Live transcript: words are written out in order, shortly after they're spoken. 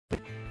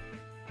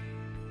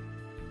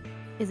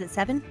Is it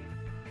 7?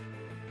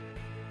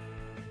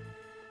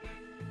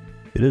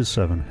 It is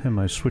 7, and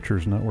my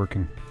switcher's not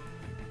working.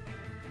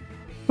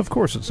 Of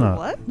course it's not.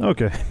 What?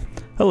 Okay.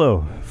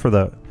 Hello for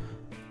that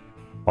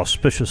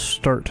auspicious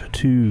start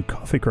to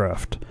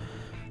CoffeeCraft.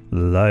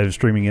 Live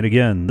streaming it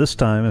again. This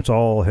time it's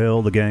all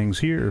hail the gangs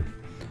here.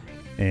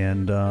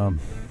 And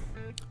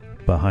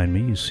behind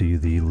me you see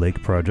the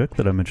lake project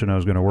that I mentioned I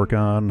was going to work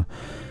on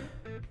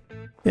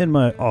in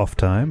my off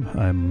time.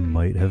 I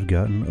might have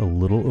gotten a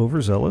little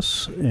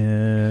overzealous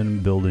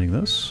in building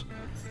this.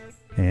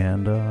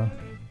 And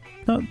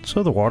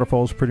so the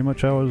waterfall's pretty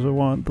much how as I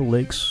want. The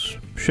lake's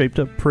shaped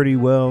up pretty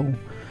well.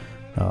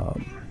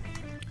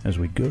 As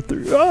we go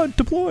through...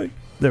 deploy!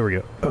 There we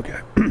go. Okay.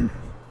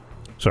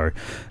 Sorry.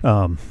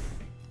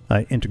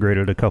 I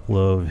integrated a couple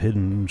of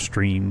hidden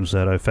streams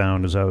that I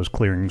found as I was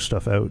clearing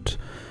stuff out.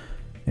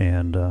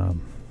 And,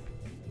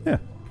 yeah.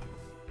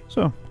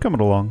 So,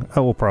 coming along.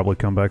 I will probably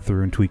come back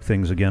through and tweak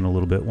things again a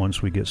little bit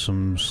once we get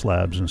some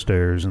slabs and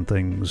stairs and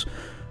things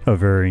of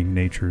varying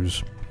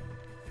natures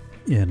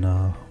in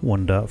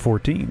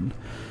 1.14.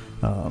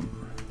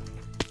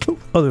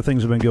 Other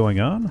things have been going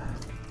on.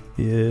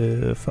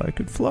 If I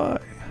could fly.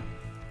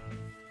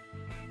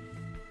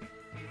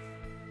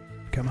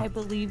 Come on. I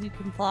believe you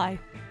can fly.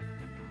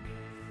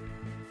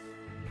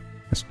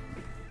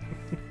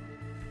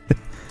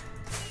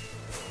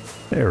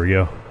 There we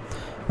go.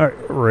 Alright,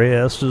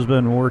 Rayeste has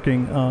been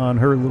working on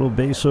her little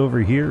base over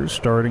here,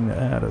 starting to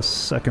add a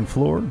second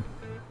floor.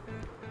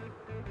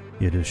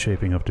 It is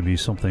shaping up to be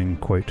something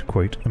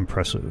quite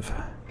impressive.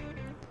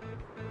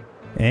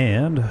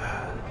 And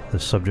the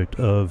subject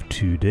of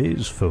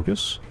today's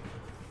focus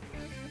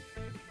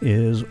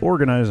is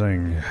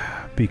organizing,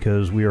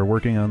 because we are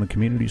working on the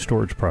community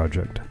storage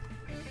project.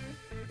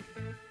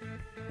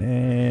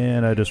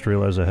 And I just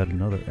realized I had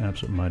another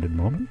absent-minded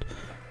moment.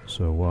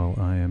 So while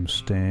I am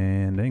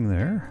standing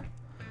there,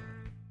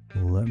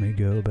 let me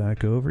go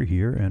back over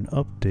here and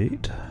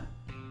update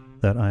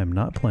that I am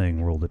not playing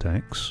World of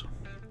Tanks.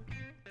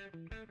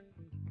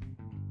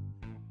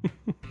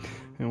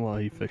 And while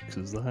he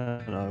fixes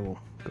that, I will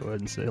go ahead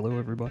and say hello,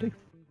 everybody.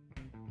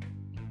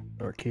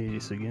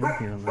 Arcadius again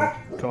here on the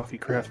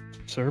CoffeeCraft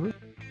server.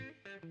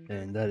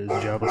 And that is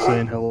Jabba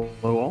saying hello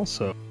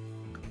also.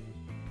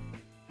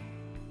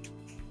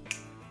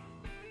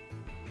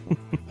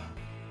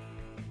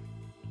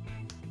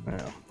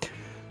 Now,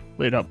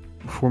 laid out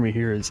before me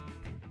here is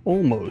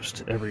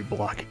almost every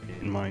block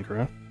in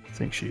Minecraft. I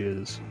think she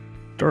is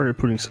started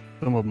putting some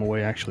of them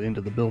away actually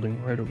into the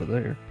building right over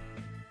there.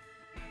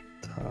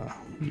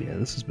 Yeah,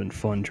 this has been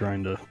fun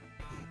trying to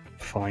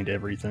find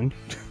everything.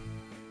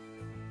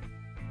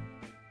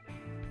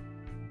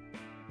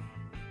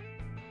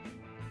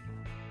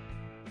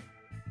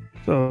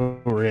 So,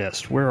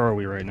 Rayeste, where are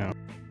we right now?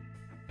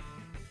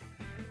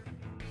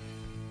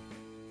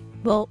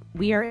 Well,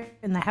 we are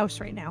in the house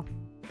right now.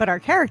 But our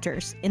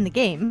characters in the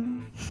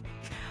game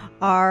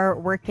are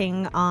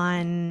working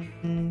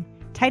on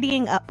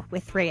tidying up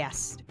with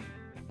Rayeste.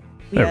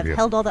 We have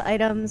held all the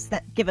items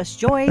that give us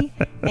joy,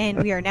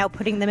 and we are now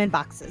putting them in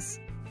boxes.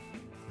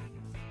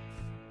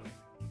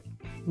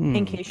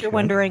 In case you're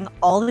wondering,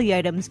 all the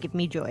items give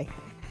me joy.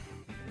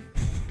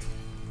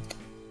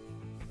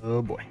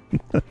 Oh boy.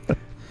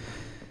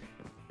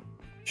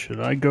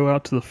 Should I go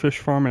out to the fish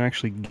farm and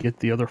actually get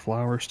the other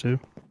flowers too?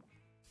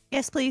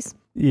 Yes, please.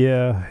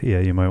 Yeah,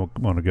 you might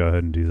want to go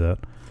ahead and do that.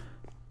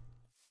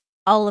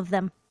 All of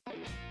them.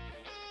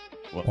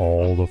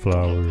 All the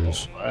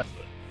flowers.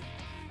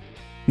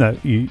 Now,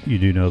 you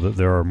do know that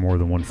there are more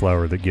than one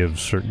flower that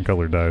gives certain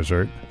color dyes,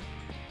 right?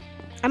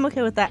 I'm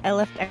okay with that. I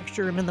left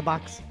extra room in the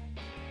box.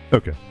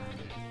 Okay.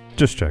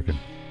 Just checking.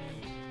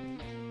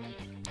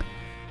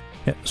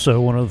 Yeah,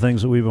 so one of the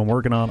things that we've been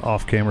working on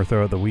off-camera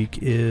throughout the week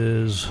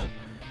is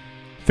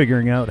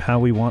figuring out how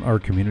we want our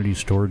community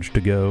storage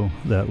to go.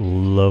 That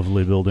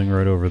lovely building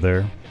right over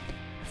there,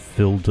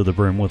 filled to the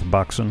brim with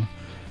boxing.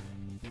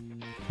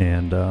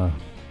 And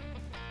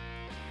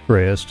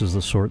Rayeste is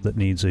the sort that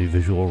needs a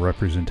visual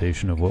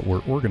representation of what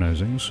we're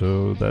organizing,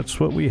 so that's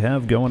what we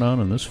have going on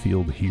in this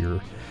field here,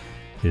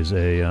 is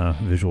a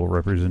visual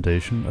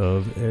representation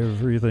of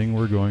everything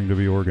we're going to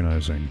be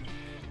organizing.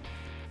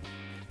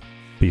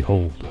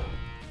 Behold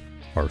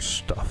our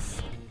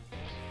stuff.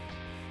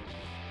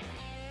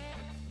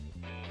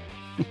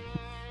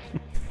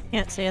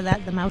 Can't say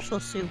that, the mouse will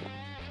sue.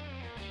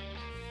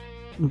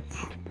 No,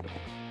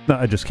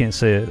 I just can't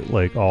say it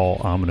like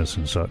all ominous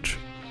and such.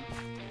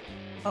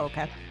 Oh,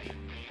 okay.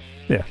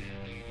 Yeah.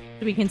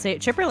 We can say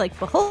it chipper, like,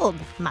 behold,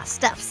 my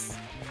stuffs.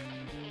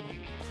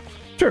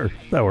 Sure,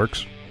 that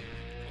works.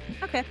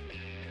 Okay.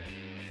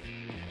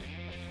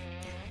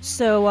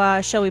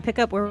 So, shall we pick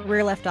up where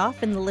we left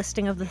off in the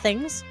listing of the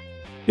things?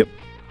 Yep.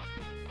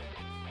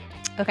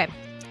 Okay.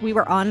 We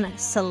were on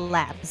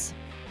slabs.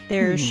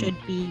 There should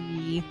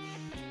be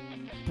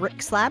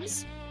brick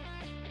slabs.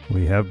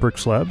 We have brick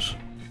slabs.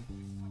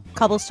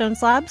 Cobblestone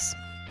slabs.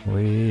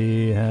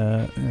 We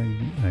have...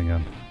 Hang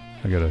on.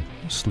 I gotta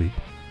sleep.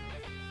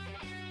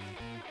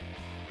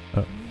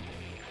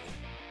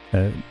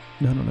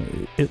 No, no, no.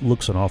 It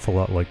looks an awful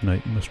lot like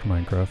night in Mr.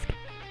 Minecraft.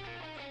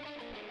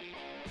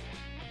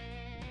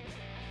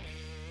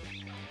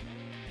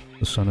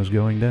 The sun is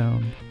going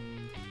down.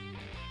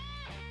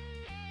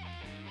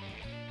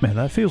 Man,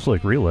 that feels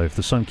like real life.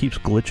 The sun keeps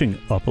glitching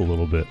up a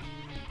little bit.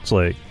 It's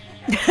like,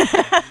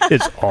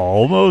 it's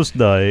almost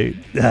night.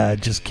 Ah,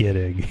 just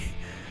kidding.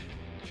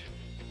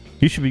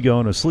 You should be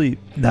going to sleep.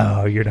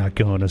 No, you're not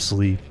going to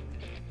sleep.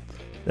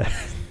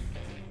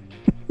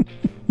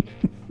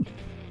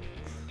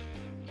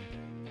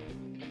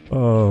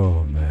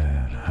 Oh,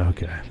 man.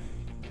 Okay.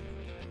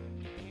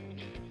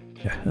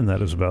 Yeah, and that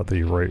is about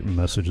the right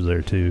message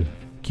there, too.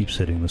 Keeps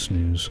hitting the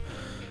snooze.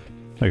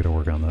 I gotta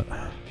work on that.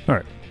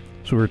 Alright,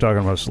 so we were talking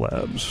about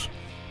slabs.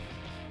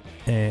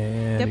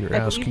 And Yep, you're I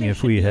believe asking there if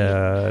should we be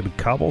had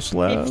cobble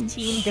slabs?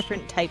 15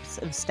 different types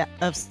of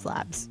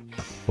slabs.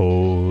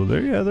 Oh,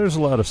 there's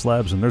a lot of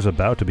slabs, and there's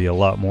about to be a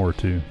lot more,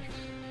 too.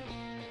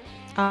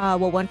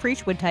 Well, one for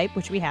each wood type,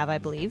 which we have, I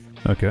believe.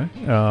 Okay.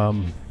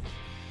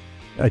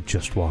 I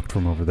just walked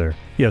from over there.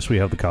 Yes, we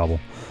have the cobble.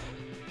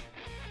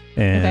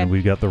 And Okay.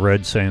 we've got the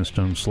red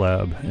sandstone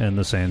slab, and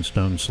the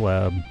sandstone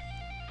slab,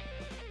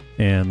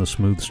 and the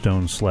smooth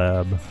stone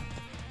slab,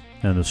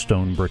 and the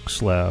stone brick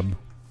slab.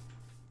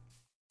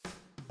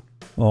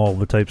 All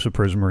the types of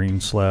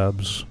prismarine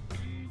slabs.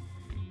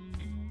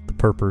 The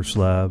purple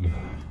slab.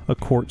 A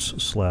quartz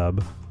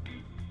slab.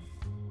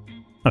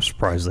 I'm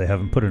surprised they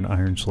haven't put an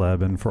iron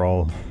slab in for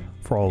all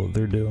that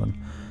they're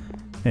doing.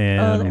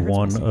 And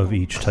one of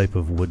each type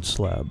of wood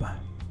slab.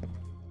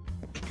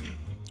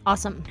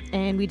 Awesome.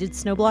 And we did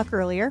snow block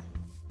earlier.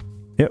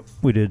 Yep,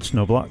 we did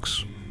snow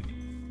blocks.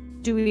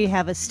 Do we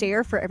have a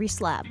stair for every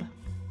slab?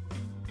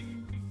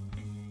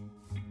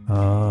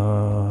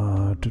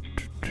 All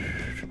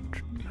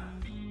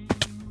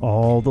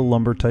the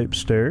lumber type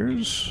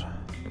stairs.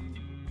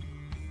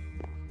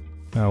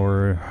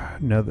 We're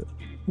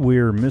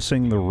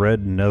missing the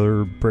red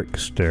nether brick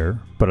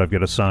stair, but I've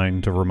got a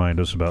sign to remind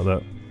us about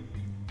that.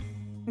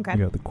 Okay.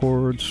 We got the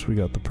quartz, we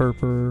got the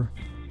purple.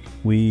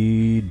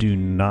 We do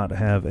not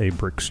have a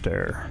brick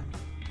stair.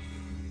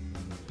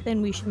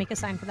 Then we should make a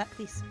sign for that,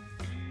 please.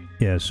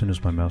 Yeah, as soon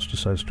as my mouse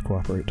decides to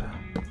cooperate.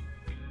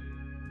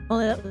 Oh,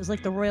 that was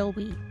like the royal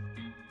we.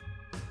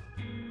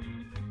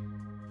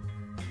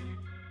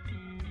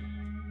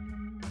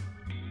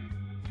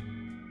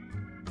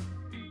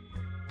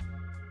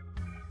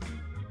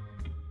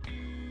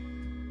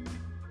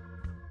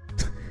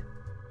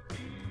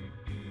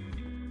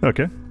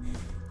 Okay.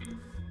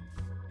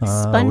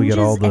 Sponges we got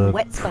all the and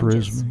wet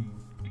sponges.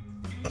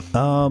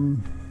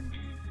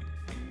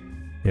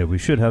 Yeah, we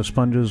should have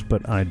sponges,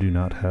 but I do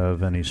not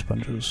have any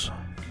sponges.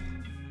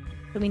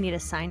 So we need a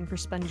sign for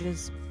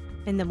sponges,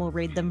 and then we'll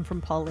raid them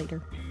from Paul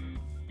later.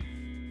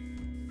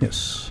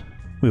 Yes,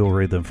 we will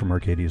raid them from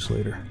Arcadius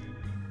later.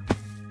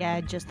 Yeah,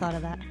 I just thought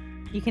of that.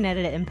 You can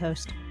edit it in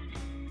post.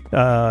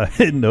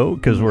 No,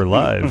 because we're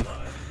live.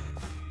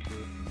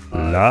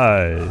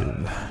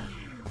 Live.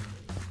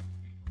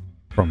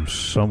 From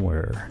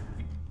somewhere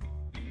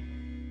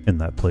in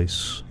that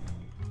place.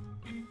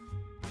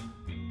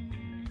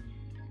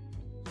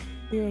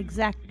 The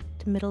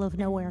exact middle of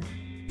nowhere.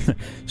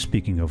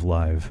 Speaking of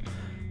live,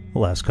 the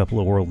last couple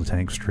of World of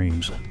Tanks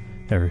streams,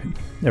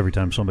 every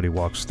time somebody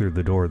walks through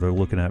the door, they're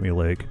looking at me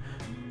like,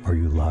 "Are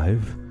you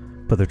live?"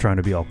 But they're trying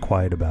to be all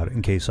quiet about it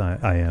in case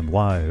I am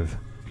live.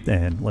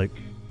 And like,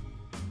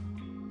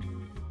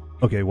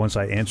 okay, once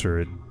I answer,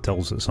 it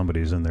tells that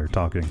somebody's in there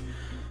talking.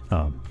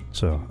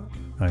 So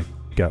I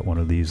got one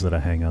of these that I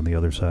hang on the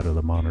other side of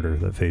the monitor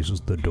that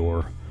faces the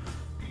door,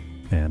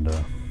 and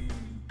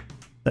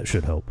that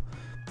should help.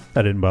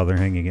 I didn't bother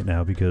hanging it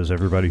now because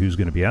everybody who's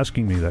going to be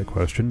asking me that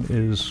question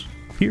is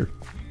here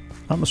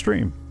on the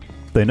stream.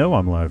 They know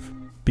I'm live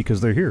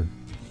because they're here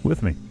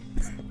with me.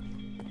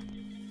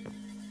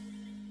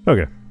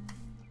 Okay.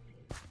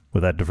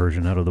 With that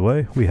diversion out of the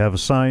way, we have a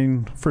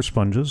sign for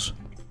sponges.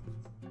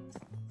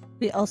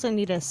 We also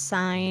need a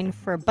sign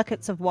for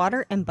buckets of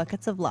water and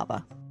buckets of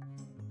lava.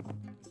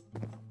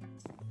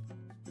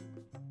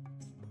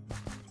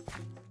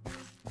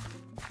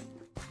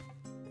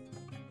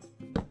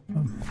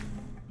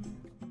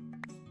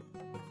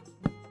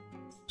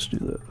 Let's do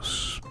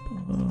this.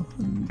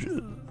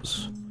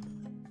 Sponges.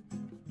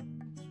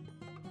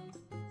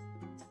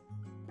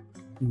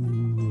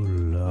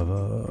 Ooh,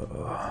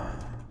 lava.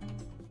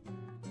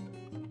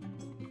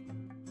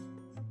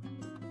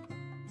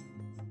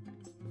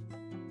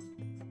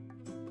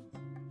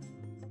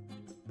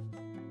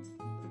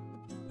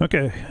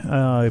 Okay,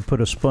 I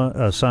put a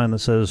sign that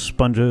says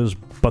sponges,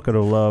 bucket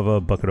of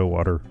lava, bucket of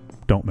water.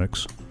 Don't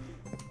mix.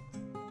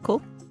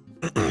 Cool.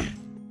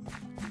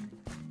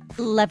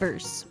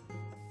 Levers.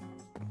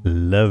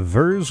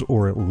 Levers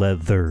or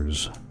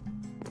leathers?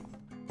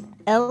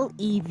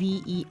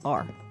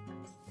 Lever.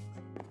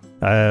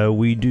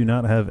 We do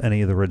not have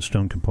any of the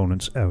redstone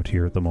components out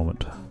here at the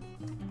moment.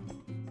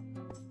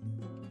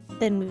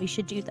 Then we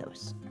should do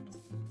those.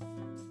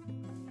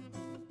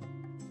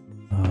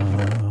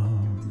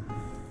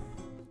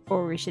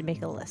 Or we should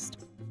make a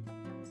list.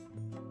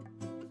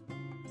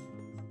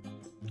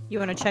 You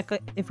want to check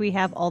if we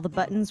have all the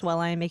buttons while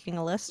I am making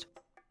a list?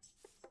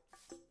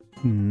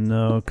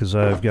 No, because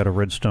I've got a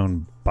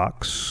redstone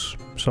box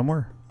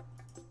somewhere.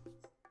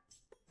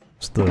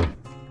 It's the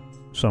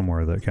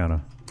somewhere that kind of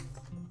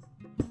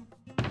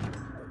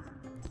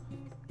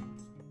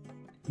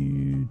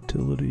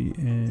utility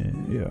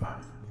and yeah.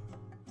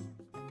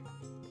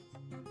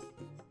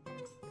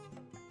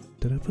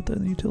 Did I put that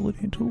in the utility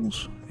and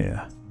tools?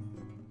 Yeah.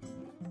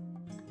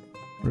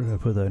 Or did I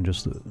put that in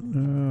just the?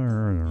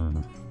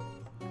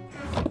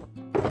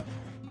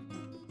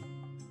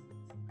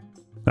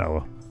 Oh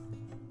well.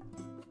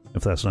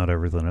 If that's not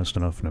everything, that's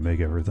enough to make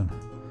everything.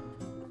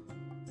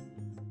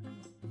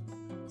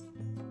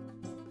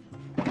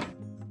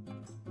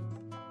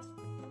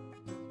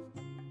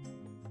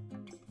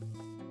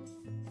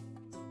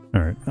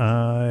 Alright,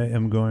 I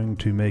am going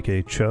to make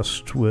a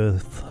chest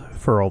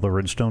for all the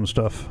redstone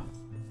stuff.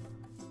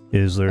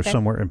 Is there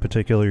somewhere in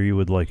particular you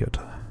would like it?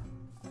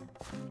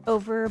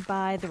 Over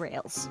by the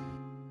rails.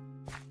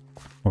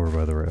 Over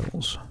by the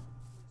rails.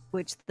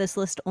 Which this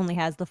list only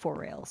has the 4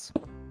 rails.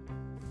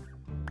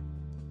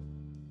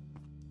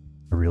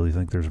 I really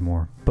think there's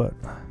more, but...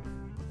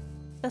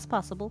 That's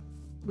possible.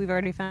 We've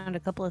already found a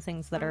couple of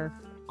things that are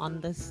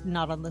on this,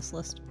 not on this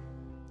list.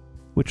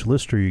 Which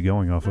list are you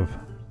going off of?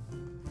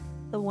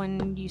 The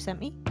one you sent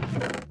me?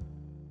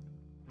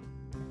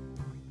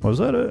 Was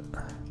that it?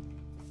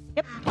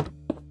 Yep.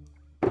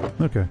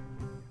 Okay.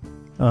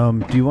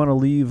 Do you want to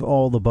leave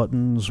all the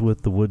buttons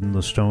with the wood and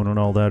the stone and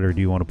all that, or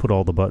do you want to put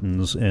all the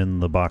buttons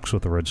in the box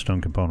with the redstone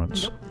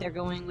components? Nope, they're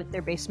going with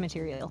their base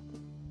material.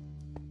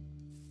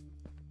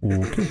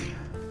 Okay.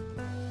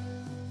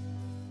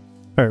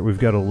 Alright, we've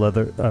got a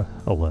lever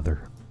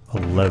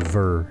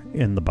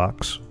in the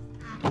box.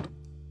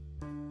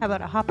 How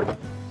about a hopper?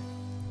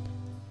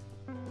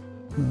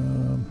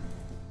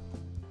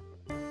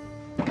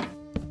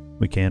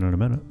 We can in a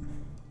minute.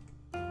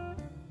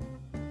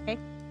 Okay.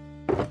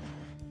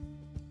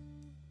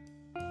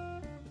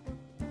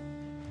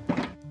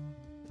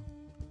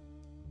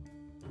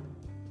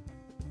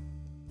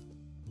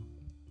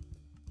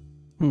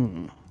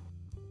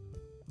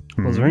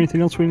 Was there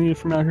anything else we needed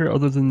from out here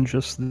other than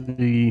just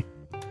the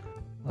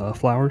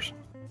flowers?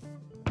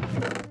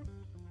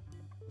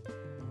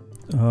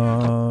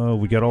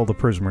 We got all the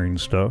prismarine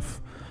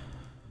stuff.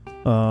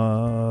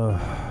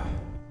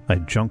 I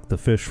junked the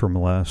fish from the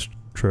last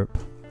trip.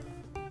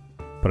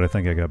 But I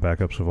think I got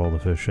backups of all the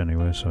fish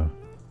anyway, so...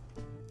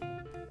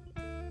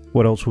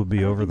 What else would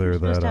be over there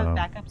that... have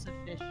backups of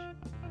fish.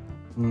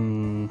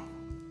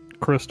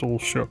 Crystal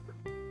sugar.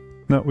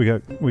 No, we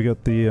got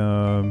the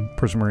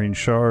prismarine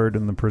shard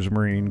and the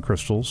prismarine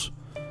crystals.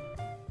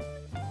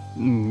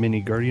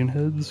 Mini guardian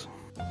heads.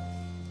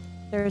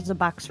 There's a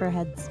box for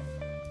heads.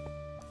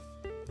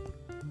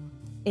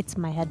 It's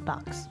my head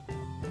box.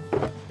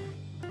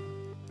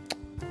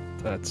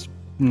 That's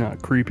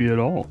not creepy at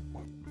all.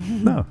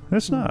 No,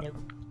 it's not.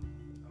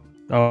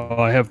 Nope.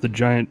 I have the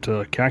giant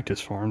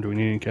cactus farm. Do we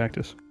need any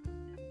cactus?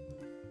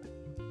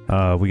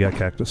 We got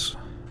cactus.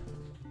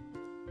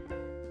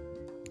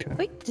 Okay.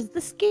 Wait, does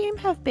this game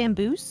have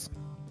bamboos?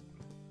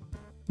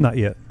 Not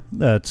yet.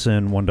 That's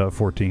in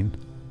 1.14.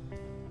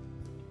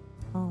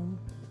 Oh.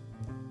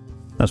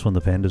 That's when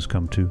the pandas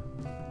come too.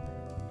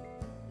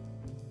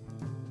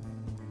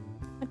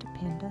 What a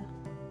panda?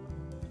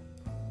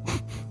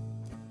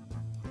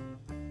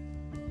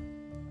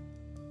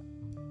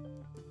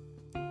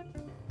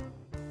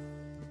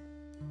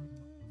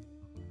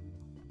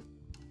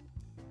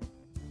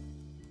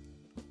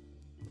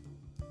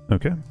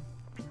 Okay.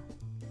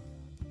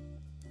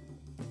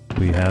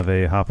 We have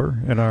a hopper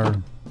in our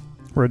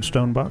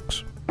redstone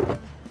box.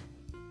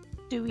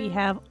 Do we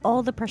have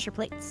all the pressure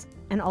plates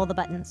and all the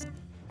buttons?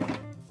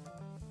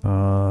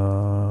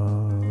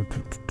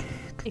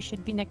 They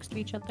should be next to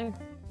each other.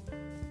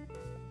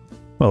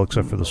 Well,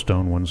 except for the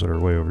stone ones that are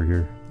way over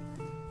here.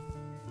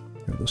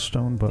 Got the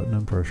stone button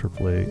and pressure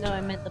plate. No,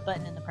 I meant the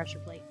button and the pressure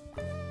plate.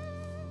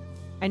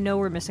 I know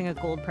we're missing a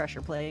gold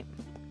pressure plate.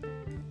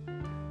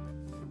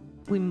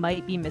 We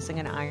might be missing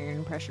an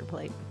iron pressure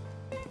plate.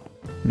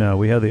 No,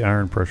 we have the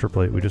iron pressure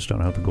plate. We just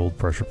don't have the gold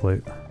pressure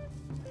plate.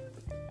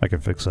 I can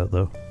fix that,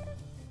 though.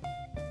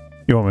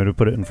 You want me to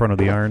put it in front of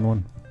the iron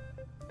one?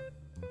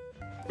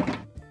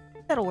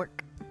 That'll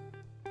work.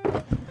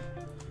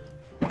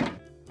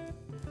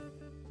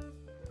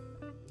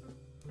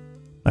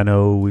 I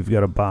know we've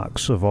got a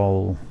box of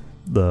all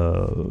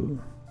the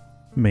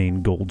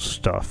main gold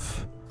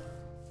stuff.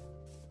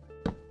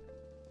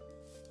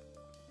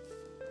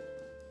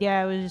 Yeah,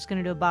 I was just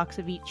gonna do a box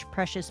of each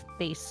precious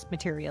base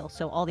material.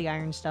 So all the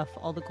iron stuff,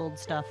 all the gold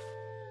stuff,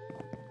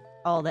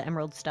 all the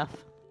emerald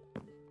stuff.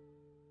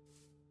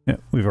 Yeah,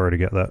 we've already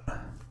got that.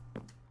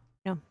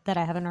 No, that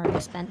I haven't already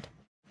spent.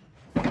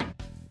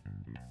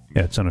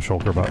 Yeah, it's in a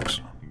shulker box.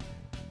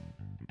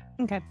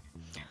 Okay.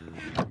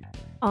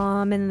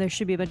 And then there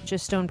should be a bunch of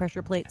stone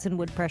pressure plates and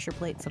wood pressure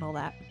plates and all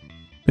that.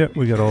 Yeah,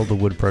 we got all the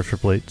wood pressure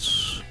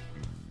plates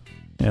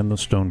and the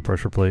stone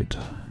pressure plate.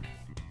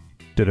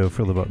 Ditto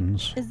for the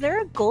buttons. Is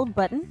there a gold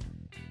button?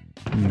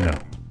 No.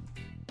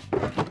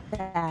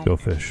 Bad. Go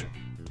fish.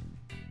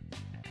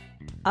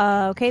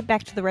 Okay,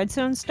 back to the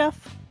redstone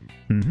stuff.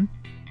 Mm-hmm.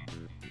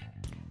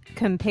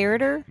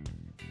 Comparator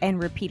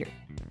and repeater.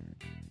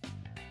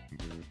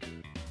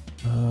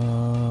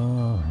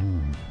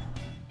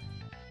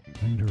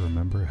 Trying to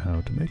remember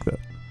how to make that.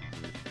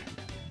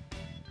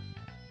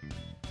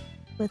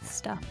 With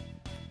stuff.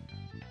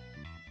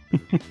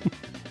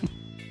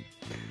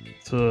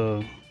 It's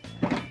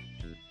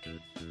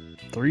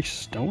 3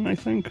 stone, I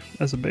think,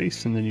 as a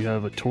base, and then you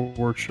have a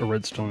torch, a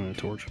redstone, and a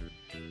torch.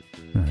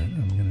 Alright,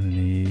 I'm gonna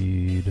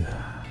need...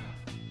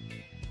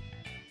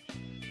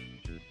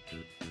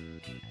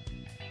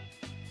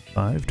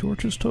 five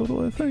torches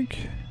total, I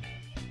think.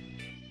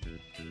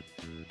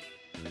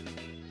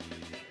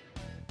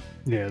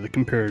 Yeah, the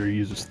comparator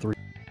uses 3.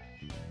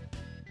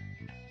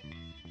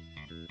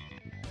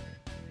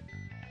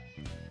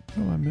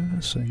 What am I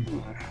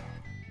missing?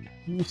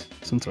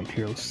 Since I'm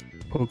here, let's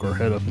poke our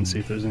head up and see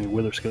if there's any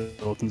wither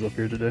skeletons up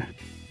here today.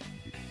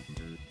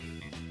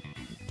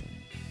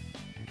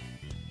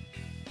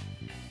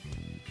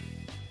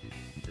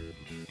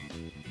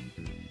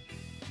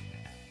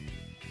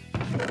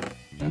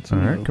 That's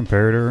Alright,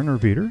 comparator and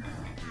repeater.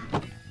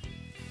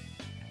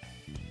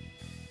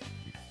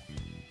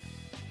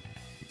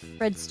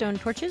 Redstone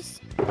torches.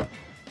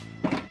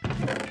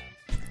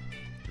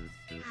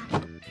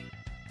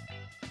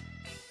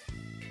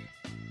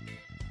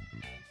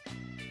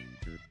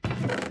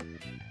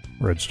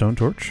 Redstone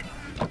torch.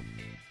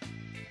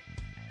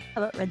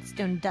 How about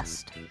redstone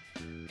dust?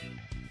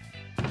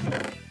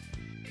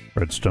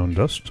 Redstone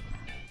dust.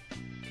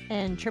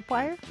 And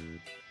tripwire?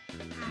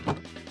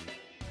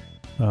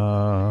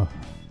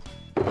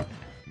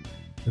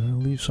 Did I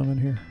leave some in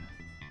here?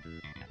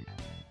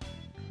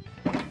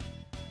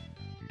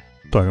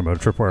 Talking about a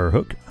tripwire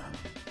hook.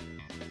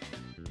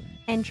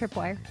 And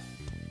tripwire.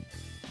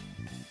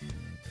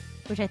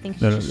 Which I think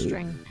is No, just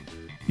string.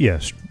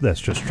 Yes,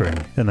 that's just string,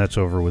 and that's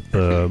over with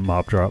the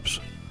mob drops.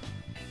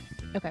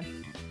 Okay.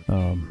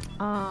 Hang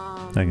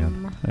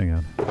on.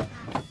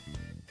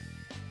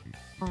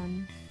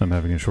 I'm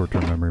having a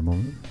short-term memory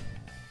moment.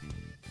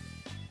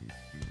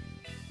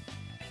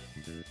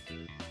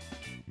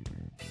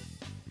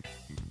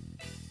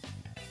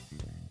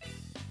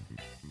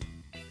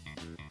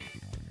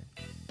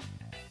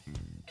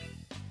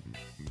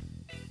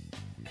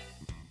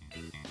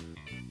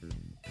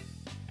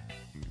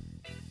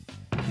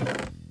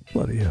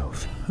 Bloody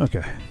oath.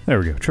 Okay, there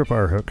we go.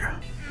 Tripwire hook.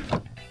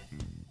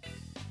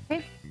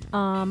 Okay.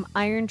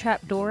 Iron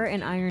trap door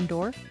and iron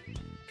door.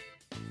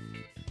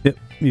 Yep,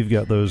 you've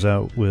got those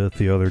out with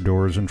the other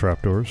doors and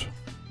trapdoors.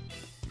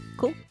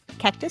 Cool.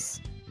 Cactus.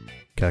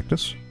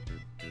 Cactus.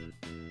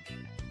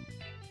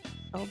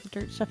 All the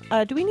dirt stuff.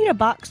 Do we need a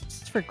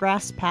box for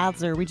grass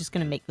paths, or are we just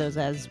going to make those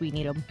as we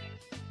need them?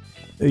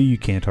 You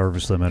can't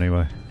harvest them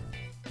anyway.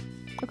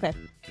 Okay.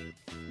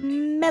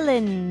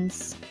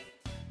 Melons.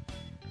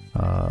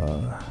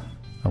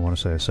 I want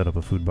to say I set up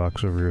a food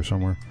box over here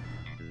somewhere.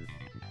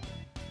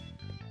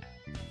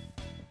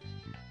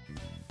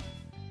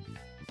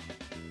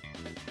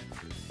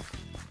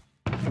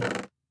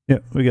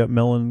 Yep, we got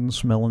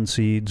melons, melon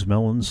seeds,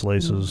 melon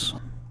slices.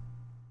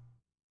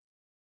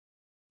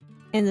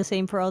 And the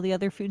same for all the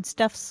other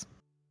foodstuffs?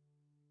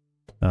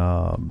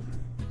 Go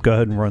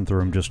ahead and run through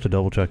them just to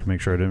double check and make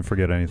sure I didn't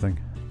forget anything.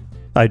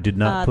 I did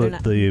not put I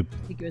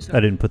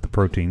didn't put the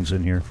proteins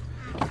in here.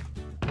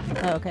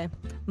 Oh, okay.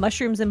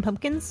 Mushrooms and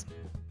pumpkins?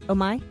 Oh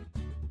my.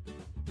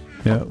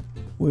 Yeah,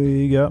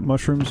 we got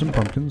mushrooms and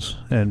pumpkin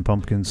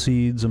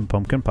seeds and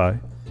pumpkin pie.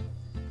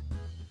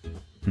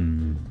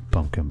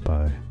 Pumpkin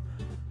pie.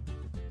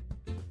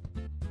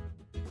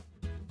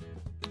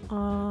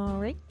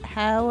 Alright,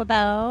 how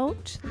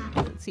about...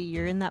 Let's see,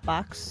 you're in that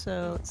box,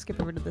 so let's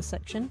skip over to this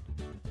section.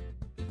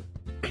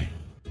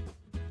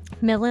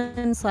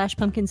 Melon /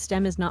 pumpkin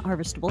stem is not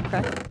harvestable,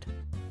 correct?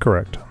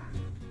 Correct.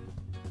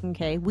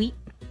 Okay, wheat.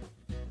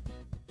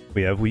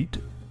 We have wheat.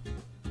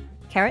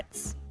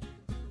 Carrots.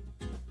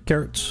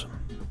 Carrots.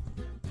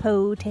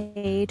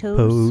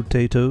 Potatoes.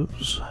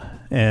 Potatoes.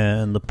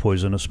 And the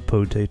poisonous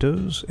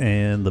potatoes.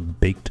 And the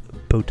baked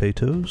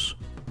potatoes.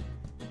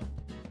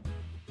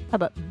 How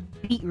about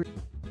beetroot?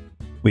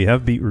 We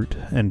have beetroot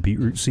and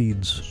beetroot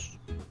seeds.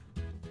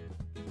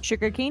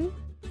 Sugarcane.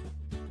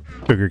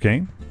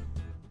 Sugarcane.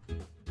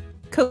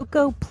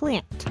 Cocoa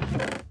plant.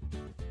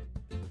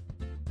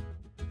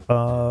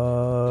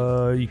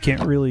 You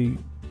can't really...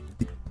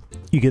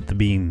 You get the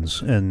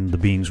beans, and the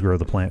beans grow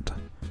the plant.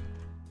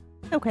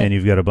 Okay. And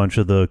you've got a bunch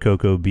of the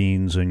cocoa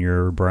beans in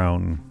your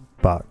brown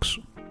box.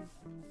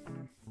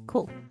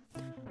 Cool.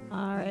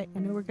 Alright, I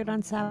know we're good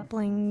on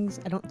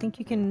saplings. I don't think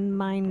you can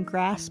mine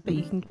grass, but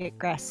you can get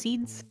grass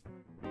seeds.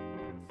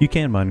 You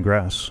can mine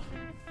grass.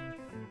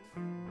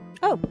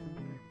 Oh!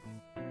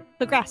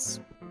 The grass.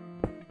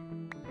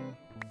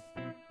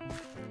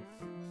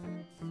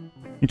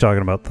 You're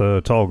talking about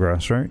the tall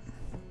grass, right?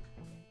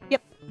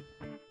 Yep.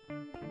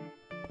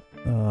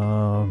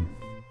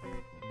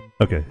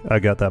 Okay, I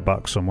got that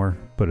box somewhere,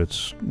 but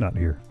it's not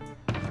here.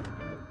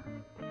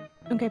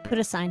 Okay, put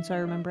a sign so I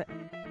remember it.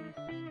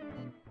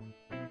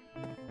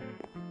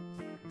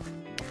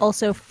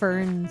 Also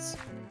ferns.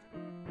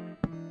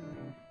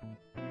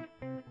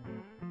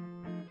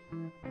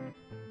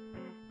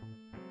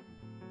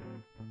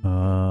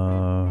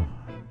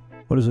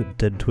 What is it?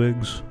 Dead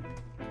twigs?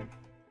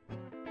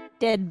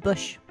 Dead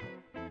bush.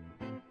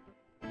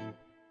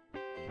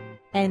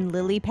 And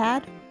lily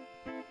pad.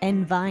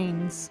 And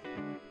vines.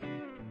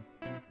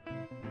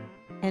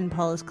 And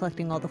Paul is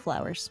collecting all the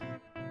flowers.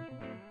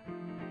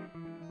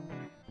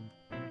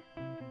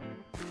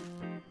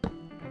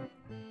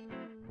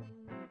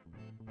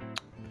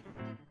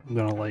 I'm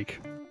gonna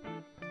like...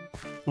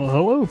 Well,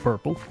 hello,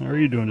 Purple. How are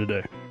you doing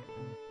today?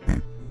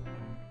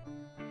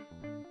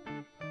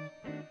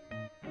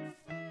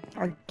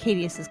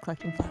 Arcadius is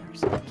collecting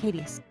flowers.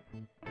 Arcadius.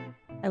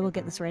 I will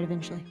get this right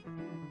eventually.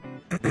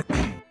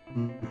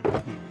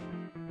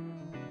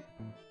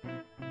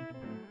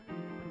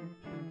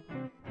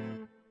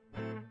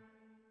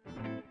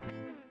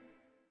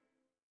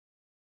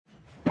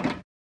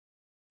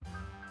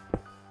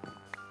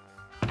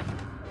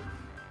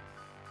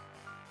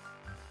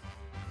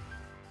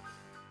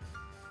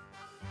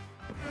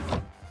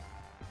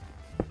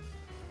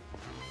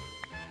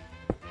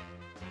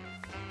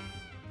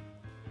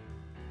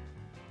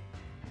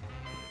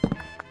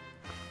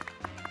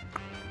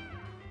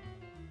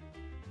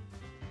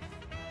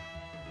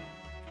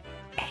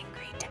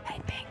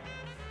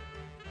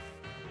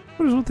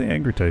 What is with the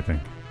angry typing?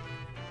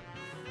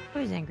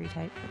 Who's angry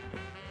type?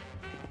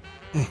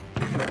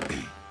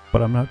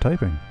 But I'm not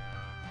typing.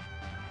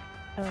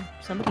 Oh,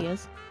 somebody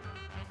is.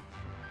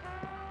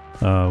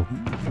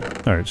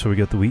 Alright, so we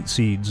got the wheat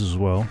seeds as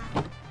well.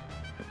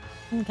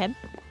 Okay.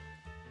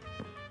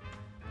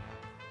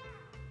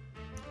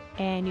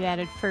 And you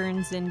added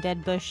ferns and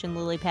dead bush and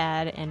lily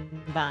pad and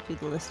vine to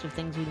the list of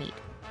things we need.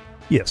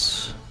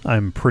 Yes,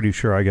 I'm pretty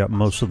sure I got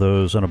most of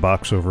those in a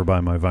box over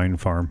by my vine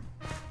farm.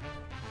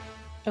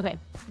 Okay,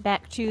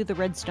 back to the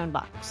redstone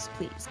box,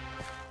 please.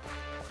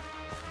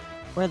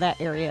 Or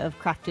that area of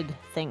crafted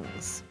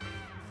things.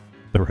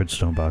 The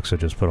redstone box, I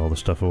just put all the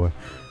stuff away.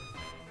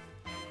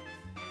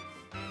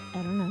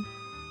 I don't know.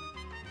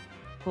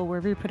 Well,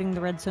 wherever you're putting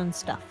the redstone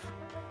stuff.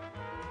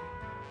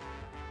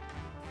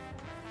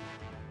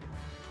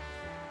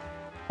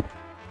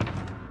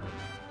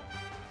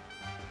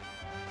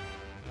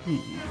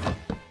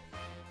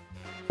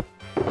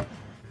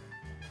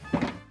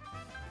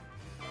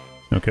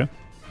 Okay.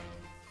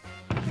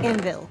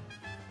 Anvil.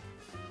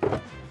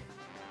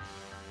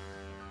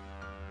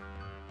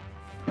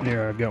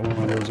 Yeah, I've got one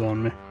of those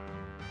on me.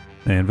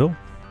 Anvil?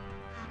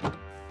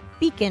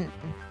 Beacon.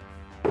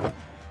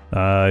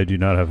 I do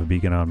not have a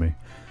beacon on me.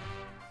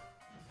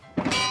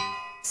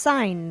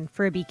 Sign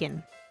for a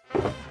beacon.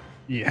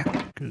 Yeah,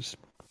 because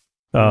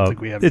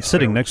think we have it's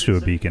sitting any next to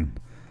a beacon.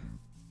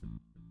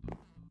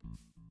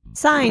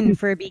 Sign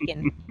for a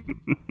beacon.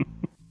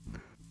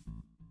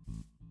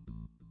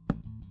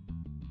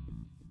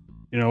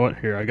 You know what?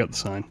 Here, I got the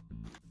sign.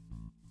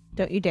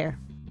 Don't you dare.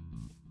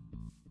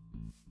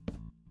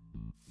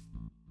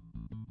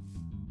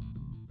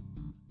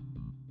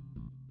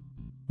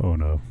 Oh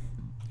no.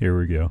 Here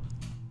we go.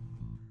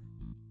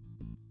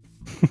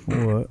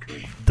 What?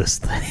 This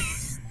thing.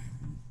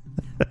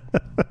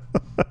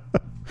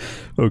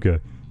 Okay.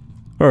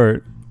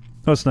 Alright.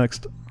 What's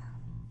next?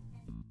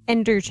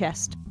 Ender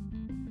chest.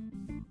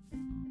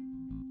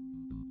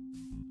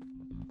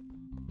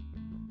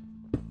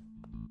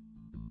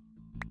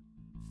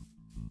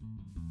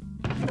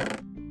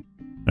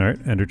 Alright,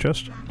 ender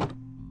chest.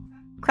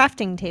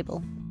 Crafting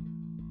table.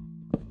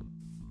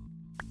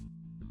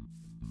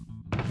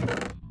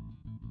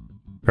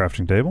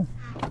 Crafting table.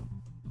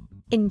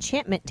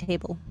 Enchantment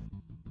table.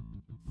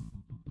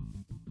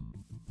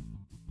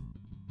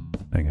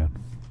 Hang on.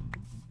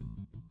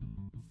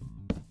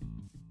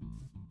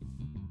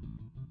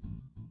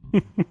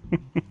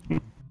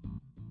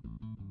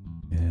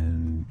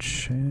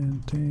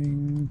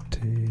 Enchanting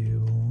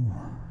table.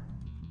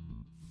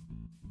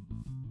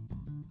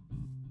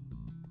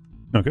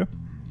 Okay.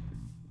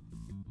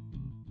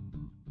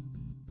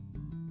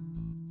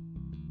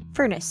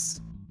 Furnace.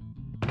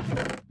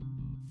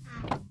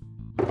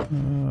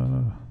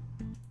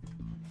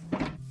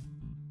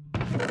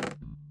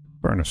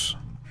 Furnace.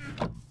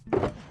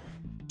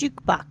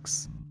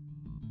 Jukebox.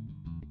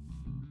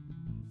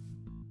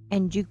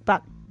 And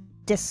jukebox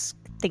disc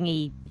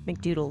thingy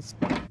McDoodles.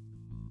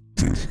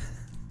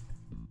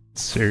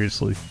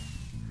 Seriously.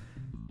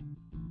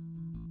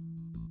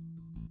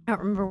 I don't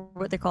remember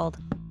what they're called.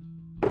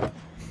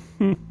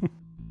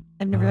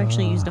 I've never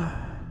actually used them.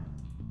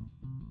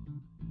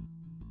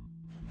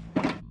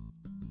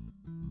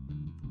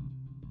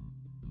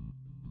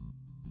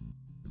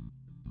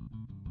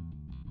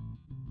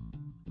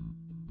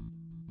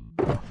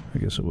 I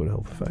guess it would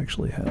help if I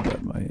actually had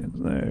that in my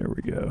hands. There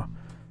we go.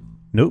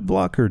 Note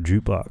block or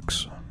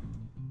jukebox?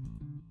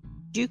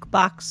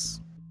 Jukebox.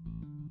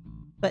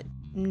 But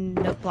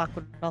note block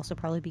would also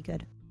probably be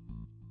good.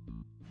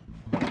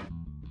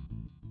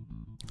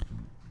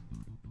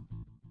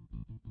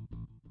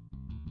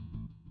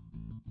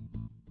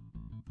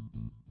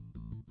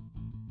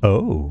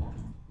 Oh.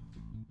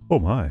 Oh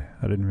my,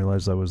 I didn't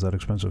realize that was that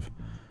expensive.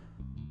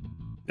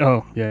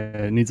 Oh, yeah,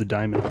 it needs a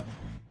diamond.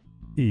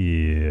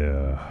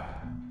 Yeah.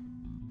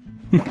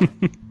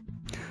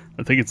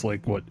 I think it's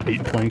like, what,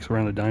 8 planks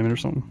around a diamond or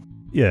something?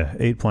 Yeah,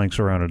 8 planks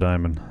around a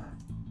diamond.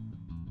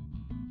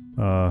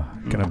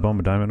 Can I bum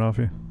a diamond off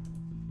you?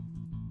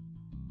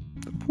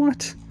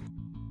 What?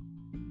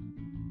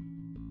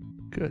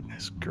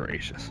 Goodness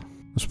gracious.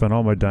 I spent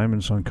all my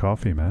diamonds on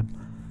coffee, man.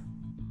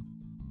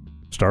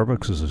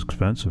 Starbucks is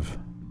expensive.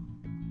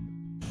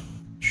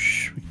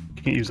 Shh,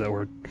 we can't use that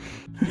word.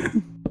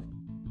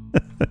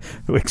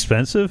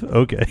 Expensive?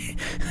 Okay.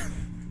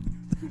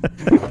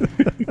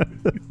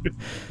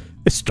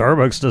 If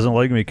Starbucks doesn't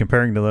like me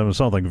comparing to them as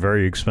something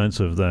very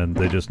expensive, then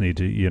they just need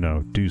to, you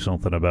know, do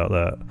something about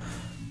that.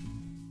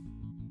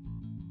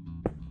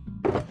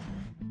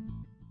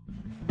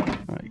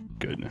 My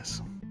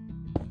goodness.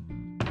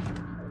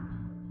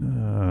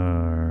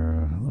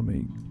 Let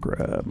me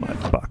grab my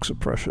box of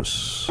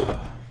precious.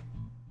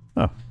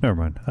 Oh, never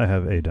mind. I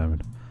have a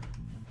diamond.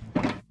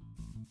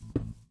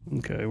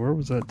 Okay, where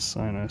was that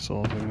sign I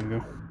saw a second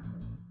ago?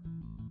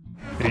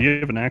 Hey, you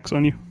have an axe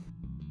on you?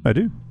 I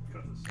do.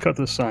 Cut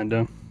this sign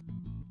down.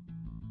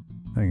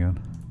 Hang on.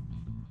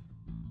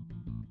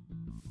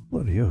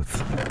 Bloody oath.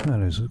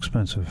 That is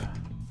expensive.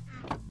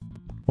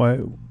 Why?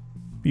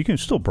 You can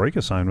still break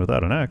a sign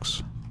without an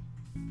axe.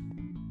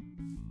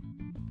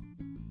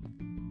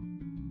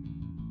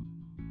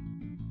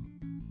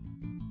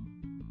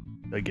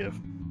 I give.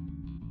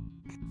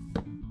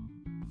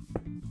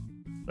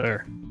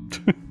 There.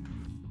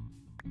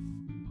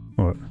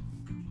 What?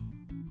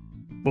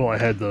 Well, I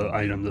had the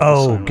item that the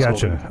Oh, sign was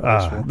gotcha.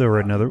 holding. The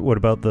red nether. What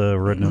about the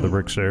red nether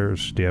brick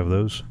stairs? Do you have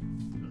those?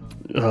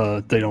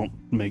 They don't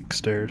make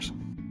stairs.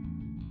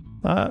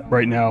 Uh,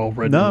 Right now,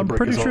 red no, nether I'm brick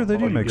pretty is sure they all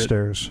do you make get.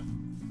 stairs.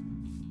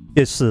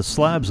 It's the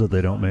slabs that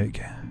they don't make.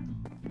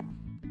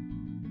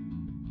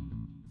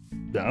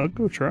 Yeah, I'll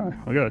go try.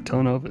 I got a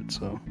ton of it,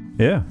 so.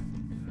 Yeah.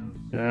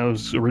 Yeah, I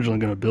was originally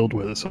going to build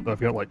with it, so I've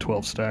got like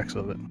 12 stacks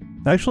of it.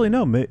 Actually,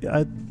 no.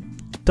 I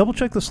double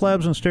check the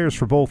slabs and stairs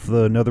for both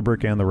the nether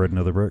brick and the red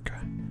nether brick.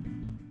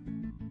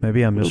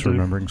 Maybe I'm Will do.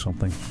 misremembering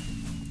something.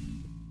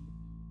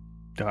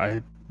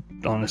 I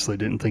honestly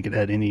didn't think it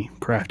had any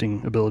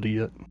crafting ability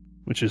yet,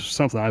 which is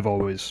something I've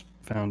always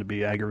found to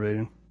be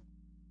aggravating.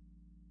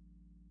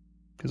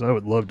 Because I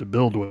would love to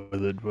build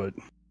with it, but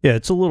Yeah,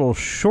 it's a little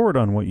short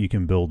on what you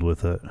can build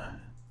with it.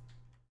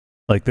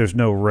 Like, there's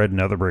no red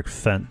nether brick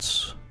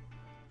fence.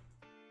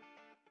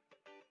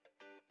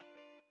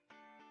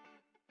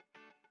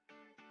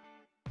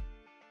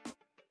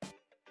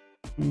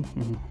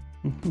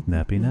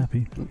 Nappy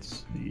nappy.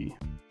 Let's see.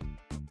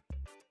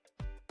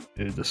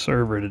 Dude, the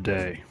server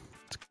today.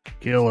 It's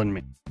killing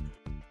me.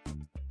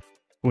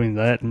 Between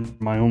that and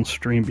my own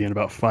stream being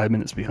about 5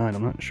 minutes behind,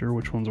 I'm not sure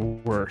which one's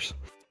worse.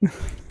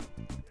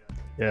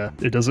 Yeah,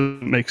 it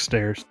doesn't make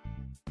stairs.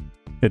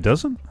 It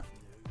doesn't?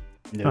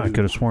 No, Oh, I could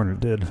have sworn it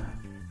did.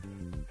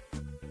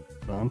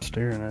 I'm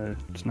staring at it.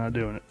 It's not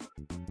doing it.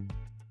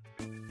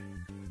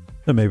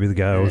 And maybe the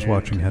guy I was And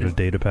watching had a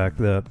data pack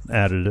that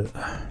added it.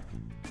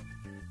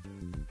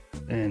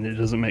 And it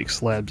doesn't make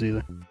slabs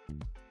either.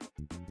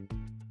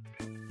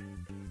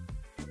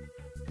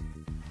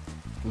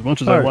 As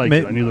much as I liked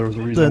it, I knew there was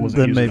a reason I wasn't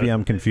Then using maybe it.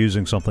 I'm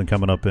confusing something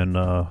coming up in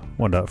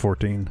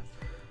 1.14.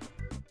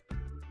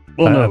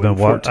 Well, no, I've been in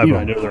wa- 14, I've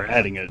I been- know they're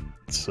adding it.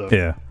 So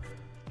Yeah.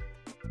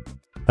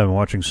 I've been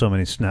watching so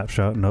many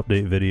snapshot and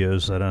update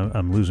videos that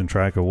I'm losing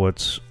track of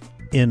what's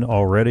in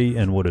already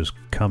and what is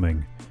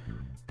coming.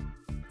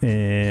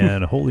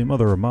 And holy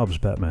mother of mobs,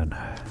 Batman.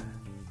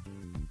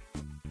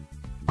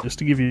 just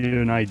to give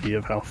you an idea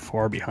of how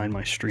far behind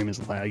my stream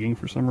is lagging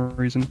for some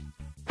reason,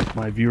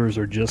 my viewers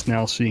are just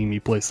now seeing me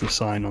place the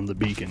sign on the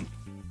beacon.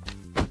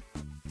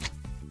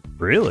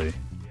 Really?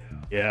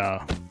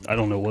 Yeah, I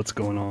don't know what's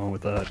going on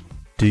with that.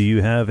 Do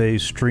you have a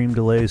stream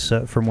delay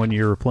set from when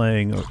you were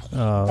playing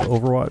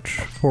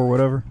Overwatch or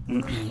whatever?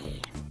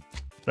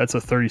 That's a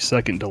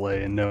 30-second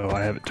delay, and no,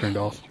 I have it turned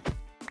off.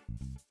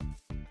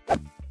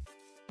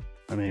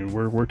 I mean,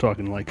 we're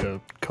talking like a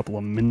couple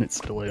of minutes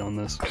delay on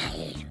this.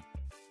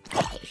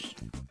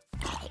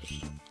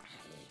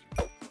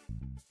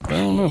 I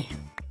don't know.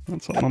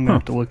 That's something I'm gonna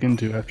have to look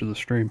into after the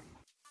stream.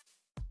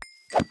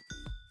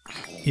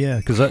 Yeah,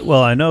 because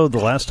I know the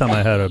last time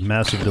I had a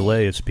massive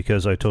delay, it's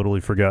because I totally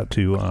forgot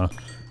to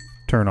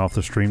turn off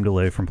the stream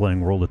delay from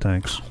playing World of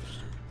Tanks.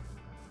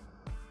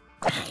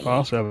 I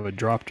also have a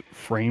dropped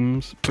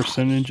frames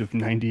percentage of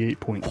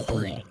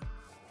 98.3.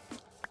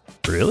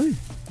 Really?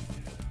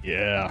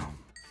 Yeah.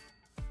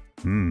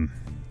 Hmm.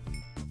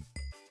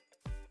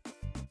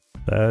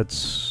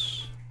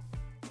 That's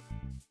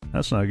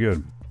not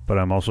good. But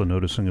I'm also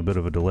noticing a bit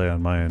of a delay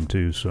on my end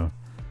too, so.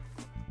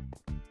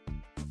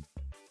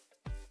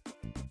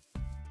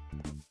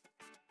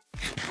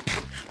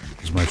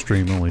 Because my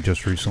stream only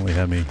just recently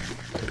had me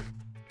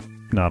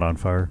not on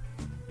fire.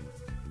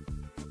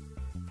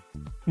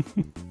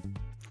 Who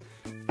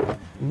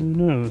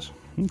knows?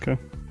 Okay.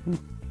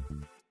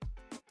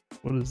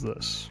 What is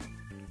this?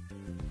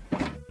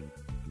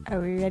 Are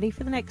we ready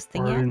for the next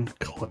thing yet? Hardened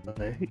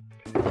clay.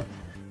 I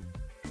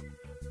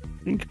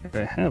think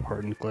I have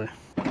hardened clay.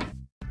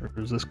 Or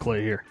is this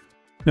clay here?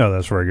 No,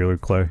 that's regular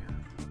clay.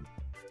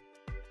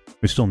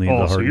 We still need the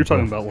Oh, hardened so you're clay.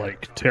 talking about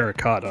like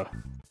terracotta.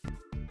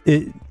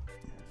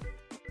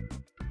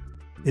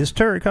 Is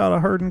terracotta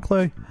hardened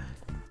clay?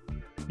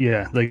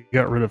 Yeah, they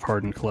got rid of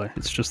hardened clay.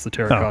 It's just the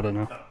terracotta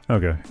now.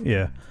 Okay,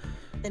 yeah.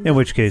 The In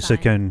which case,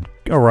 it design.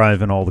 can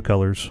arrive in all the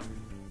colors.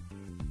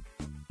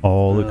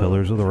 All the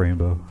colors of the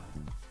rainbow.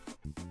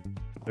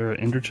 Is there an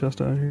ender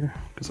chest out here?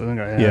 Because I think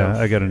I have. Yeah,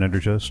 I got an ender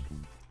chest.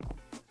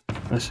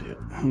 I see it.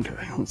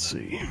 Okay, let's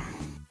see.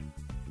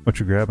 What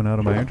you grabbing out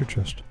of my ender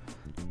chest?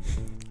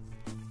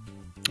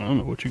 I don't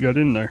know what you got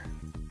in there.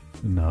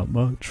 Not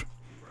much.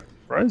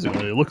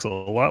 Surprisingly, it looks a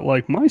lot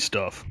like my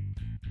stuff.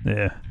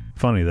 Yeah,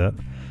 funny that.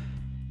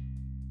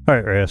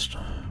 Alright, Rayeste.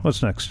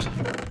 What's next?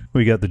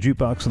 We got the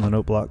jukebox and the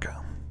note block.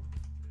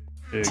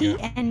 There you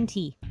go.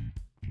 TNT.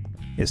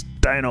 It's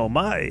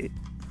dynamite!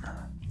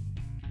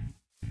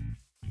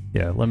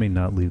 Yeah, let me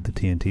not leave the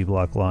TNT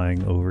block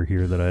lying over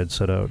here that I had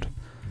set out.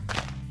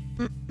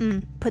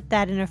 Put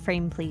that in a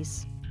frame,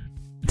 please.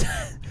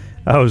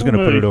 I was going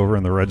to put Hey. it over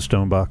in the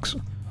redstone box.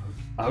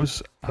 I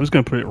was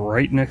gonna put it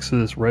right next to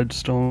this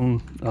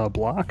redstone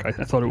block. I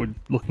thought it would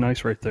look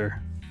nice right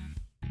there.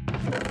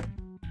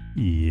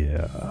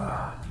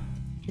 Yeah.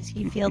 Does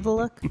he feel the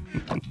look?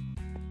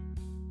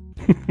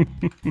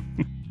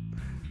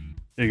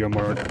 There you go,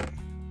 Mark.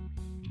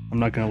 I'm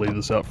not gonna leave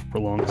this out for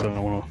long because I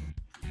don't want to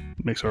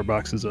mix our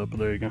boxes up. But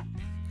there you go.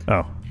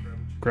 Oh.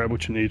 Grab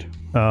what you need.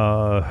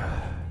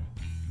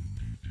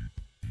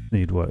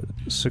 Need what?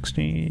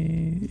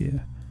 16? Yeah.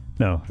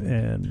 No,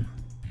 and...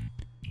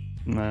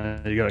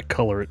 You gotta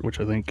color it,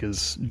 which I think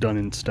is done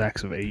in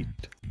stacks of 8.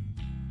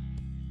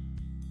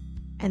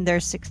 And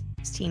there's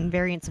 16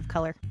 variants of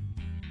color.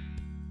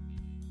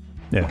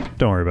 Yeah,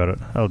 don't worry about it.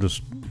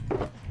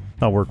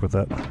 I'll work with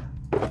that.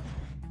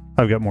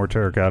 I've got more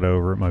terracotta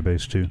over at my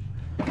base too.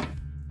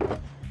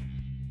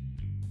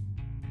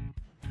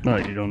 No,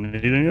 you don't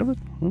need any of it?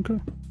 Okay.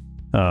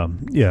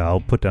 Yeah, I'll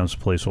put down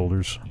some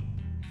placeholders.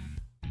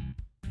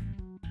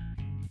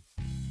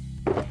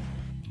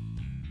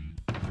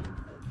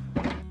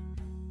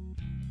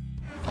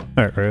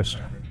 Alright, Rayeste.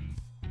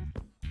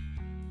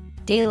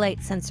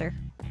 Daylight sensor.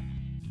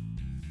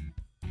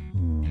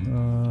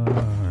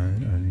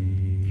 Alright, I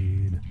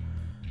need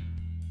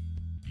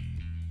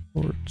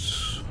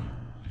quartz,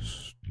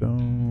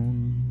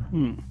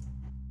 stone.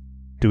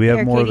 Do we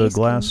have more of the Arcades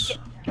can glass?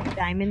 get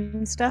diamond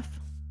and stuff.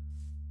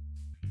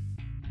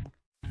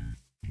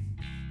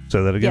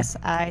 Say that again? Yes,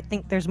 I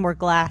think there's more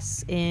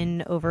glass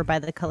in over by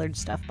the colored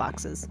stuff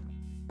boxes.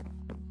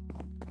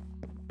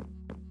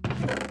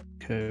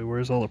 Okay,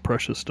 where's all the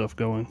precious stuff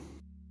going?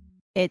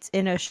 It's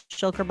in a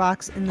shulker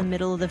box in the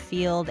middle of the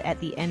field at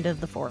the end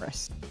of the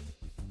forest.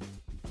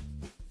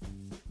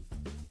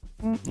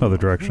 Other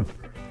direction.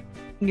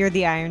 Near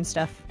the iron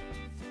stuff.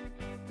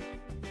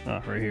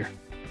 Ah, right here.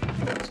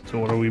 So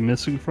what are we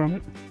missing from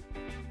it?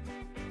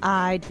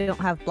 I don't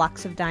have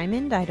blocks of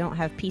diamond. I don't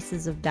have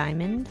pieces of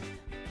diamond.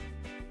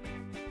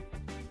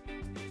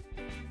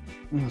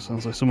 Oh,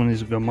 sounds like someone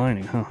needs to go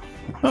mining, huh?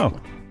 Oh.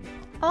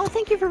 Oh,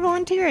 thank you for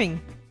volunteering.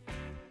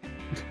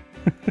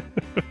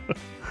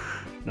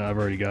 No, I've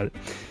already got it.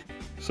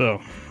 So,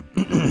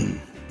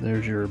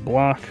 there's your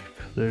block,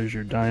 there's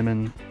your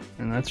diamond,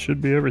 and that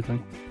should be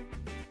everything.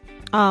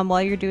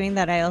 While you're doing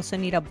that, I also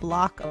need a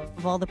block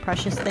of all the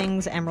precious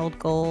things: emerald,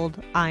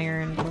 gold,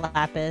 iron,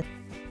 lapis.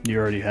 You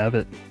already have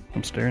it.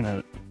 I'm staring at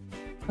it.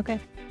 Okay.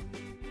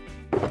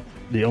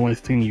 The only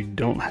thing you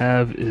don't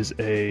have is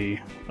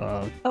a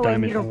Oh, diamond I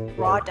need a ore.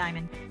 raw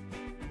diamond.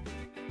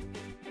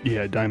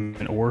 Yeah,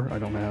 diamond ore I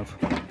don't have.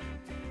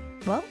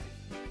 Well,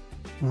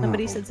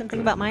 somebody Oh, said something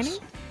about mining?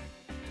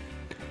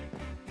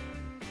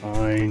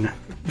 Fine.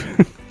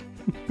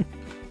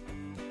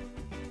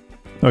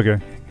 Okay,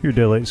 your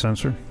daylight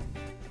sensor.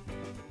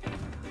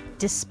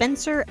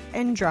 Dispenser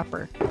and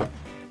dropper.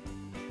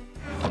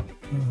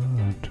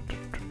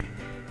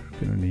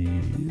 Gonna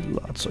need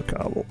lots of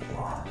cobble.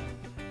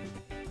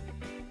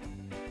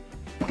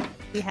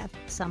 We have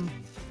some.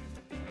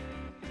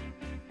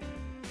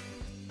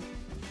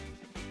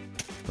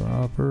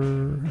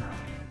 Dropper.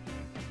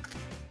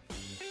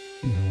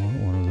 You don't want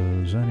one of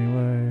those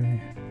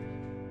anyway.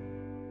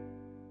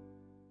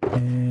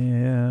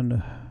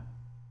 And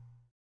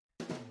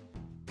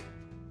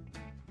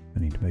I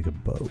need to make a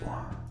bow.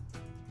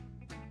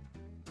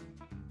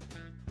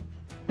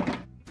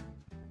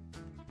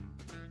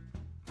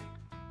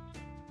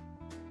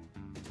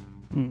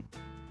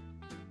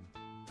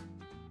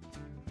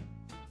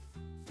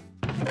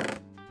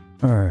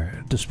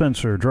 Alright,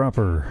 dispenser,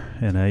 dropper,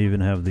 and I even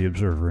have the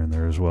observer in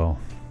there as well.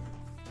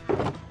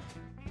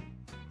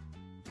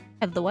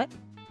 Have the what?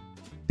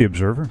 The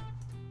observer?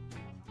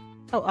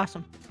 Oh,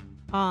 awesome.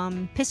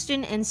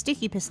 Piston and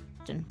sticky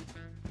piston.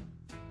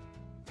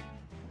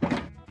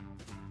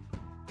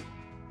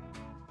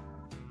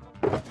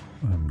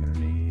 I'm gonna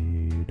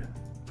need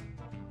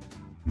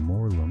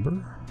more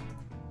lumber.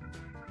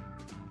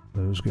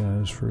 Those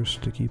guys for a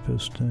sticky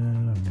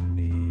piston. I'm gonna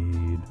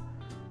need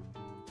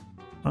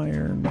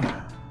iron.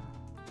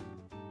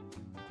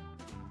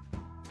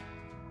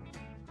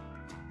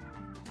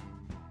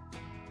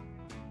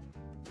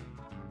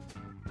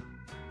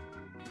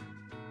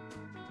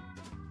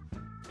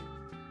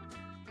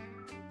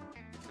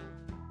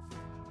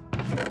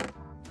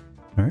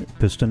 Alright,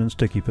 piston and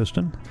sticky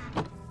piston.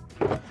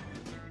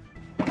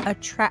 A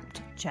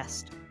trapped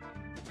chest.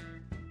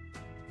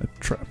 A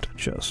trapped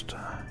chest.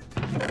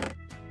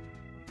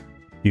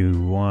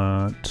 You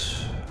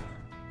want...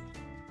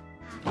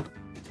 I'm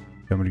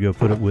going to go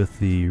put it with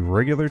the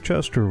regular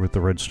chest or with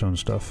the redstone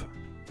stuff?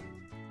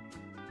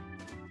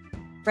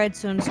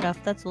 Redstone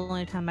stuff, that's the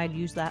only time I'd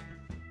use that.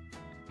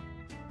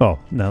 Oh,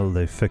 now that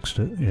they fixed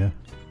it, yeah.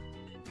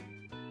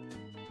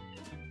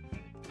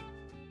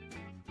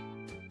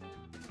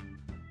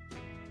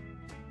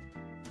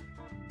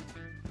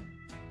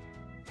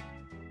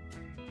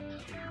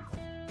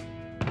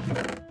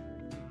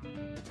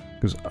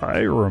 Because I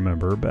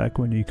remember back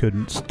when you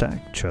couldn't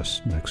stack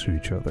chests next to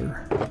each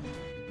other.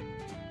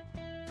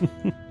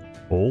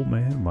 Old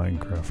man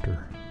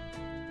Minecrafter.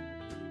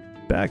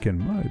 Back in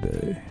my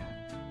day.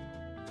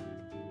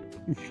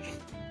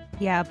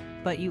 Yeah,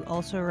 but you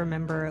also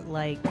remember,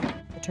 like,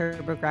 the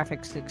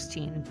TurboGrafx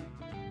 16.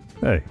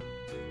 Hey,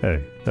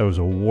 that was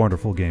a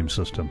wonderful game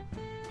system.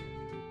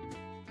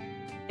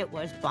 It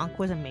was. Bonk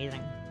was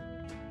amazing.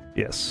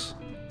 Yes.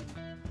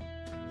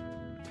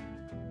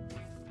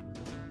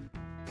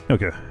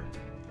 Okay.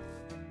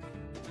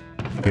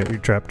 Get your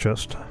trap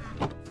chest.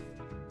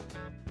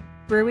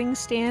 Brewing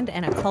stand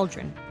and a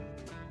cauldron.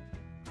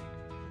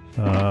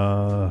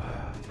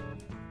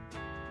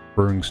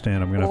 Brewing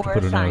stand, I'm gonna have to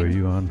put an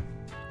IOU on.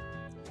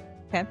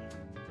 Okay.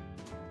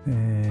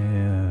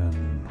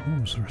 And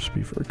what was the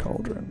recipe for a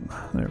cauldron?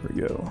 There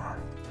we go.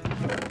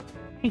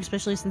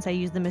 Especially since I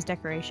use them as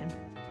decoration.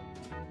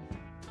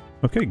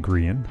 Okay,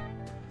 green.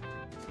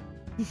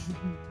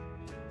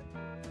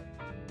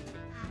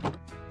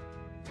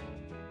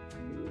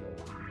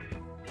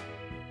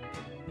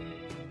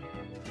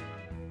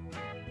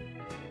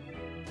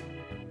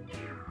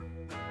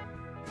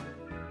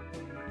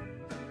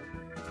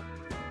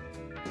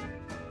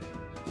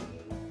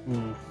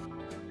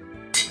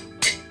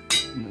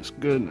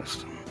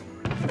 Goodness.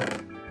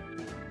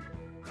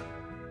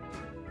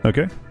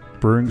 Okay,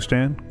 brewing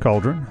stand,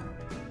 cauldron.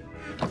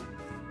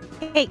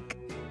 Cake.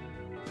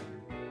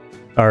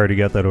 I already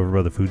got that over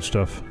by the food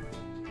stuff.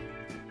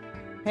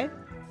 Okay.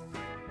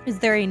 Is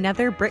there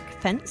another brick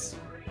fence?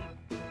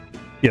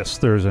 Yes,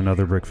 there's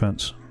another brick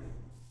fence.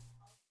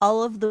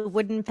 All of the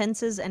wooden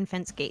fences and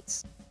fence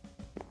gates.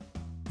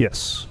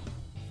 Yes.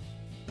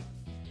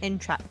 And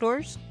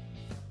trapdoors?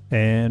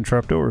 And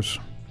trapdoors,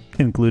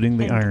 including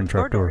the iron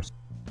trapdoor.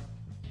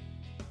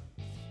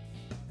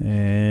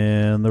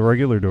 And the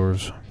regular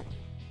doors.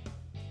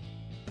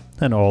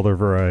 And all their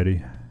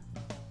variety.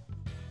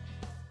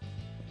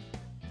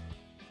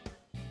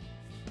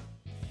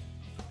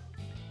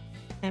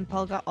 And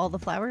Paul got all the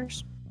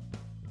flowers?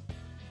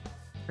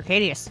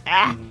 Arcadius.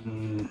 Ah!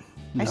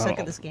 I suck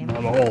at this game.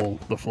 Not all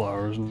the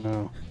flowers,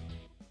 no.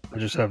 I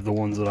just have the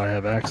ones that I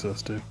have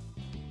access to.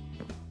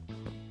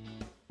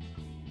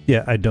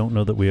 Yeah, I don't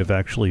know that we have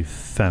actually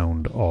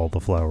found all the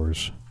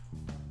flowers.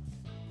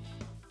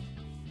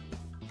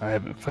 I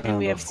haven't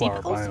found a flower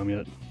seedlings? biome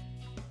yet.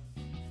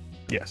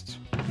 Yes.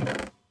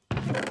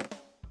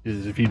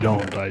 If you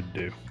don't, I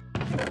do.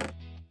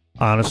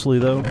 Honestly,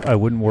 though, I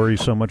wouldn't worry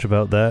so much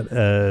about that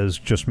as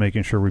just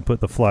making sure we put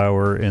the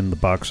flower in the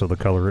box of the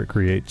color it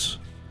creates.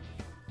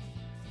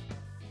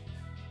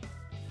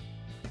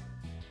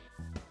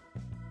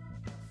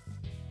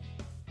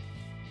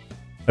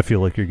 I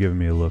feel like you're giving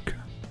me a look.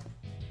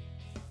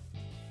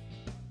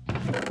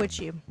 Which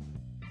you?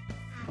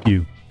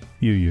 You.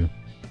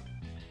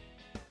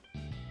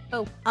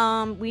 Oh,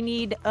 we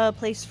need a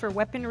place for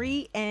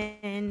weaponry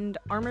and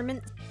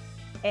armament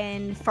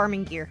and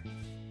farming gear.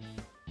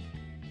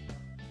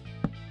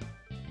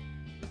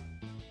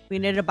 We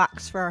need a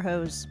box for our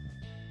hose.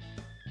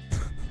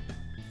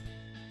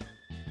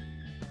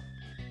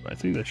 I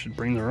think they should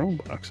bring their own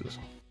boxes.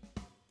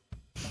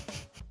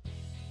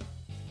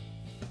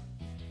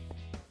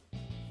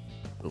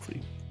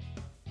 Filthy.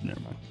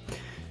 Never mind.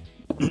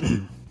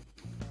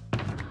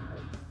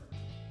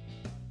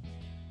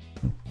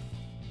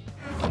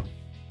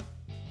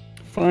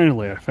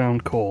 Finally, I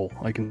found coal.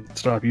 I can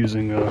stop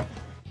using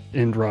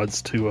end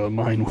rods to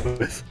mine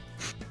with.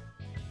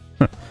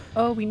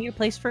 Oh, we need a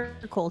place for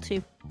coal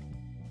too.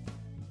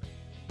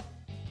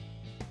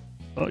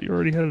 Oh, you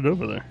already had it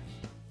over there.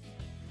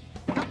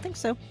 I don't think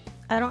so.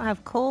 I don't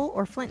have coal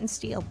or flint and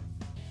steel.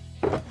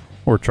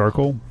 Or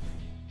charcoal.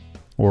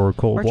 Or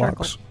coal Or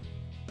blocks. charcoal.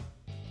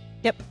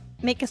 Yep.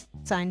 Make a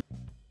sign.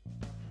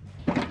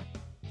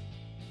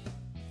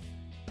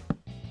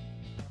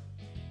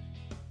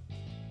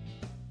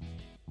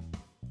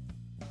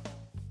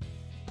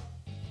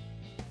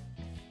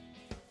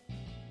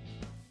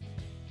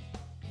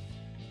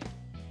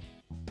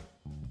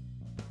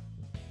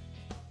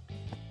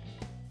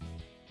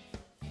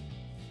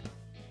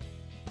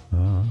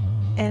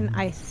 And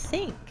I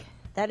think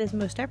that is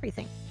most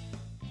everything.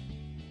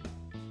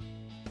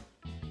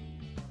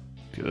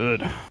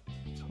 Good.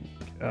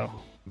 Cow.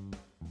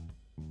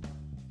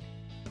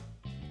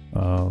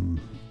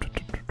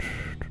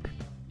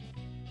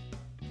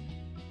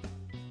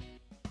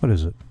 What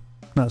is it?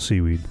 Not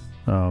seaweed.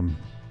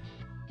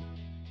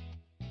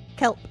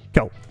 Kelp.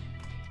 Kelp.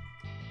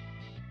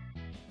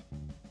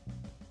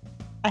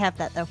 I have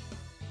that though.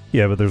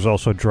 Yeah, but there's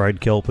also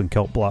dried kelp and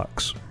kelp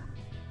blocks.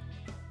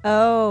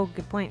 Oh,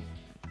 good point.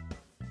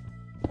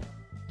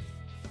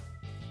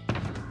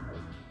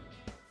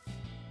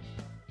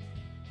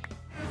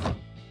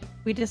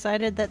 We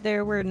decided that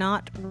there were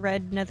not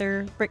red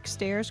nether brick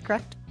stairs,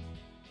 correct?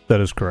 That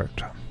is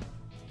correct.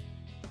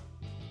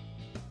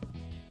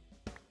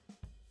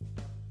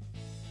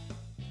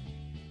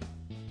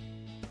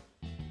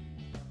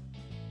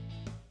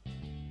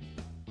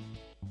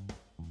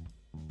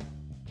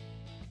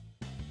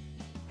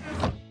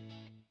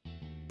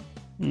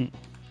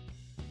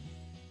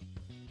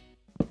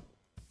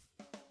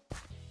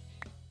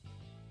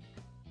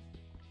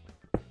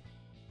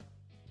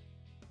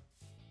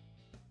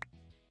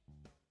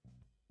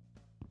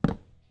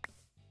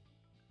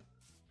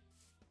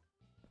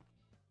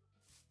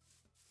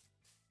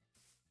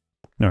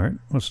 All right,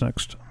 what's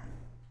next?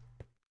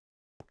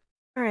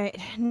 All right,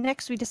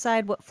 next we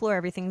decide what floor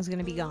everything's going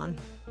to be on.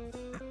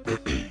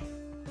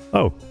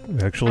 Oh,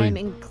 actually, I'm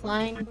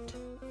inclined...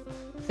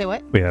 Say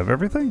what? we have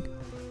everything?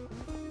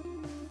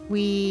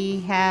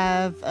 We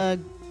have a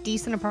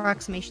decent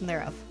approximation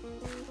thereof.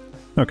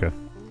 Okay.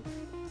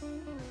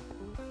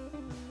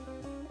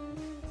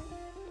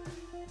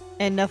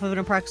 Enough of an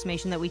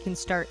approximation that we can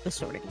start the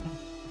sorting.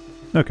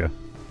 Okay.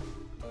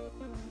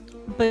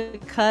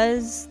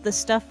 Because the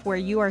stuff where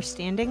you are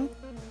standing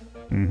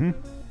Mm-hmm.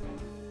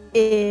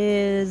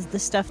 is the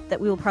stuff that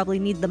we will probably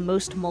need the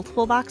most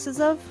multiple boxes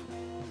of,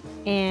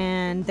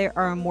 and there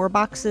are more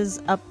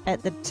boxes up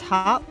at the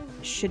top.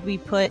 Should we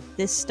put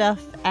this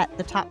stuff at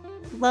the top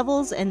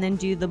levels and then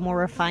do the more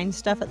refined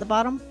stuff at the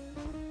bottom?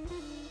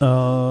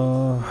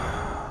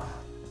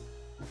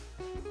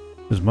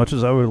 As much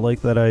as I would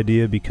like that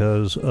idea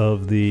because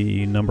of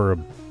the number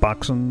of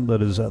boxing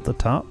that is at the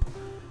top,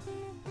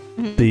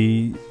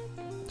 the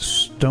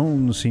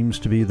stone seems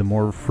to be the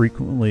more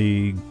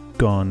frequently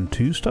gone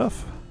to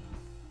stuff.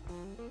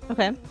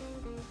 Okay.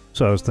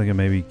 So I was thinking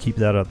maybe keep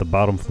that at the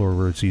bottom floor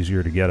where it's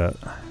easier to get at.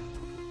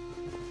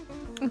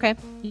 Okay.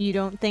 You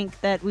don't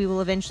think that we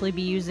will eventually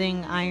be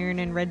using iron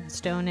and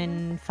redstone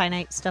and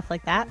finite stuff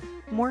like that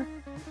more?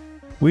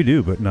 We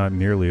do, but not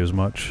nearly as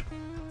much.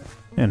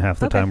 And half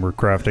the Okay. time we're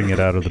crafting it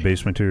out of the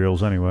base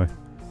materials anyway.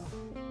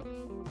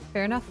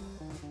 Fair enough.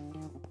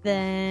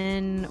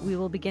 Then we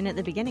will begin at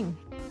the beginning.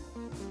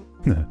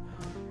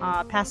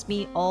 Pass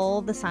me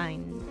all the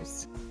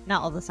signs.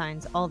 Not all the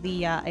signs, all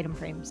the item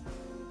frames.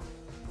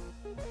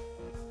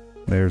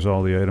 There's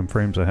all the item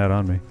frames I had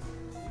on me.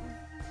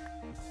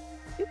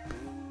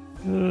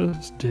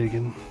 Just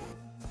digging.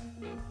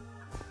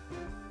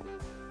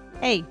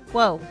 Hey,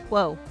 whoa,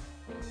 whoa.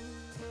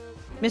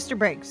 Mr.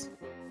 Briggs.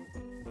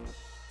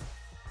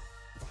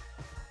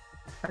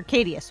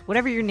 Arcadius,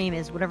 whatever your name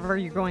is, whatever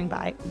you're going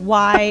by,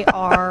 why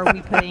are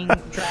we putting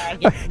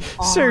dragon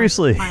on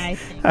Seriously. my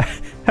thing?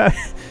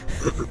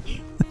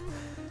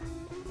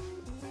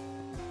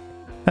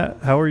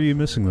 How are you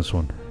missing this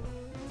one?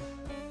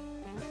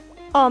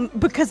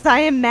 Because I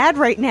am mad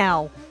right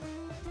now.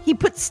 He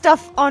put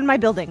stuff on my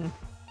building.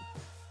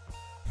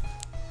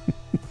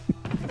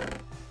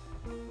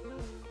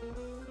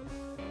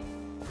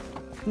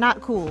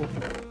 Not cool.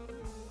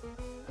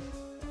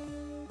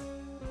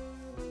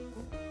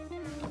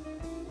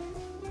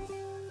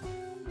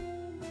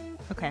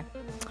 Okay.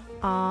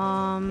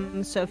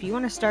 So if you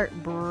want to start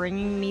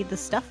bringing me the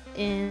stuff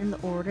in the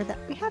order that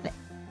we have it.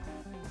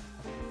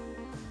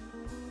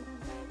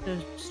 So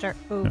start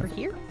over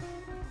here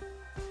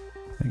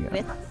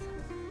with...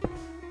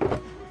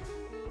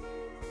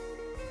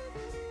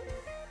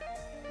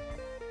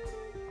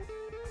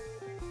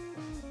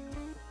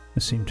 I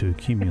seem to If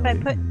accumulate.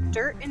 I put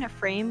dirt in a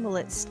frame, will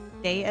it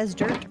stay as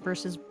dirt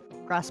versus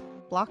grass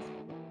block?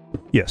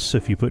 Yes,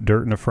 if you put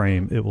dirt in a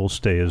frame, it will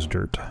stay as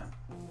dirt.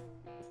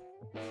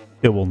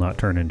 It will not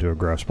turn into a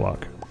grass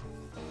block.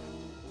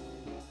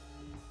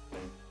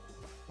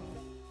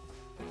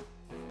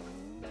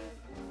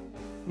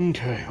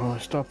 Okay, well I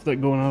stopped that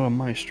going out on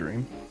my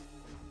stream.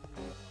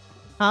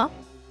 Huh?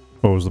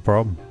 What was the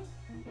problem?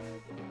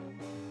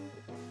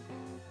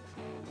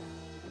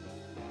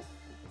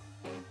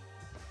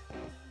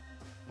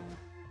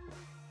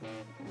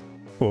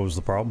 What was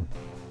the problem?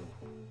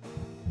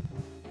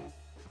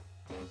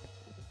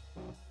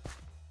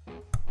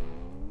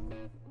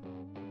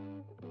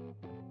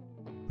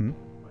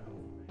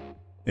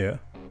 Yeah.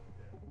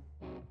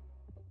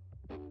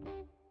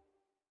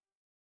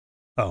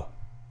 Oh.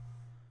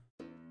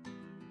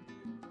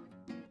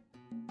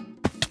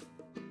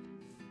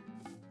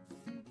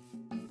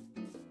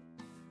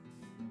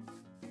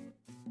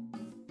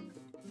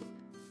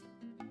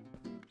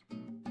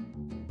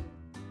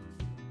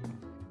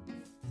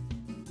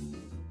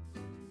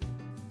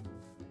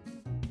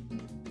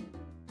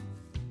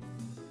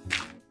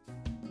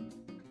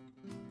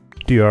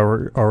 Do you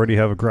already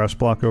have a grass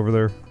block over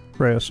there,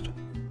 Rayeste?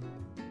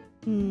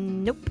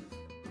 Nope.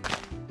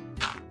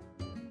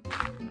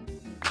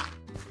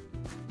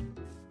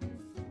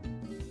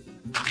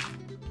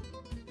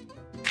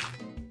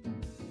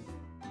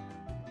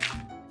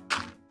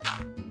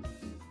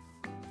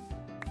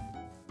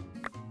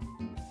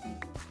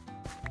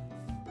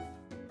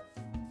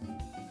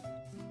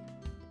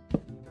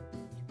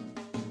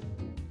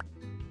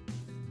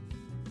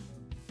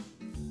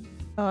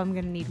 Oh, I'm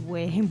gonna need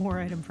way more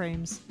item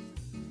frames.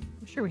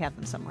 I'm sure we have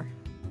them somewhere.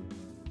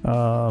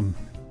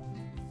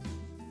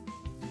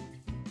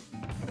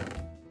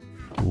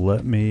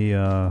 Let me,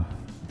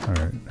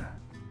 alright.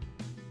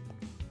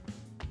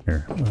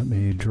 Here, let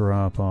me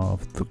drop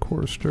off the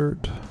coarse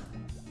dirt,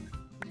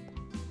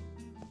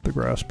 the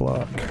grass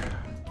block,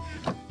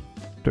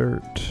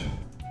 dirt,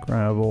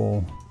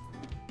 gravel,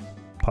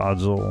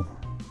 podzol,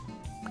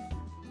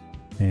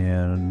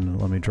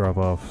 and let me drop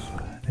off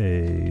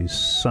a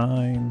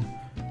sign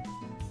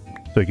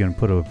so you can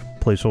put a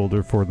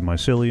placeholder for the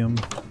mycelium,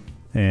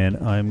 and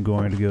I'm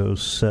going to go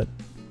set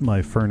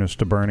my furnace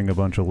to burning a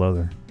bunch of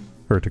leather,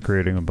 or to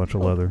creating a bunch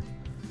of leather.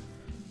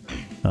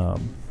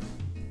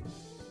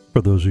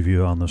 For those of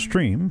you on the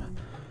stream,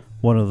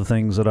 one of the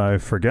things that I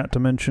forgot to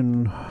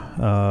mention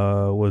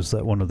was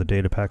that one of the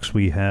data packs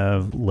we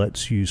have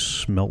lets you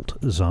smelt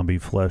zombie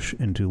flesh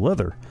into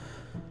leather.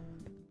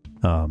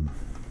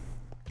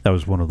 That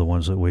was one of the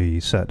ones that we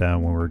sat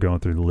down when we were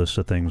going through the list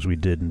of things we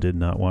did and did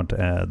not want to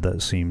add.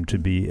 That seemed to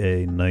be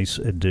a nice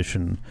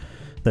addition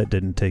that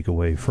didn't take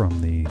away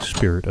from the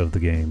spirit of the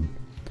game.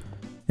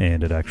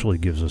 And it actually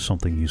gives us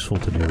something useful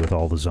to do with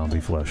all the zombie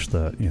flesh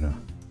that, you know,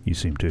 you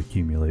seem to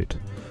accumulate.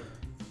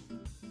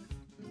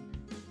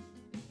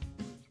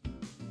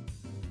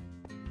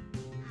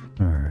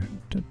 Alright.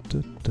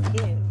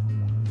 Ew.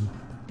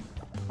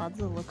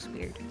 Podzol looks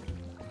weird.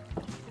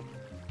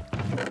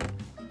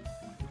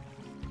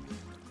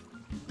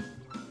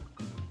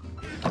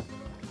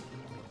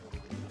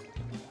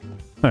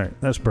 Alright,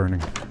 that's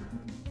burning.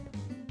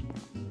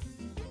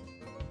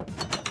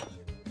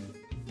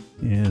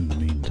 In the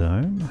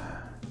meantime...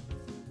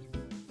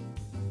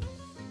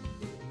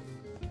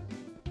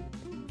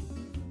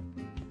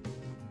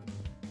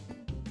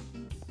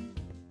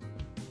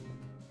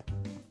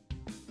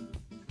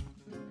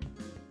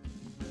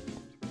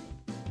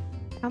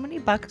 How many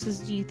boxes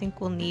do you think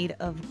we'll need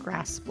of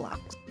grass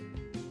blocks?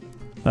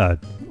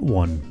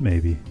 One,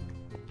 maybe.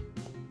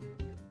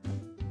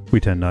 We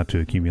tend not to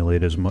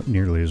accumulate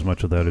nearly as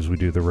much of that as we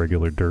do the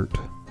regular dirt.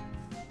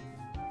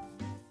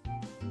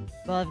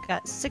 Well, I've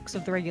got 6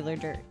 of the regular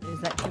dirt. Is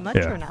that too much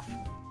or enough?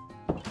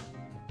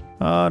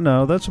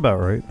 No, that's about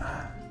right.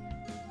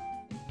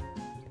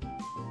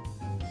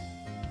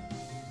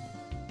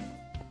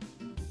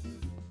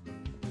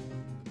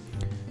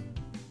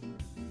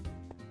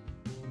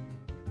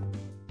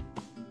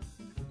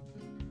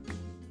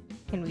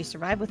 Can we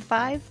survive with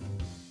 5?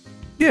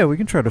 Yeah, we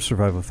can try to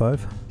survive with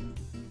 5.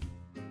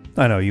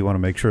 I know, you want to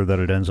make sure that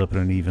it ends up in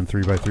an even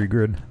 3x3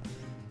 grid.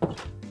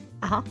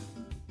 Uh-huh.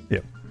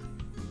 Yep.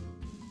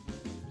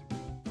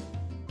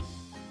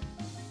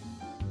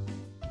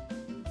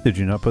 Did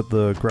you not put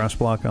the grass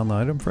block on the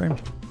item frame?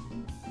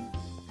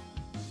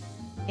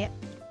 Yep.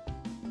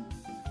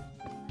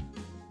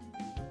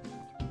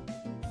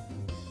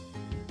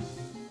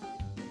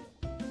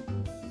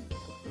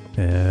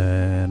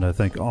 And I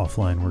think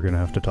offline we're going to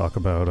have to talk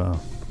about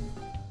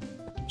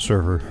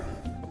server.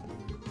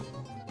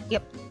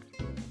 Yep.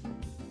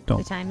 Don't.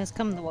 The time has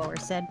come, the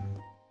walrus said.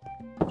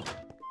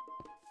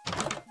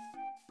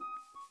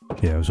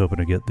 Yeah, I was hoping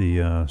to get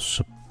the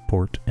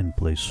support in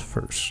place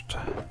first.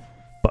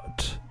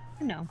 But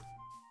No.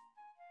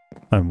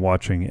 I'm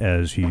watching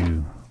as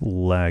you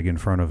lag in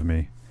front of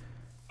me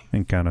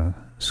and kind of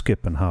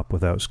skip and hop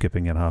without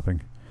skipping and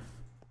hopping.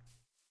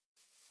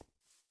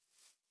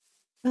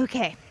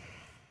 Okay.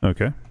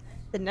 Okay.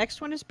 The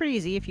next one is pretty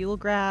easy. If you will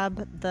grab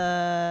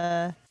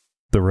the...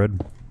 The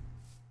red?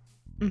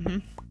 Mm-hmm.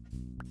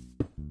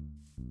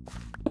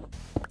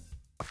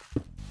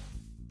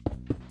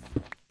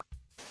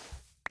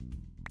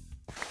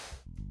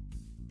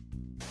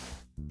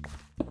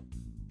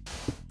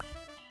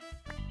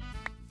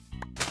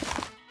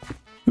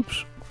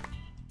 Oops.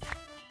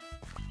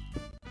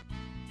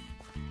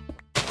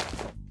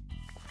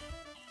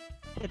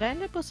 Did I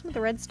end up with some of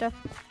the red stuff?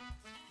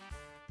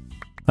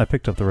 I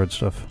picked up the red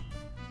stuff.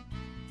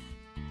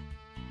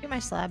 Get my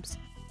slabs.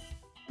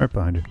 Right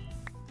behind you.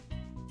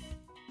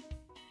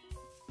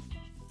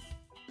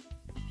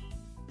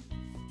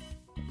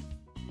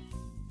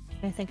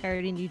 I think I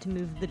already need to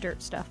move the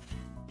dirt stuff.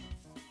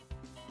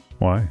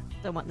 Why?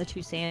 I want the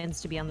 2 sands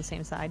to be on the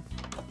same side.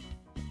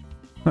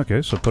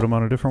 Okay, so put them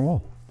on a different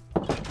wall.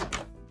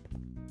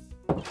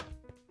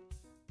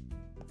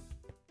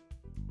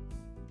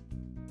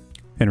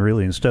 And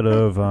really, instead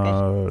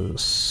of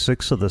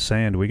 6 of the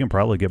sand, we can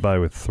probably get by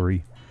with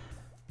 3.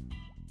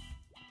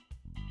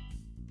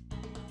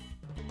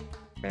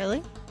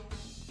 Really?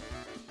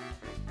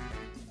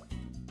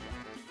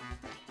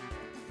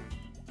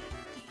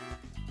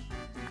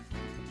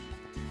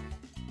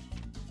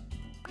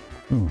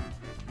 Ooh.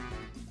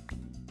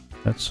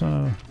 That's,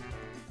 But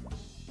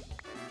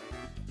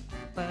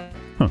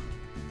huh. I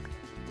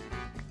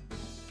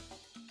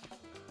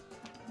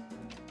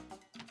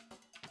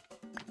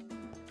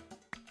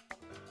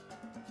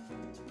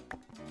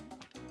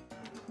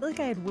feel like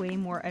I had way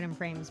more item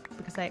frames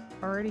because I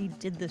already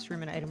did this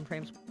room in item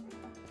frames.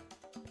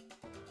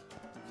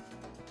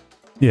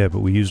 Yeah, but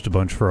we used a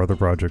bunch for other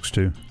projects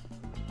too.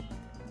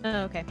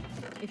 Oh, okay.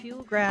 If you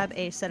will grab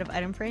a set of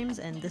item frames,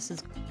 and this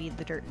is going to be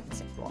the dirt and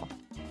sand wall.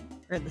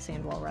 Or the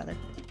sand wall, rather.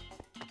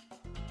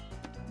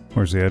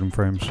 Where's the item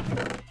frames?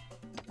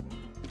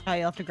 Oh,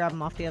 you'll have to grab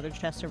them off the other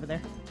chest over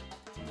there.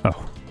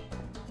 Oh.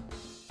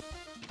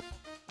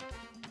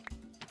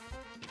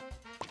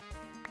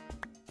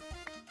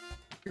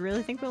 You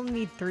really think we'll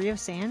need 3 of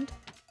sand?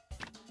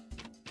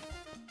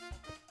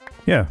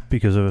 Yeah,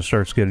 because if it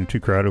starts getting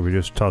too crowded, we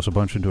just toss a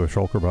bunch into a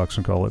shulker box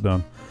and call it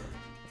done.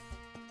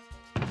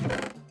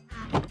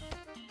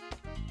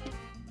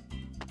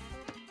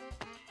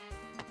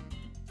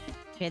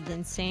 Okay,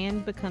 then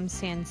sand becomes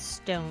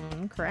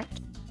sandstone,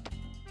 correct?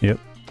 Yep.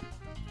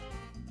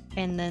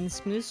 And then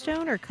smooth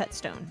stone or cut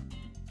stone?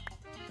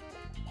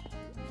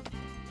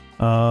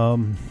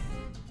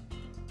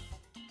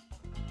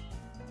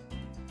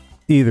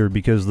 Either,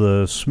 because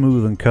the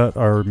smooth and cut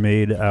are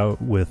made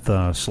out with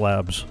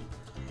slabs.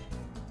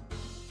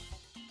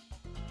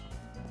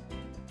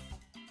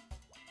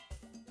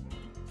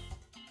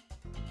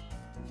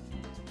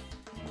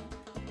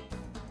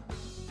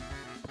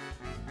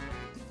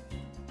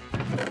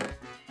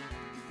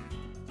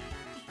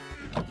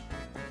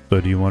 So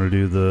do you want to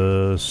do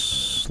the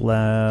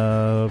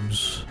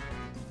slabs,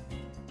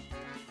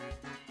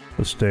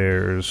 the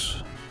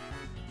stairs,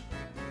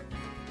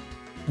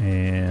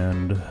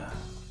 and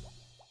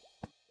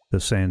the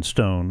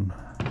sandstone?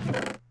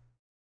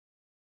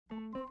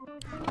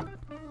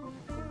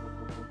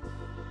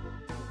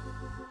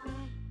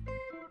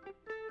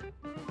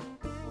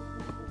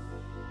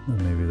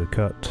 And maybe the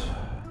cut.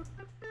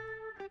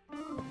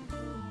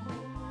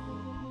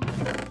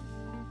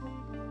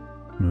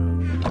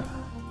 Smooth.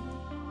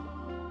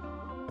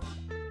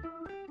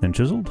 And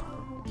chiseled?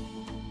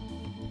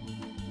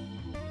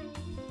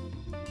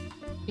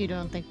 You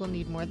don't think we'll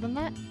need more than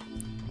that?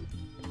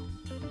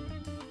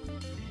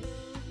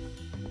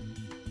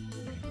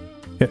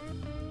 Yeah,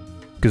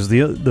 because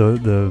the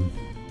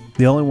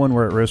only one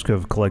we're at risk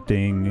of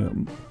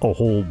collecting a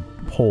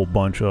whole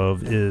bunch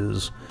of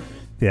is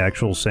the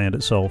actual sand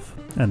itself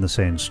and the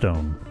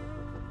sandstone.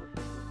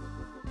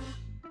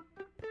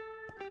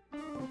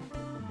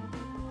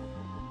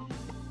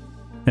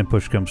 And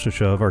push comes to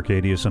shove,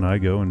 Arcadius and I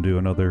go and do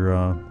another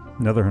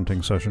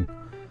hunting session.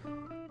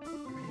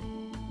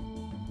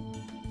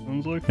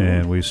 Sounds like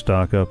And we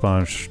stock up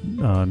on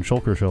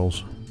shulker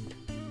shells.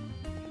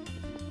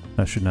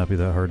 That should not be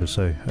that hard to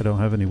say. I don't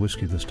have any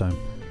whiskey this time.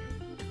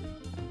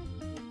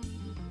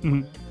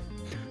 Mm-hmm.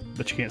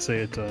 But you can't say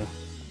it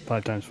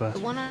 5 times fast.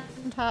 The one on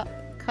top,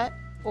 cut,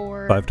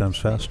 or... 5 times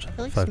fast. I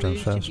feel like 5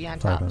 times smooth fast. should be on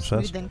 5 top. times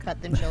Smooth, fast. then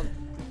cut, then chilled.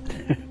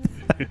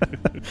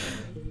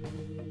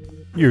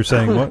 You're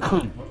saying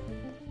what?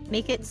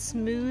 Make it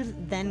smooth,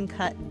 then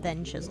cut,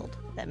 then chiseled.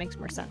 That makes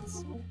more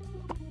sense.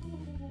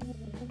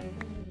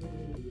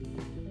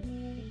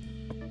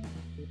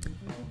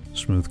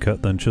 Smooth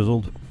cut, then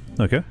chiseled.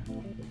 Okay.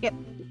 Yep.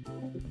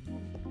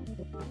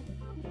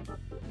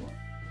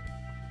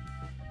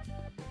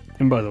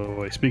 And by the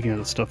way, speaking of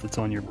the stuff that's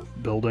on your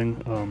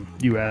building,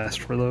 you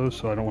asked for those,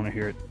 so I don't want to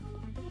hear it.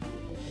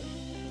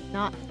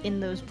 Not in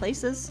those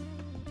places.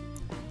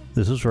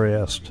 This is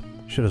Rayeste.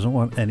 She doesn't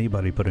want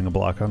anybody putting a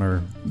block on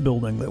her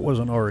building that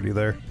wasn't already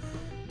there.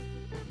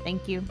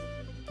 Thank you.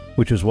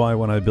 Which is why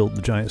when I build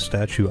the giant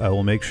statue, I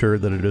will make sure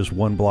that it is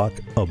 1 block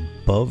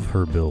above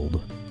her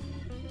build.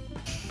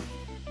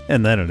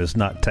 And then it is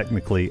not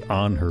technically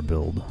on her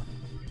build.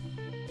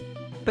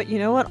 But you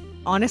know what?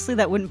 Honestly,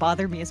 that wouldn't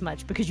bother me as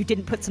much because you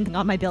didn't put something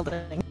on my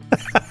building.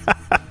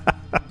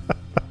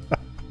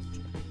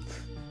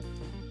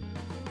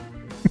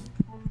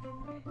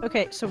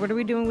 Okay, so what are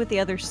we doing with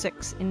the other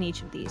 6 in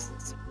each of these?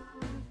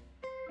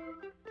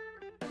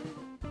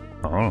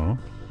 I don't know.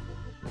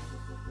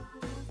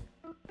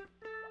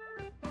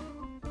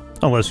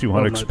 Unless you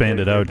want to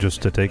expand it out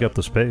just to take up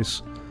the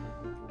space.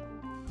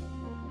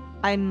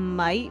 I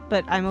might,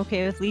 but I'm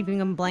okay with leaving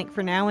them blank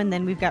for now, and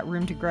then we've got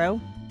room to grow.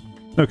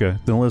 Okay,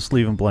 then let's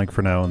leave them blank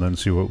for now and then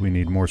see what we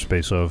need more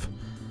space of.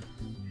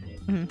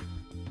 Mm-hmm.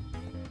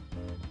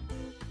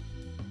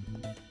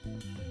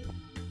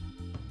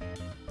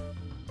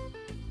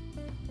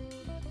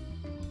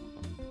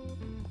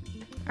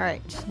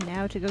 Alright,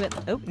 now to go get...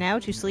 Oh, now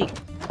to sleep.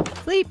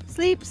 Sleep,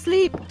 sleep,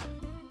 sleep!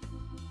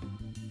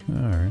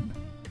 Alright.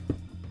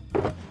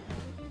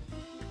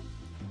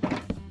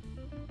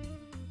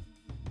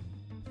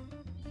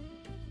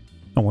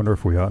 I wonder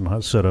if we ought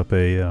not set up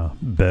a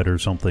bed or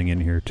something in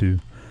here too.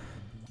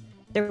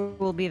 There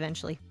will be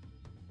eventually.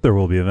 There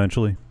will be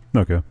eventually?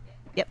 Okay.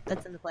 Yep,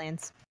 that's in the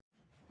plans.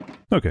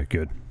 Okay,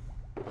 good.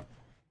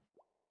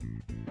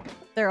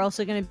 There are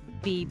also going to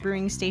be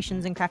brewing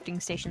stations and crafting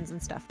stations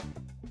and stuff.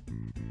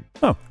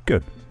 Oh,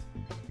 good.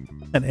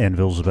 And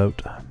anvil's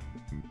about.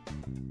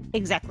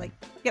 Exactly.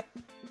 Yep.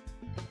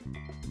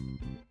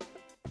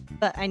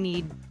 But I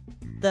need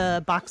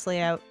the box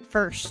layout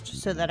first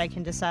so that I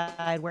can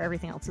decide where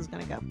everything else is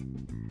going to go.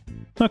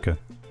 Okay.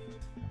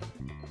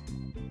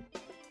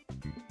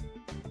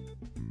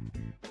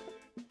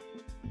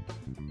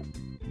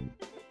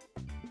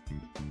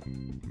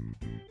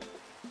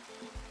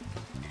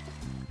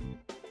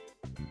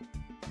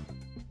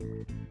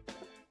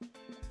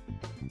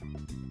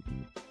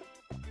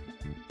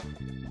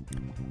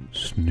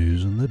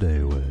 Snoozing the day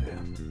away.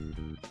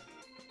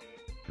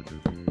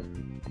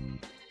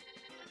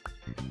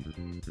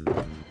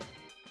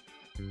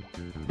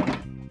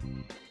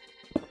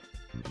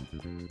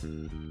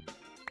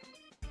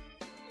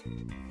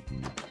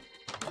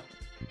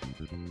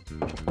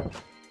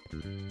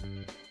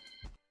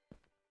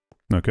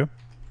 Okay.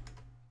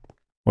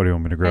 What do you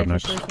want me to grab I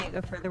next? officially can't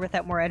go further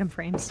without more item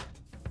frames.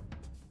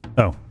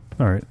 Oh,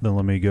 alright. Then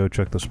let me go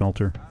check the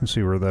smelter and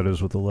see where that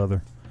is with the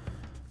leather.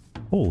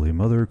 Holy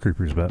mother of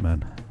creepers,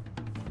 Batman.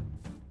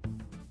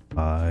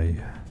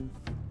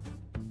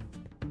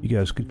 You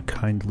guys could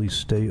kindly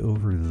stay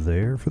over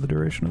there for the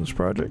duration of this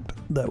project?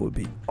 That would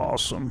be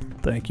awesome.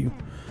 Thank you.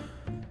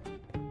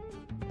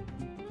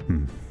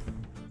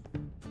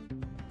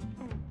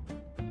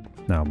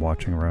 Now I'm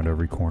watching around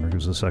every corner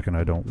because the second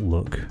I don't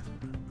look,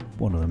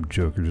 one of them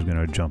jokers is going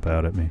to jump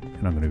out at me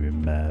and I'm going to be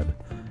mad.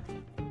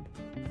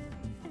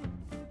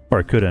 Or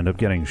I could end up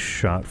getting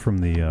shot from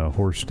the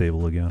horse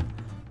stable again.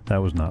 That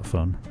was not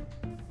fun.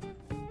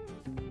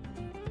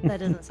 That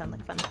doesn't sound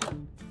like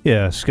fun.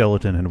 Yeah, a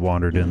skeleton had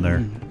wandered in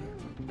there.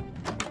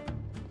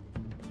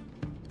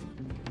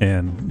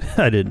 And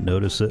I didn't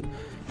notice it.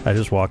 I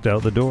just walked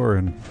out the door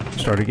and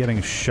started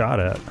getting shot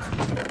at.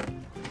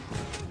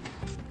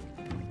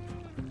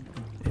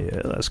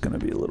 Yeah, that's going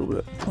to be a little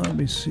bit. Let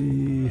me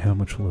see how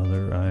much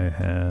leather I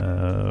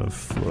have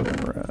floating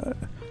right.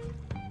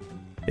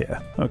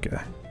 Yeah, okay.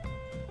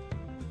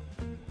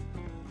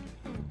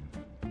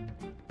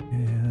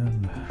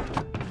 And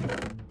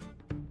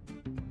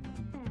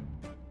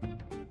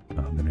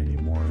I'm going to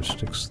need more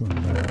sticks than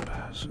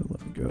that. So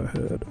let me go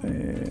ahead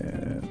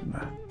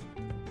and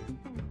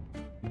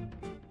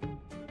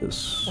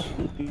this.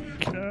 Holy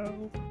cow.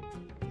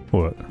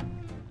 What?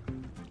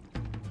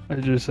 I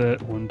just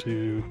had 1,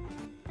 2,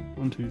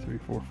 3,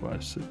 4,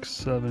 5, 6,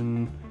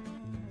 7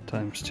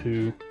 times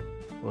 2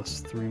 plus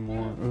 3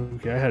 more.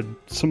 Okay, I had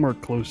somewhere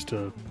close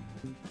to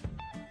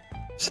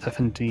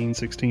 17,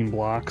 16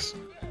 blocks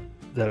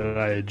that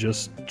I had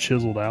just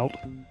chiseled out,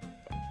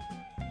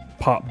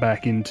 popped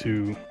back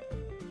into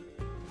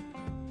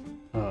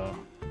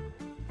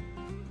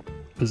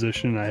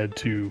position. I had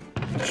to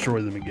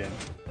destroy them again.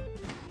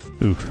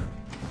 Oof.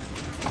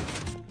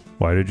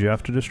 Why did you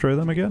have to destroy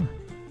them again?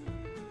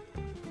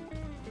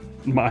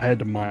 I had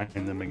to mine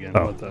them again.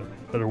 Oh. What the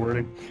better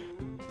wording?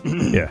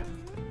 Yeah.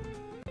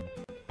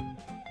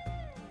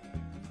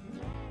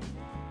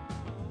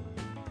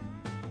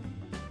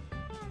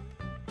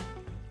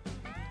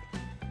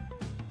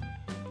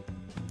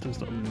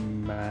 Just a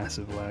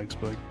massive lag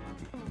spike.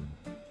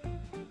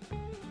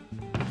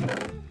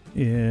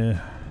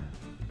 Yeah.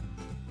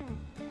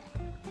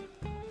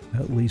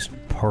 At least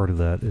part of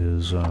that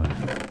is,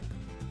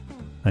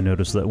 I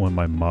noticed that when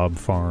my mob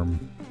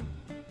farm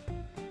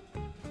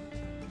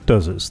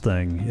does its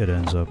thing, it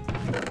ends up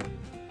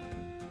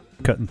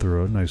cutting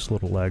through a nice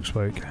little lag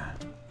spike.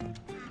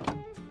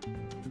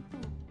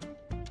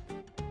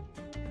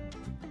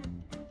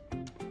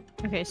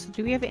 Okay, so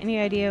do we have any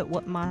idea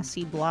what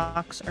mossy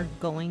blocks are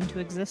going to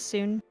exist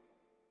soon?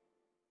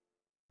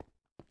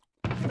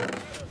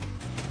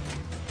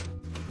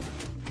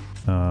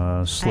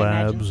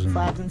 Slabs and...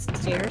 slabs and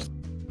stairs?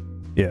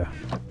 Yeah.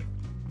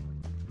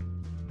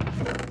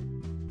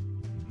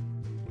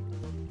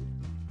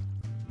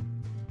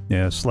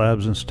 Yeah,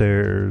 slabs and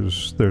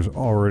stairs. There's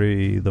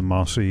already the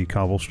mossy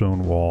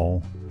cobblestone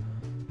wall.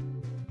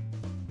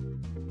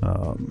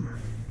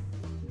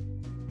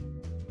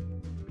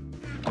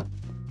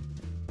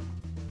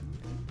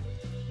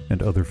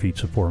 And other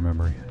feats of poor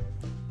memory.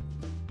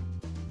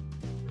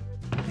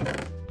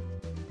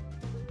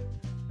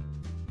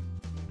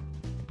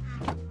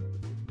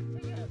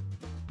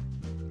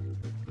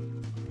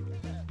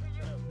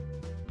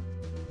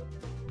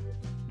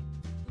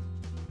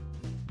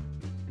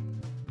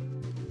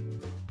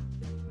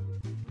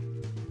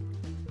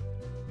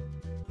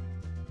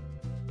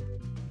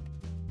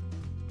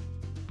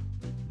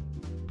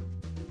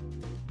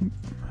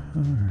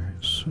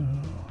 Alright, so...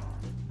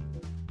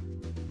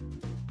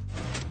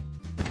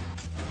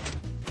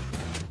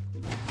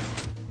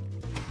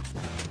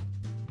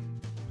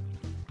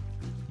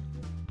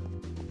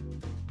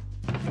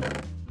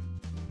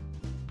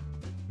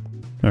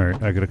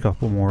 Alright, I got a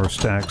couple more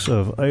stacks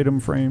of item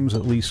frames,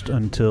 at least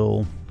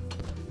until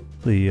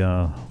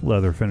the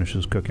leather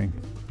finishes cooking.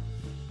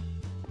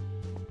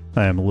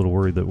 I am a little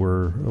worried that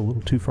we're a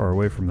little too far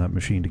away from that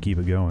machine to keep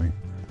it going.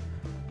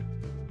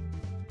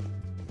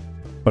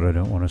 But I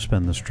don't want to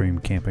spend the stream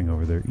camping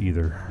over there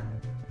either.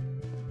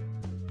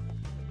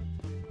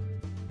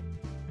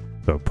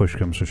 So push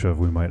comes to shove,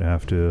 we might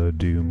have to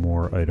do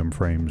more item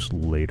frames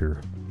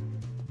later.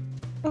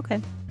 Okay.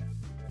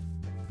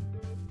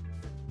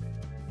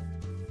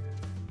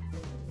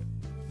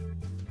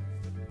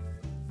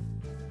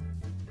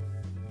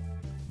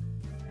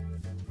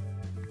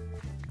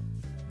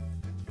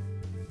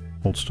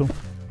 Hold still.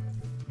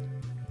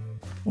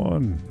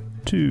 1,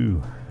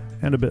 2,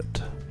 and a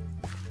bit.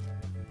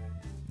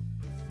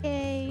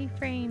 Yay,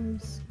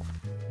 frames.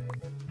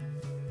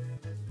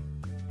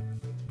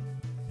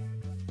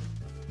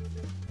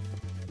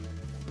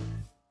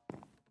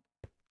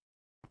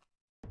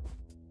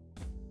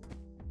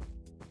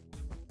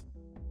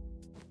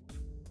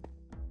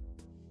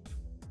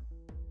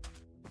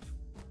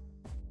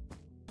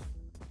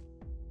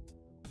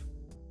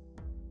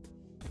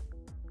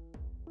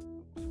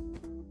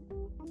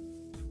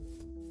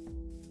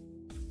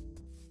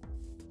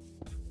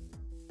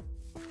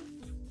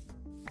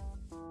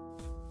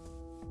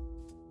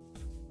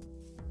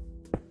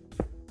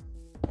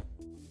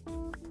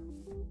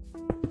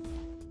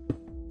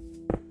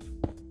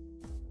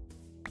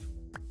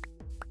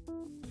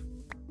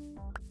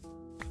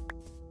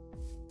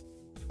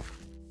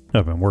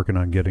 I've been working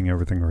on getting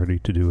everything ready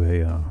to do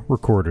a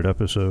recorded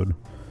episode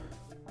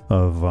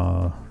of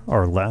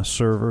our last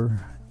server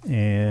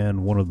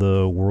and one of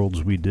the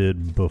worlds we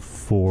did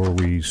before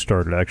we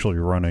started actually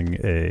running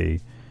a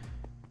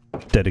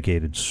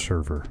dedicated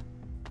server,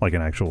 like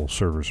an actual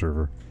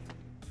server.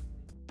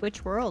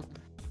 Which world?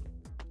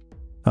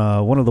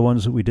 One of the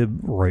ones that we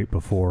did right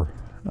before.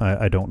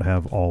 I don't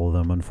have all of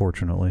them,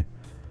 unfortunately.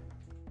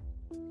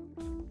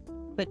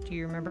 But do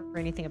you remember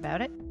anything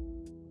about it?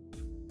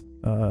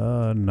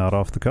 Not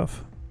off the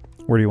cuff.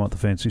 Where do you want the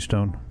fancy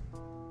stone?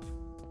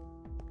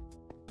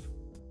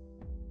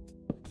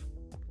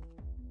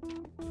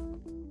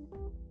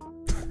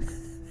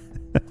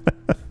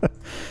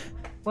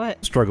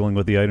 What? Struggling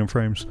with the item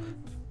frames?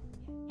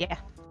 Yeah.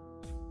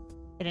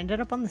 It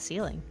ended up on the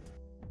ceiling.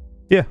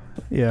 Yeah.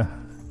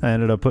 I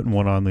ended up putting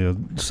one on the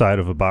side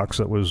of a box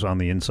that was on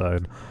the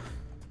inside.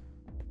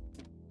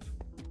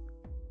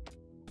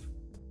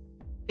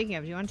 Speaking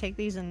of, do you want to take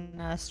these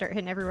and start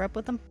hitting everywhere up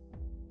with them?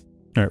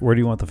 Alright, where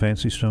do you want the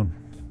fancy stone?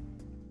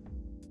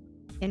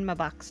 In my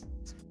box.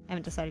 I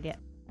haven't decided yet.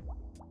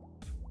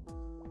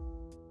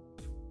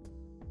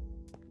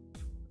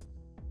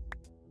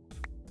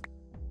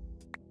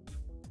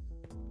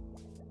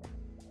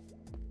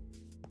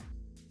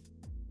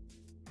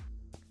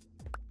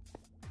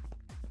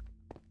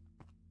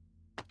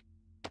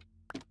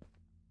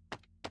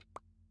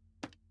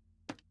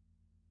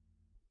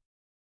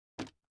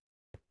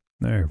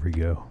 There we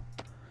go.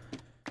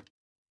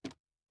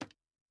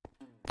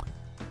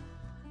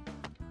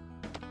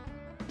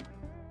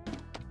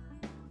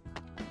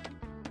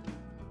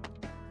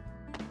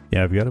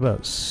 Yeah, I've got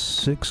about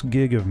 6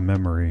 gig of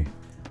memory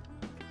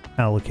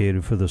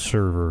allocated for the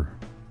server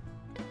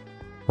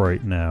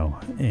right now,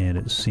 and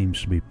it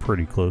seems to be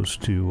pretty close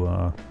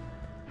to,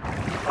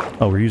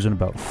 oh, we're using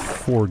about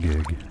 4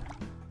 gig.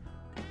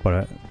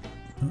 But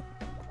there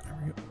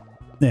we go.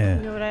 Yeah.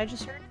 You know what I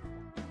just heard?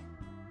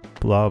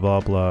 Blah,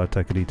 blah, blah,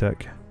 techity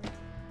tech.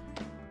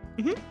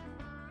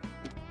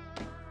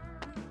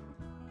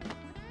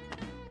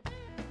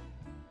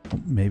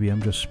 Maybe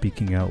I'm just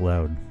speaking out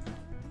loud.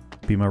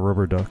 Be my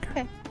rubber duck.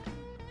 Okay.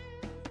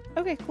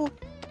 Okay, cool.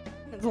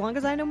 As long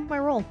as I know my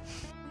role.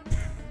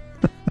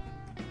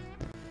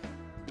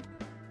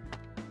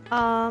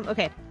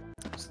 Okay.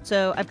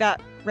 So I've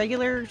got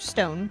regular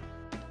stone.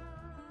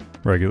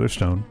 Regular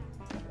stone.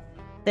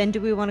 Then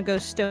do we want to go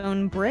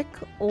stone brick,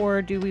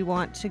 or do we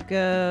want to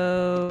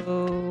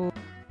go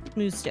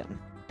smooth stone?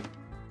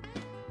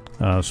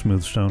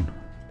 Smooth stone.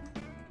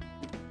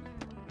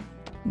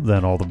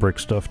 Then all the brick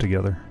stuff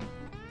together.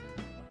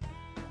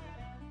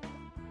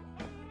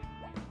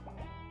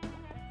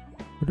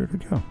 Where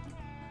did it go?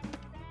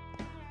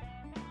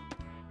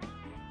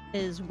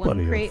 Is one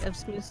Bloody crate oath. of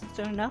smooth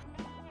stone enough?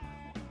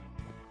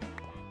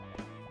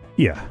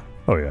 Yeah.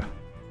 Oh yeah.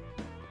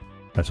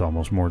 That's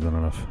almost more than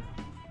enough.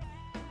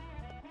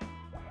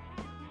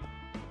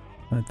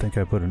 I think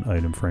I put an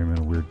item frame in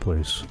a weird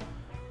place.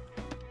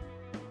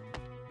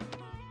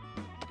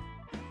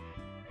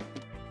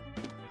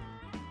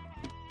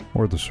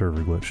 Or the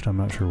server glitched, I'm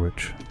not sure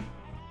which.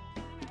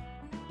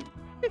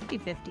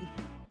 50-50.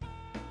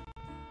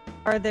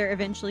 Are there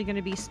eventually going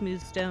to be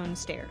smooth stone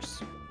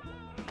stairs?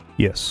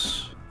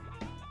 Yes.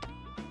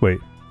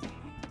 Wait.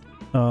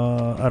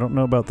 I don't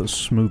know about the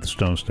smooth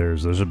stone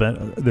stairs.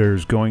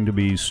 There's going to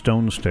be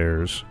stone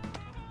stairs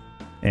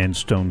and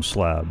stone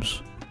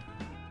slabs.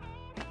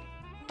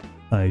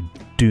 I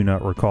do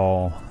not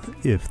recall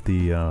if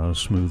the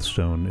smooth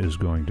stone is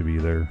going to be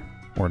there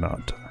or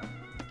not.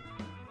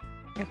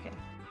 Okay.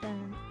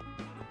 Then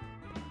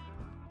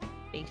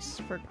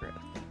base for growth.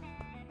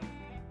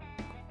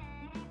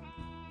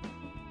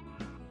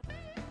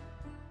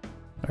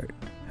 Alright.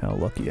 How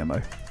lucky am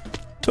I?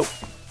 Oh!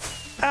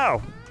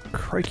 Ow!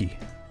 Crikey.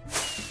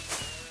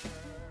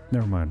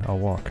 Never mind, I'll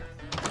walk.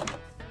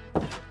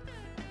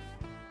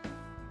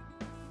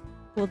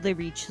 Will they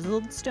be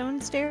chiseled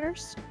stone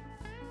stairs?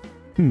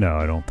 No,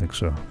 I don't think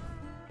so.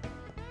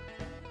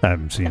 I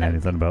haven't seen Can I-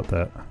 anything about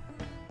that.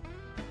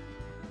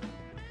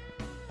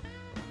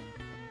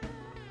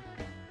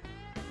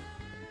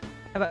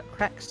 How about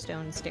cracked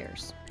stone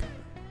stairs?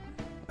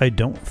 I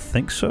don't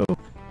think so,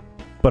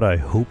 but I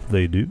hope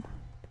they do.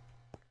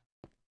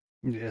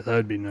 Yeah,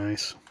 that'd be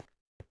nice.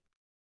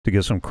 To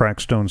get some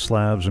cracked stone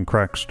slabs and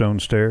cracked stone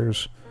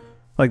stairs.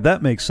 Like,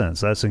 that makes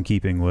sense. That's in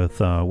keeping with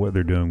what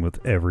they're doing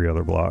with every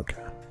other block.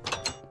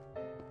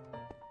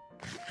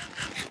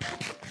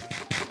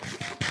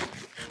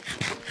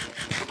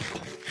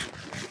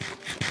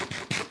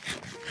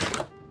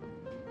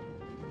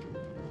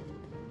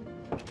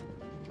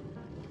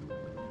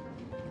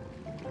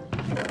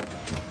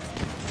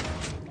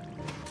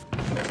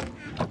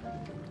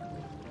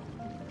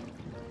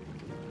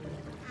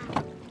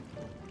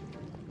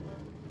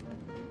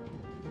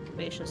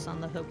 Audacious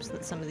on the hopes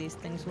that some of these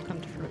things will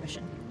come to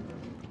fruition.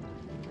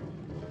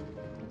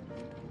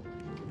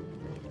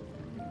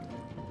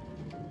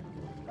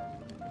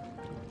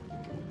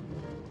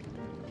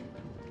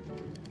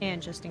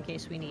 And just in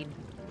case we need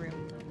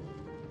room.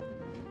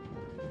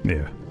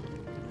 Yeah.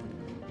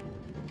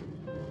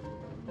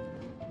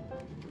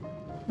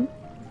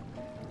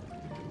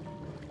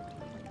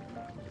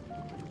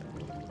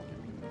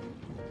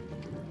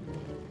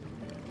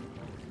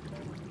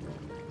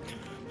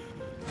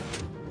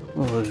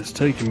 Well, it's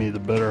taken me the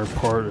better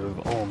part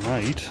of all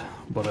night,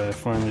 but I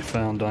finally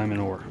found diamond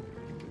ore.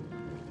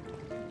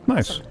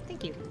 Nice. Awesome.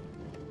 Thank you.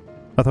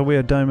 I thought we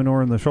had diamond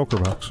ore in the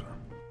shulker box.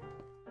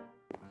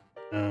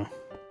 No,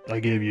 I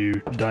gave you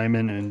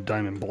diamond and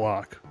diamond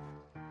block.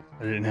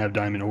 I didn't have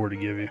diamond ore to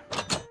give you.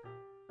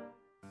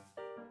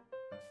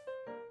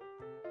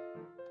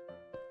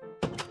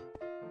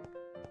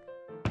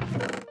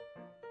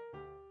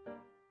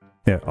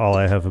 Yeah, all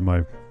I have in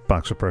my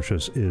box of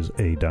precious is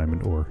a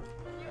diamond ore.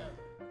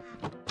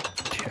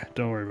 Yeah,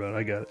 don't worry about it.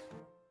 I got it.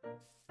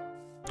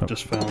 Oh.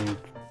 Just found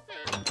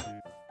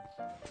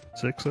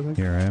 6, I think.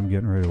 Here I am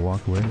getting ready to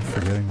walk away,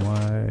 forgetting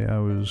why I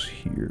was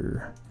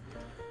here.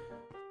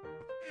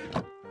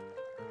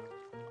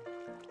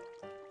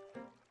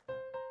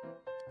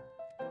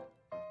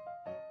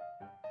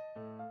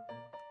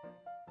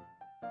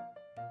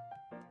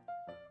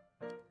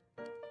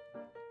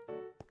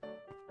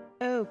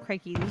 Oh,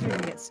 crikey, these are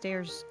gonna get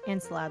stairs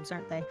and slabs,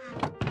 aren't they?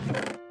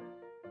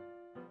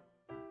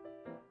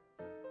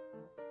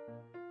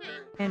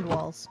 And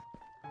walls.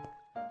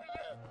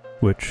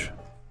 Which,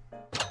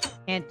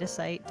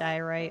 Andesite,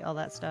 diorite, all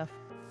that stuff.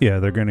 yeah,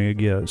 they're going to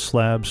get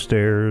slabs,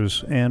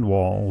 stairs, and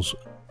walls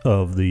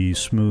of the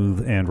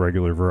smooth and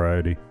regular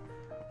variety.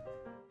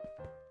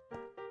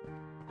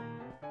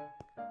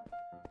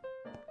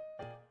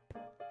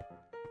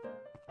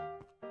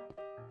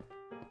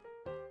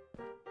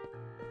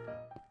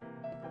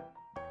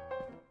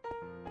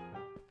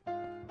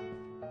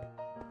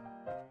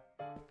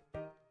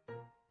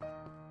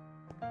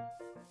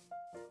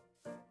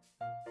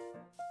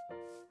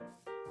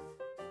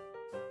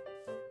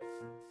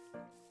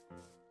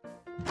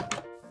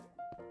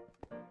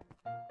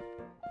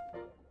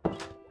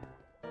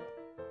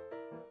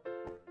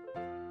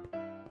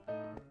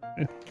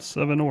 Yeah,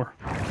 7 ore.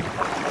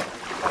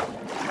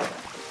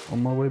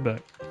 On my way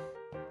back.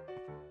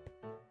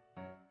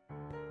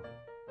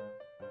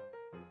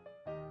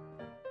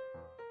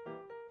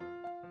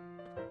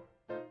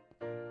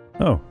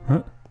 Oh,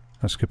 huh.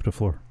 I skipped a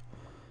floor.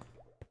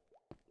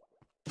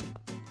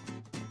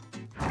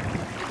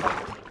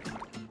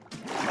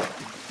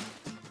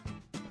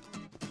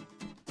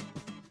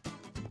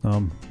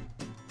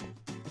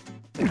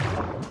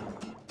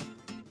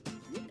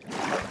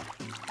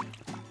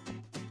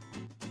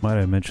 Might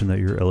I mention that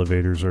your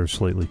elevators are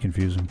slightly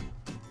confusing?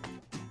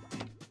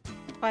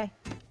 Why?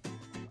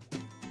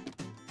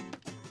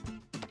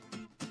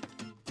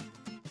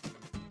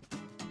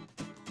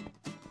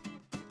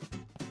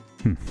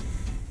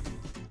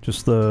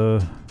 Just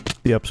the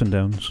ups and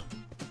downs.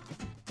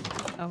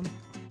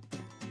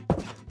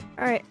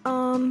 Alright,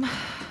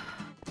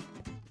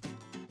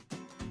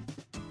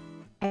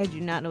 I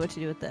do not know what to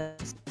do with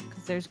this.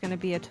 Because there's going to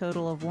be a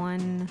total of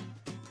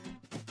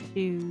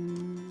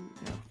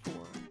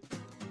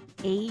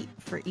 8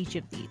 for each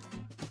of these.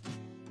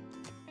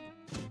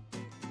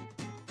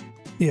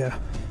 Yeah.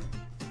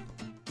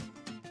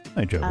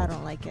 Hi, Joe. I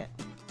don't like it.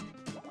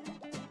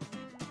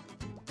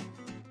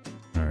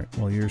 Alright,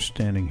 while you're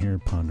standing here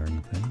pondering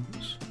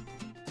things,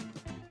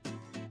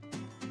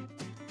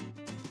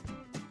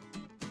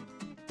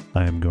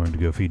 I am going to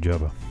go feed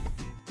Jabba.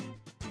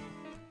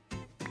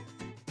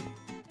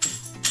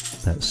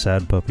 That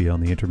sad puppy on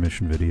the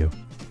intermission video.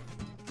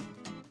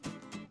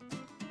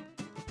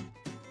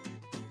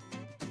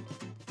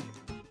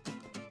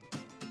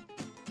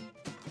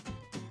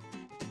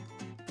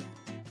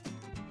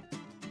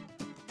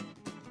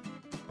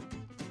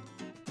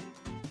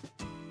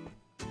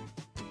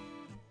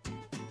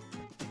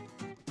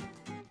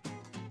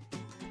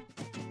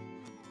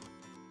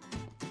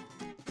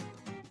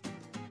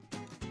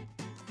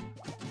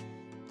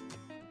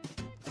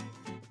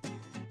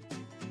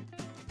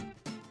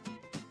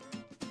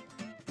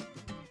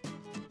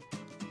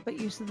 But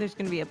you said there's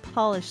going to be a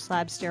polished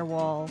slab stair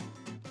wall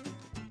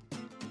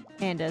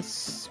and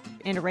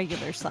a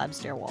regular slab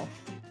stair wall.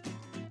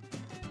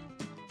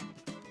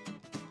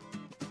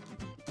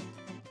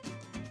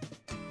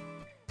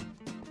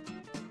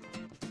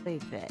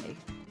 Vague.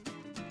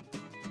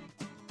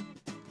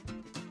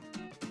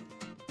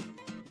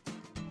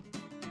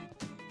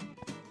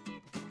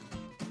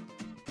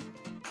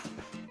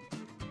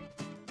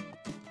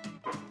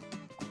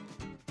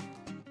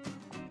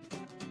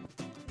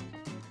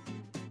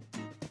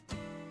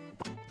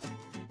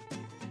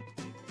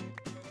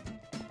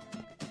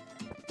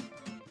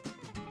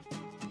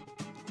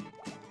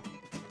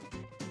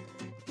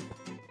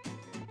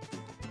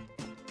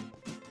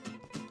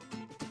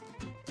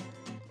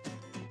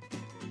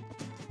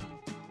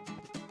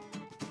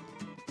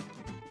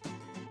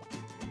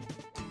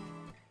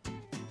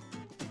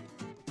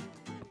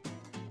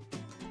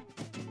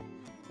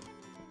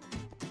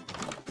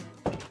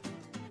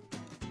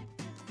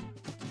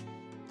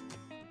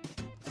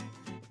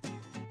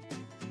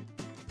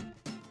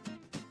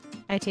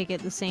 I take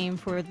it the same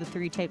for the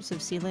 3 types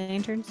of sea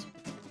lanterns?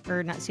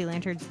 Or not sea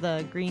lanterns,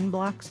 the green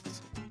blocks?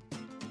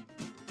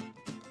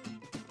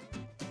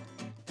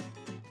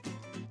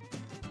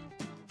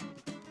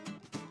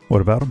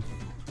 What about them?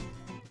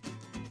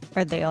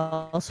 Are they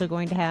also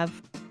going to have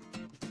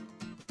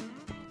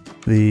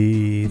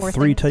The more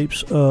 3 things?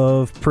 types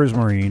of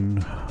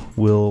prismarine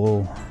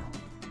will...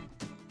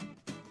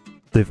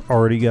 They've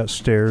already got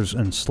stairs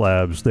and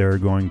slabs. They're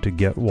going to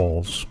get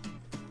walls.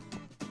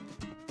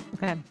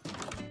 Okay.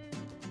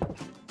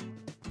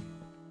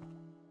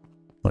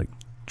 Like,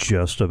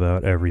 just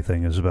about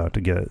everything is about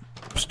to get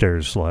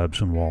stairs, slabs,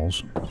 and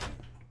walls.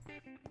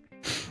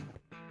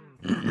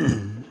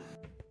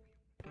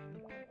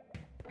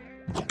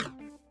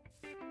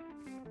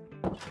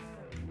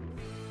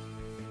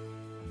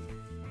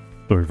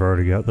 So we've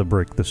already got the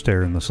brick, the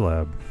stair, and the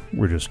slab.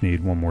 We just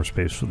need one more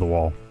space for the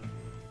wall.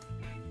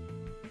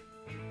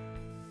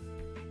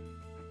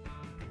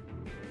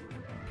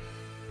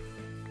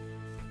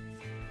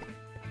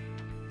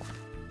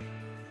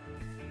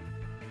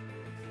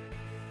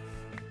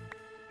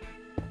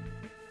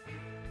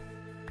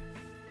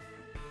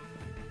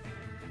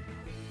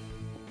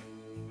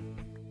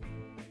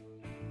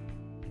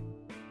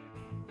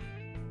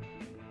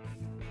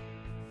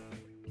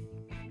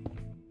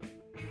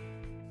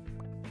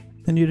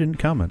 And you didn't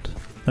comment.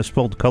 I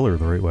spelled color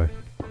the right way.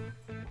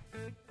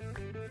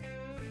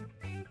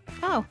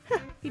 Oh,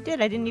 you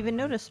did. I didn't even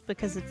notice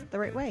because it's the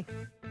right way.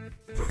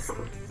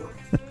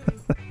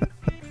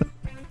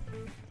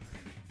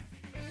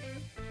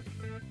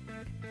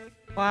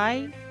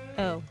 Why?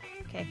 Oh,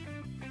 okay.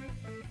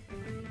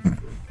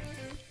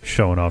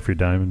 Showing off your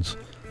diamonds.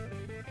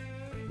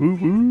 Woo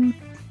woo.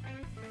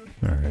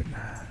 Alright.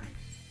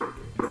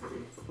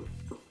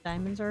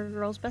 Diamonds are a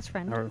girl's best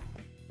friend.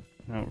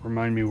 Now,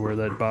 remind me where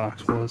that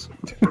box was.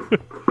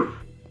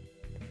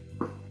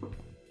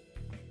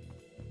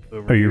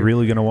 Are you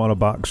really going to want a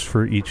box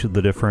for each of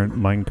the different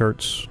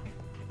minecarts?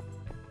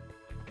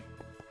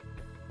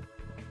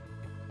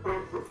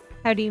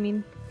 How do you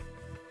mean?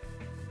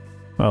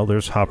 Well,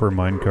 there's hopper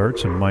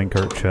minecarts and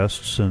minecart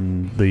chests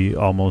and the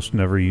almost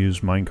never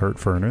used minecart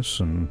furnace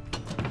and...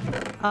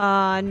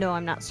 No,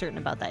 I'm not certain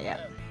about that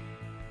yet.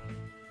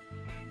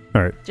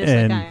 Alright, Just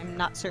and... like I'm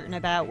not certain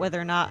about whether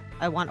or not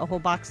I want a whole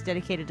box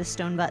dedicated to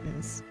stone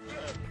buttons.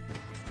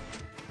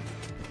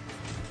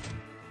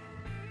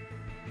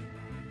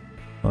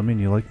 I mean,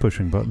 you like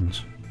pushing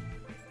buttons.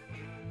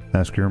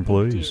 Ask your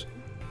employees.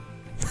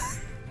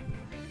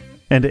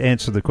 And to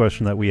answer the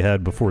question that we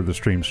had before the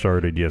stream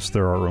started, yes,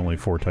 there are only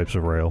 4 types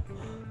of rail.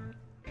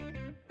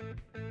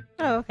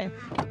 Oh, okay.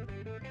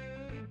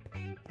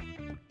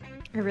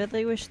 I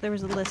really wish there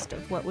was a list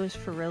of what was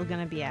for real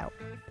gonna be out.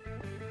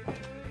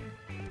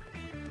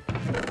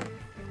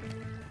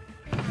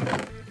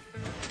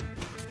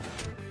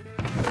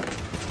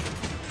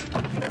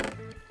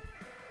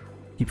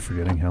 Keep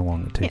forgetting how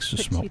long it takes to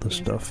Can't put smelt two this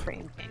things in the stuff.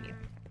 frame, can you?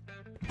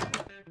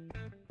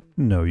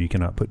 No, you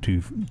cannot put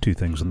two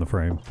things in the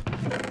frame.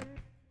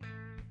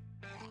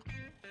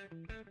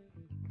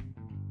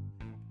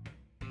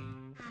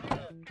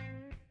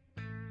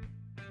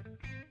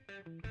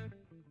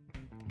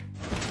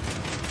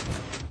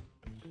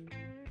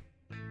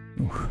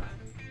 Oof.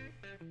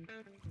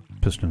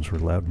 Pistons were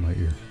loud in my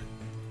ear.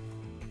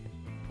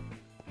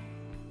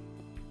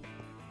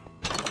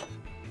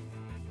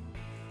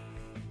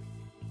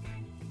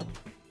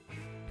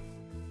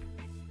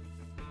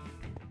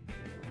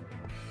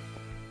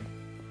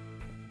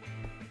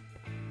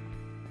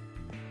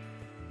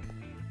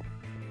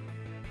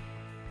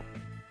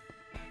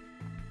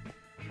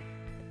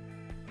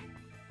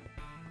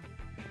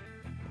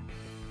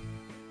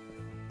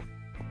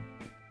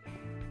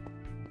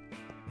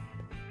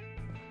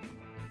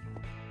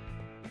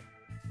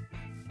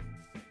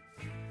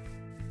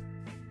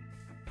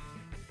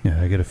 Yeah,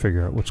 I gotta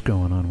figure out what's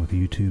going on with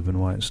YouTube and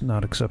why it's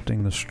not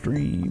accepting the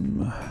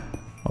stream.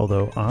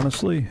 Although,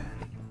 honestly,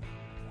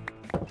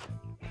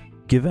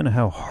 given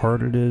how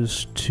hard it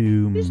is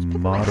to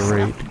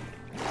moderate...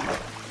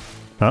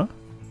 Huh?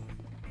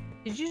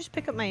 Did you just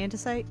pick up my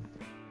andesite?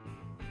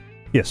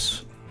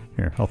 Yes.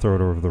 Here, I'll throw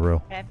it over the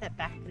rail. Can I have that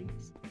back,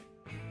 please?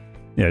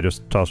 Yeah,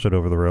 just tossed it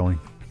over the railing.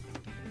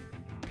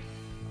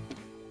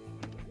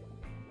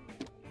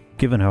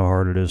 Given how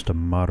hard it is to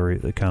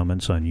moderate the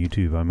comments on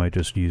YouTube, I might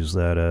just use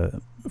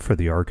that for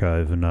the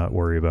archive and not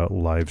worry about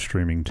live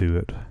streaming to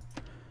it.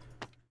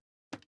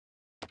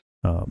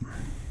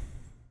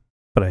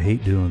 But I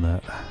hate doing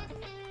that.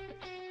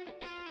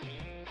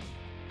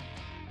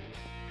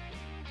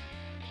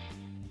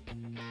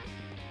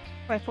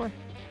 Why 4?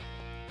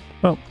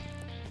 Well,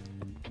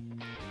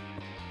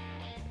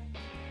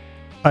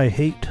 I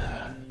hate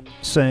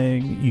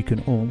saying you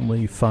can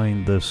only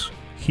find this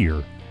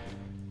here.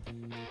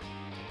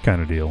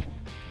 Kind of deal.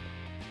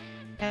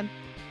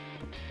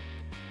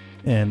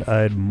 And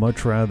I'd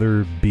much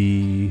rather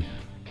be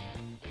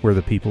where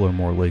the people are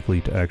more likely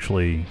to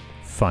actually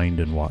find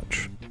and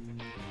watch.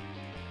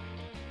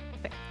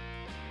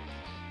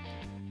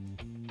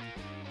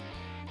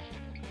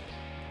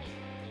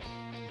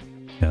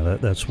 Yeah,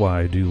 that's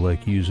why I do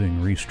like using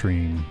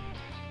Restream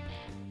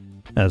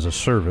as a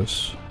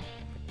service.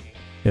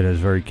 It has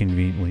very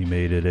conveniently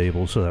made it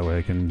able so that way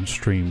I can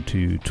stream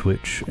to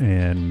Twitch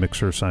and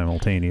Mixer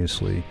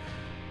simultaneously.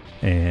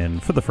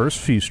 And for the first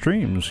few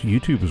streams,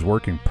 YouTube was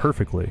working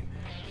perfectly.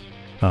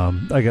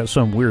 I got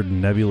some weird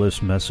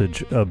nebulous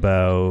message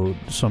about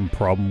some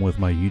problem with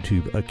my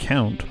YouTube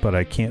account, but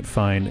I can't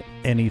find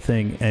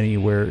anything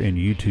anywhere in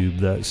YouTube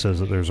that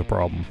says that there's a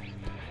problem.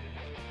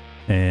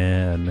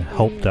 And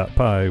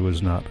help.py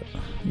was not,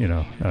 you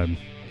know,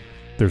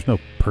 there's no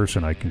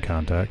person I can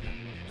contact.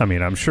 I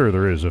mean, I'm sure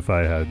there is if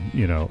I had,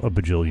 you know, a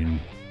bajillion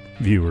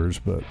viewers,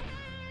 but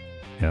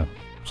yeah,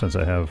 since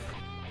I have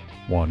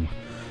one,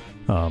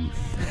 I'm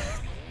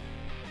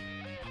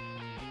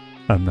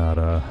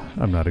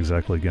not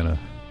exactly gonna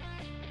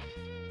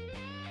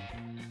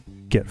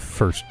get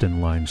first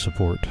in line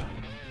support.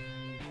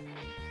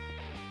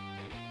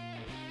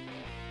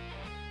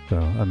 So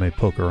I may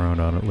poke around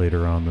on it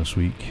later on this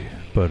week,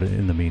 but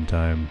in the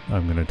meantime,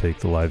 I'm gonna take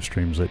the live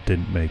streams that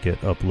didn't make it,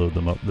 upload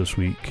them up this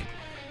week,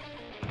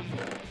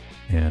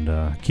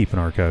 and keep an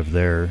archive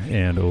there.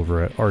 And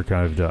over at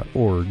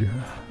archive.org,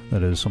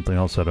 that is something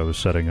else that I was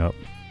setting up,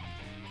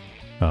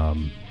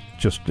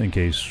 just in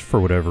case for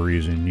whatever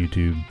reason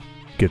YouTube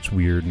gets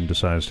weird and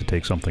decides to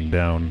take something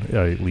down,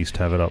 I at least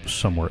have it up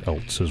somewhere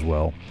else as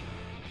well,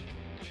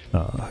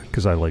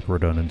 because I like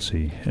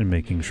redundancy and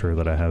making sure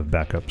that I have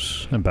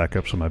backups and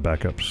backups of my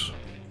backups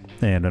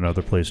and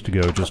another place to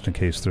go just in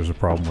case there's a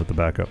problem with the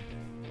backup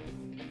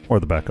or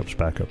the backup's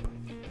backup.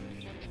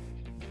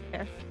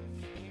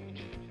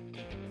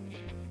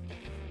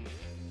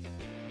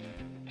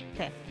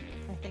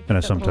 And I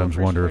sometimes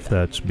wonder if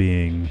that's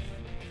being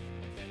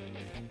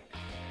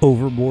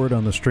overboard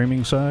on the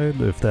streaming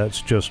side, if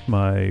that's just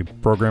my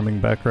programming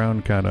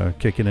background kind of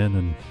kicking in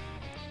and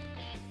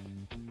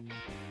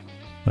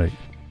like,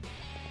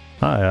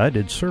 hi, I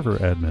did server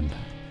admin.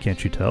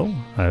 Can't you tell?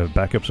 I have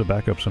backups of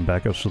backups and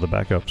backups of the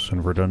backups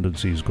and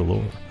redundancies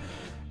galore.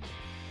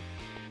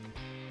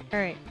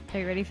 Alright, are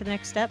you ready for the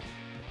next step?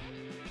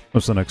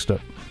 What's the next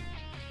step?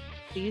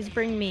 Please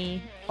bring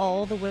me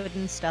all the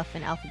wooden stuff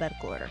in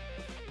alphabetical order.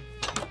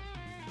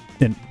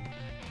 In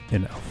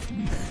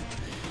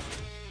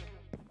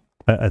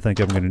I think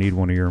I'm going to need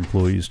one of your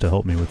employees to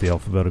help me with the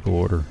alphabetical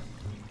order.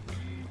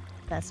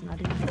 That's not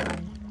even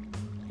fun.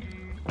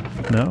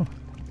 No?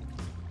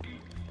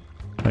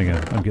 Hang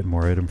on, I'm getting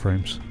more item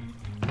frames.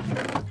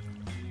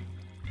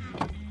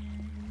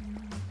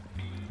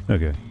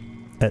 Okay.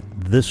 At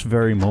this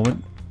very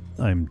moment,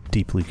 I'm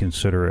deeply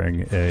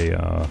considering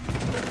a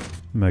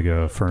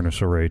mega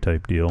furnace array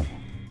type deal.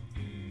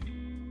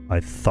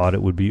 I thought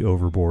it would be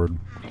overboard,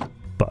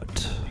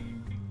 but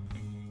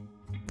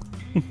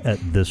at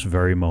this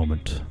very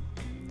moment,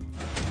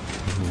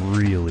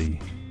 really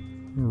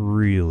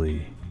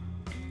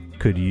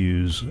could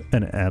use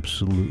an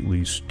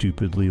absolutely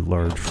stupidly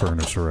large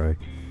furnace array.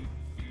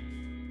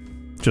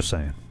 Just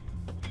saying.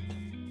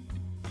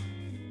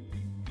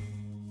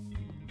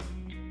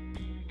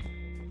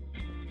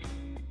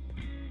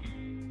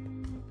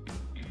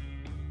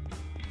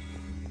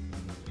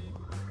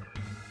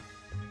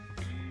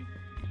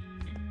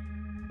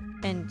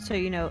 And so,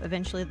 you know,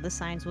 eventually the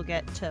signs will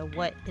get to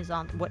what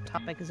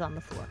topic is on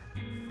the floor.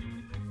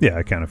 Yeah,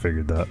 I kind of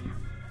figured that.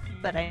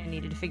 But I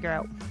needed to figure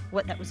out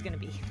what that was going to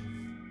be.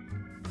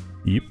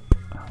 Yep.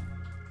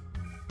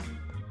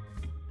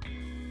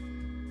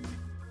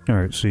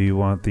 Alright, so you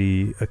want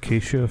the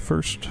acacia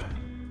first?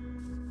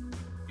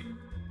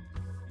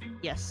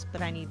 Yes,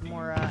 but I need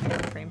more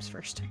item frames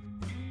first.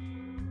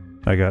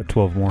 I got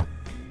 12 more.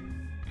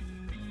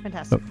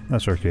 Fantastic. Oh,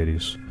 that's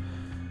Arcadius.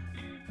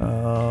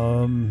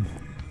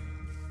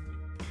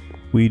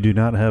 We do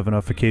not have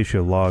enough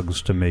acacia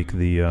logs to make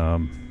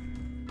the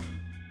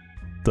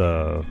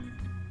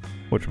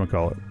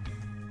whatchamacallit?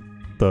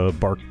 The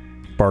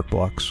bark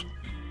blocks.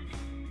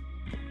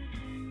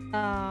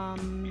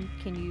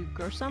 Can you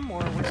grow some, or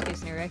worst case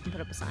scenario, I can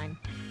put up a sign?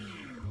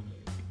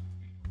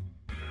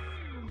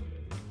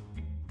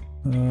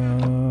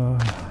 Do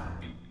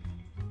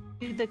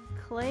the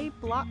clay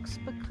blocks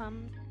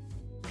become...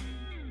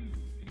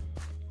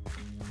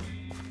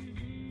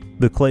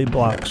 The clay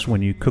blocks,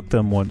 when you cook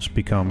them once,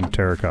 become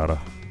terracotta.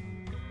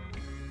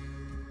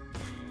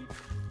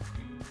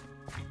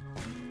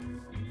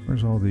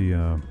 Where's all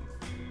the,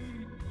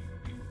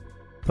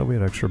 thought we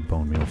had extra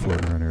bone meal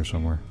floating around here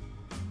somewhere.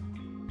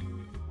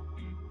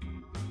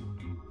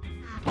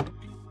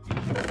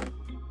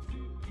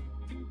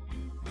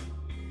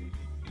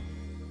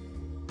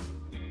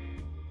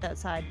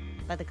 outside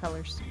by the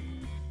colors.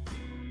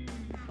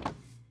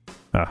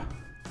 Ah.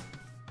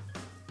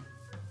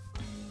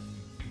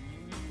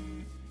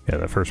 Yeah,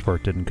 that first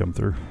part didn't come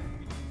through.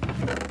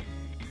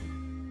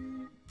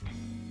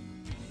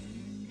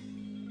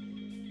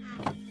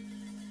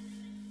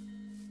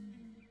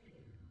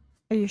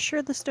 Are you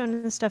sure the stone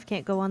and stuff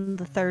can't go on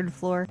the 3rd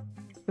floor?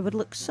 It would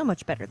look so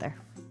much better there.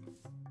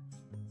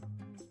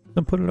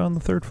 Then put it on the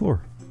 3rd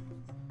floor.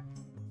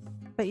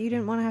 But you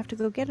didn't want to have to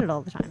go get it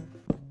all the time.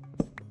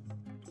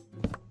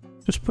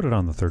 Just put it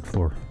on the 3rd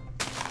floor.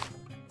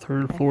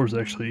 3rd floor is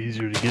actually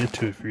easier to get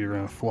to if you're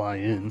gonna fly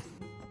in.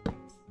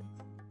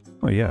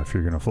 Well, yeah, if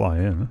you're gonna fly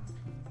in.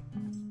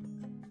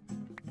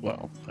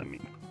 Well, I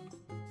mean,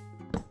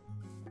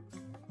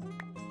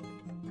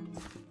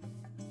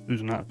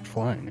 who's not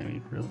flying? I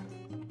mean, really?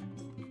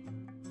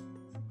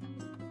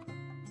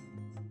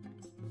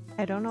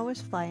 I don't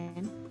always fly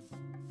in.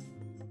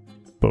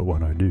 But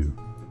when I do.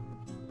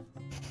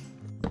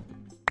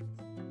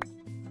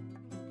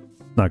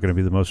 Not gonna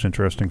be the most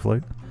interesting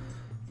flight.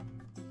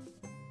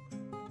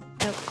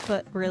 Nope,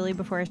 but really,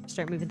 before I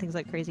start moving things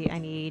like crazy, I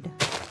need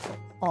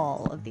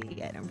all of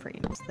the item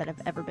frames that have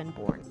ever been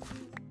born.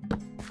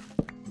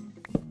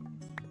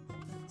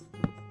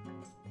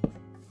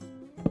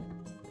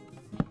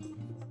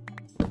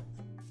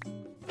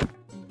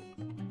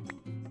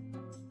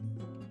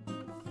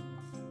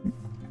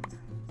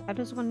 How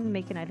does one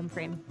make an item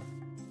frame?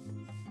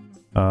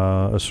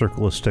 A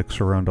circle of sticks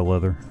around a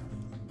leather.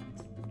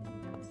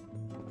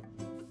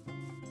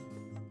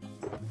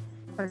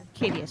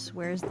 Arcadius,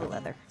 where's the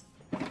leather?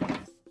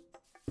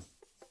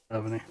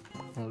 Have any?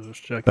 I was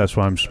just checking. That's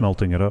why I'm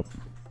smelting it up.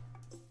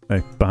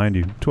 Hey, behind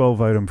you.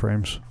 12 item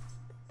frames.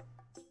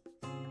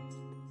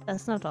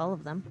 That's not all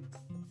of them.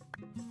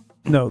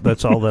 No,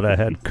 that's all that I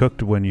had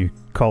cooked when you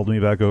called me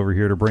back over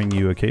here to bring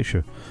you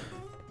acacia.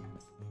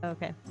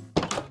 Okay.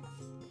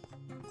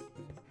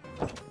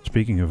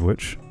 Speaking of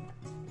which...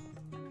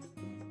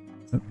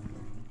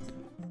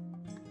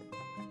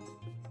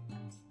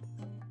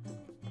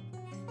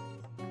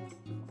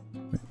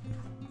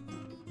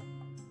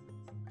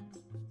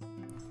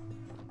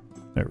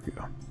 There we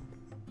go.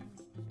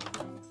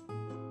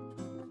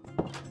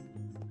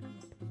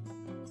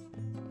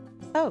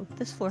 Oh,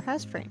 this floor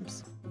has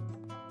frames.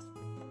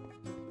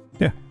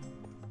 Yeah.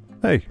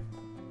 Hey.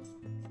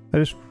 I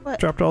just What?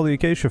 dropped all the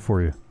acacia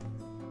for you.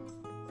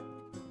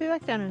 Be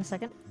back down in a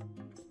second.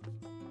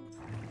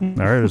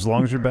 Alright, as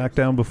long as you're back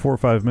down before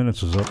 5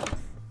 minutes is up.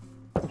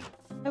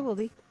 I will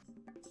be.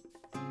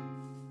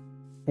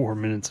 4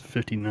 minutes and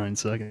 59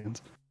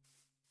 seconds.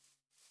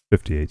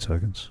 58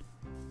 seconds.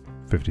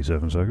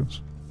 57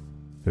 seconds.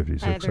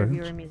 56 Either of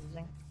you seconds. are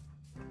amusing.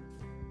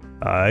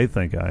 I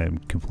think I am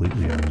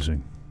completely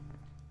amusing.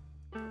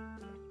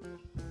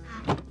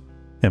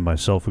 And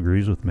myself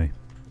agrees with me.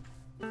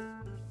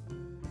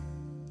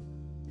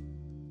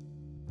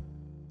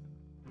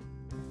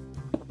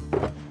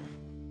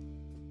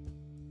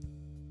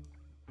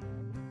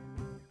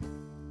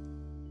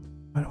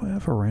 Why do I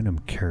have a random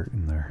carrot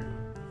in there?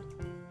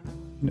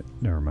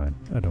 Never mind.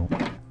 I don't.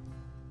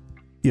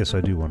 Yes,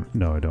 I do want...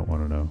 No, I don't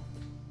want to know.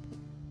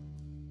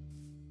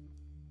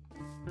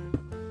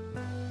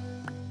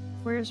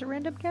 Where's a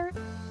random carrot?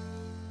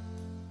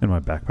 In my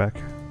backpack.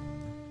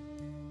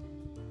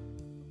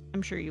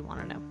 I'm sure you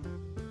want to know.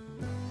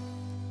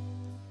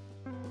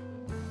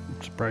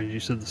 I'm surprised you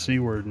said the C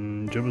word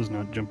and Jibba's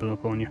not jumping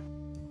up on you.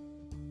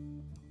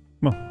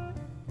 Well,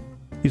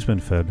 he's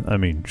been fed. I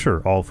mean,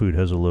 sure, all food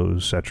has a low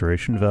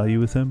saturation value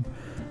with him,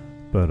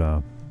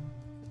 but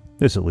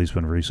it's at least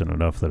been recent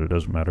enough that it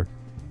doesn't matter.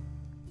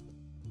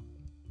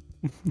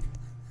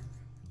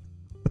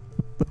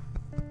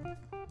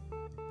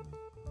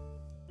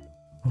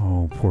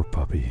 Oh, poor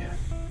puppy.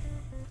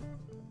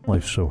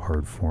 Life's so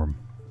hard for him.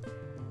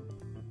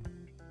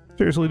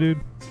 Seriously,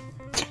 dude?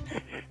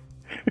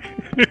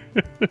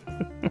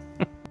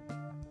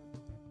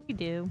 You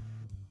do.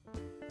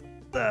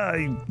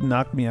 He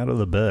knocked me out of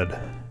the bed.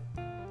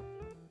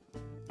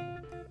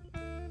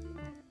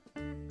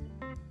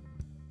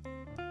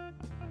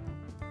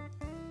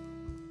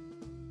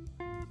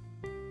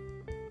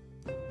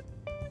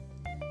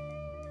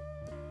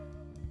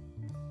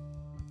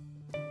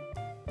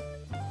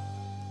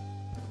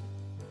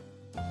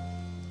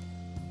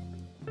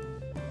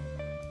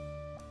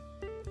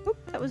 Oop,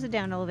 that was a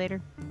down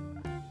elevator.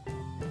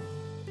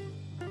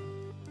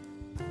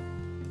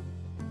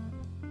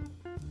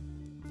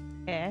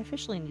 Okay, I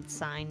officially need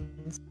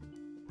signs.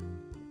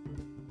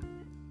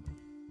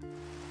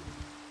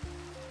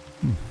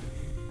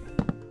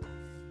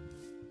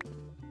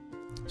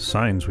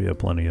 Signs we have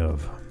plenty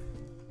of.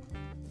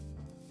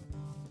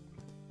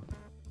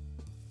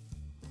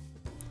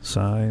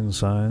 Signs,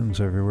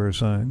 signs, everywhere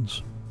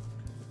signs.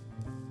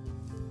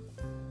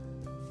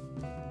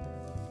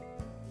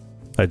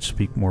 I'd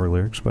speak more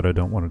lyrics, but I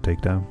don't want to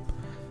take down.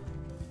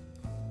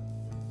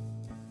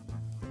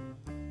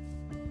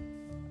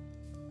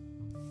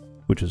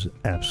 Which is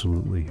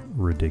absolutely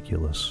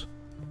ridiculous.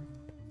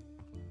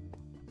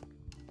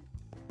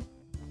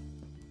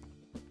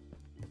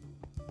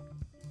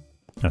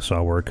 I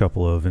saw where a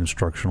couple of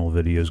instructional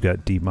videos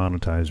got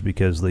demonetized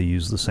because they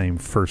use the same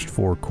first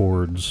 4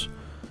 chords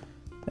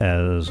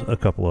as a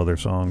couple other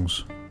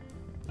songs.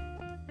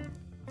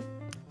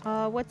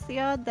 What's the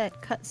odd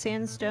that cut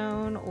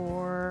sandstone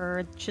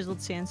or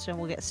chiseled sandstone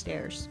will get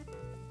stairs?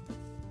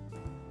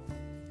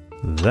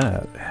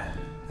 That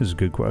is a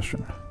good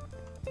question.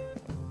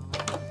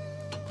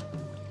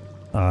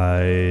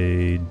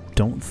 I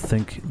don't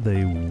think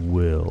they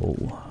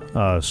will.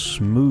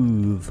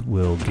 Smooth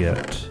will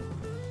get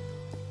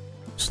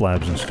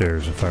slabs and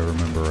stairs, if I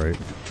remember right.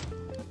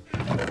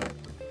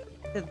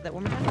 That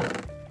one more time?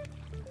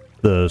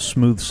 The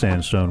smooth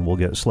sandstone will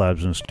get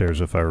slabs and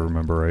stairs, if I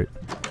remember right.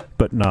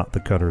 But not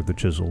the cut or the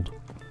chiseled.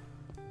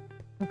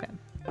 Okay.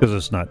 Because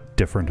it's not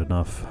different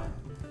enough.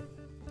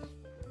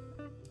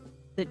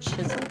 The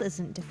chiseled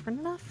isn't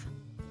different enough?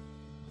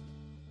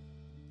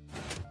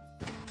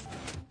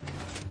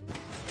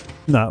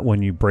 Not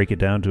when you break it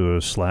down to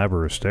a slab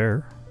or a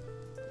stair.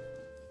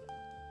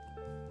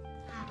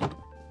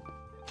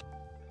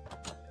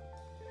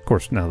 Of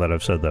course, now that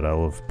I've said that,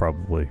 I'll have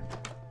probably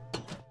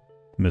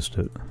missed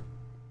it.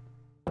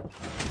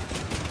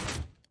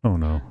 Oh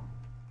no.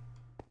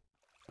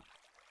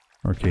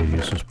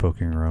 Arcadius is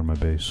poking around my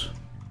base.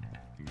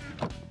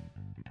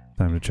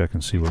 Time to check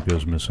and see what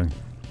goes missing.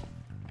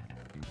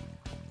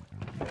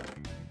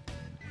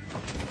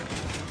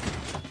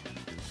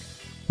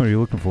 What are you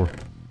looking for?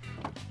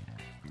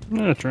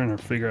 I'm trying to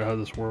figure out how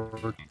this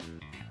works.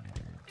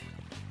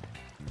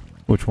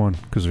 Which one?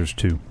 Because there's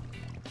 2.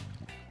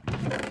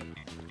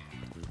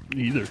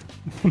 Either.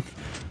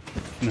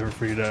 Never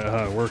figured out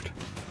how it worked.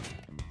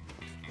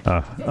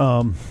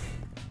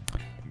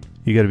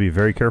 You gotta be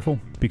very careful,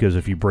 because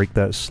if you break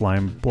that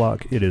slime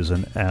block, it is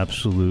an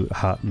absolute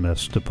hot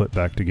mess to put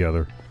back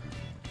together.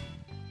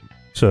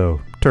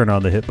 So, turn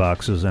on the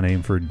hitboxes and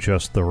aim for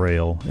just the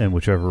rail, and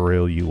whichever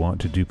rail you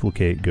want to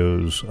duplicate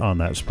goes on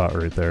that spot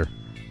right there.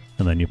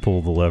 And then you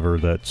pull the lever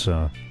that's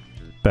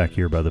back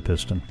here by the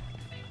piston.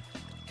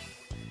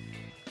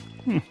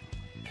 Also,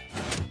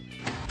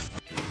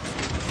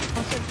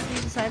 did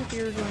you decide if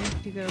you were going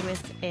to go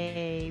with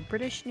a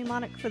British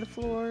mnemonic for the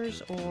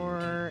floors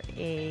or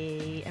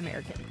a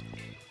American?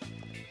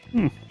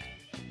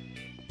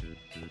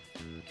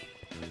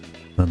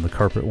 Then the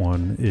carpet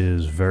one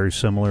is very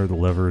similar. The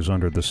lever is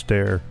under the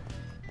stair,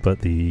 but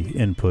the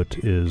input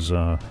is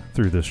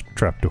through this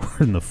trapdoor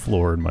in the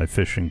floor in my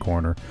fishing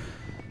corner,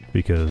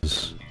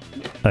 because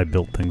I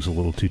built things a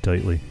little too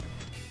tightly.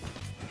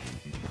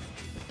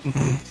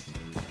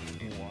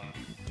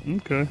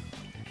 Okay.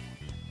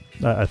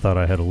 I thought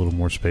I had a little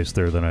more space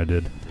there than I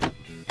did.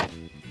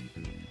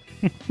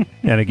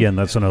 And again,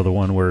 that's another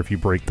one where if you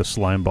break the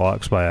slime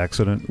blocks by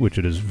accident, which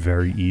it is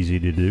very easy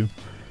to do,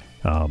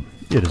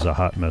 it is a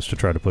hot mess to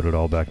try to put it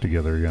all back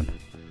together again.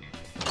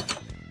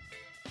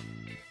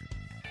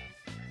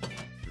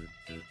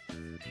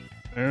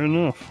 Fair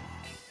enough.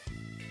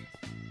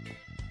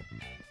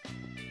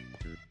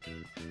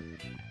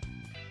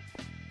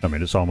 I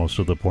mean, it's almost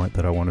to the point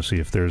that I want to see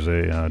if there's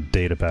a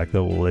data pack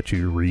that will let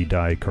you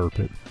re-dye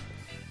carpet.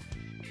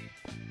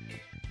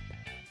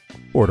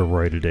 Or to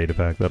write a data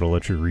pack that'll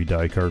let you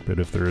re-dye carpet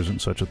if there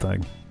isn't such a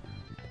thing.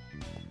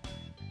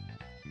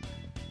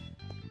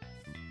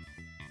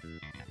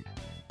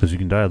 Because you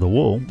can dye the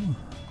wool.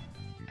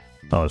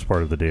 Oh, as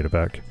part of the data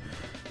pack.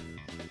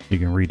 You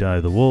can re-dye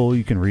the wool,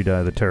 you can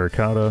re-dye the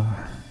terracotta.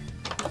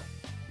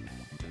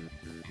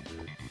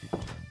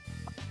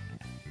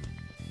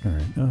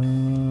 Alright,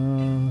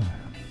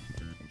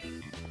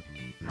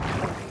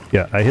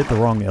 yeah, I hit the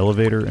wrong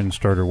elevator and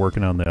started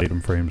working on the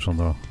item frames on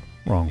the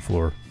wrong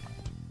floor.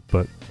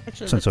 But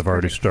Actually, since I've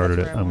already started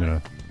it, I'm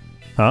gonna...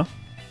 Huh?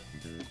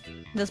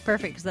 That's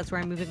perfect, because that's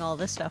where I'm moving all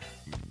this stuff.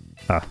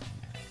 Ah.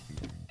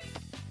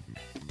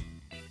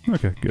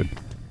 Okay, good.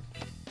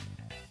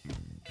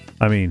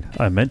 I mean,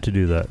 I meant to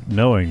do that,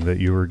 knowing that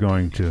you were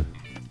going to...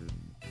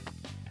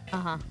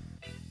 Uh-huh.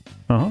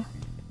 Uh-huh.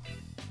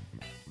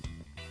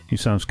 You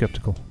sound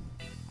skeptical.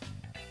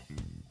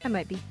 I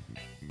might be.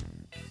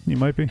 You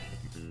might be.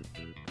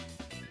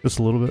 Just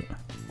a little bit.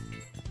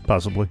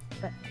 Possibly.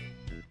 But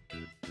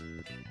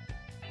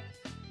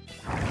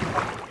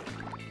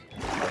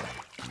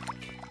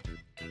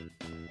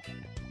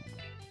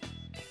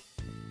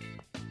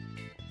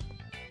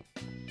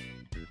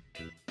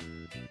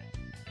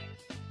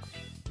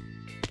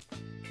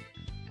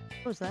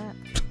what was that?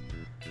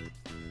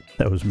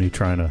 That was me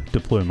trying to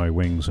deploy my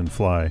wings and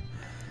fly.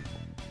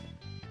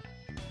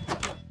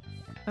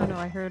 Oh no,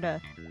 I heard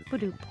a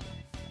badoop.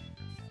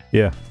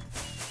 Yeah,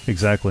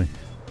 exactly.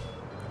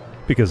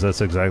 Because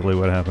that's exactly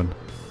what happened.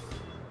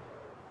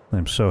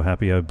 I'm so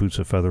happy I have Boots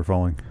of Feather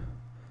Falling.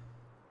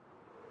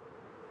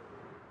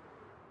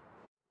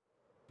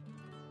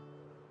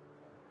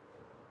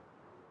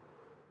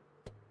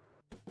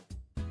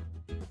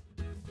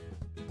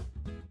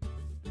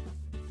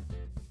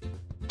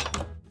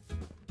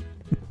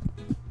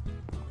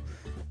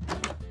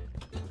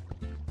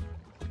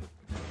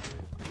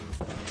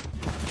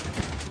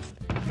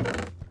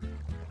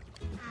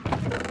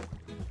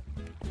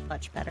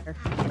 Much better.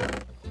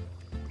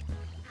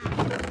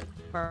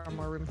 Far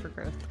more room for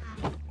growth.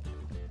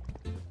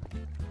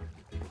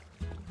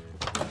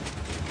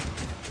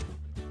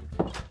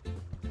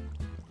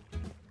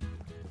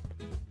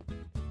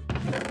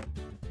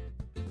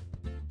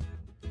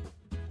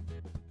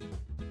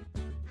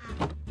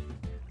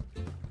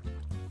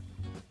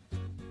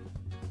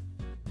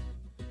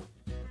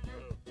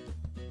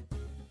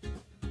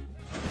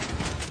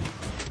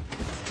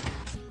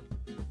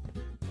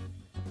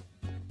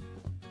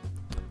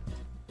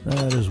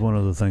 That is one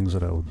of the things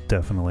that I will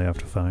definitely have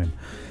to find.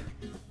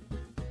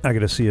 I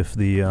gotta see if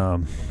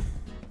the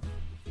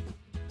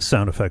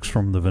sound effects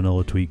from the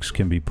vanilla tweaks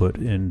can be put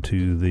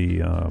into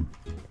the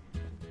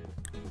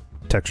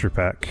texture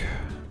pack.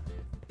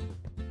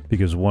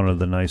 Because one of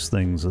the nice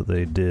things that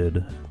they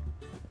did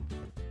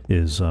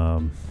is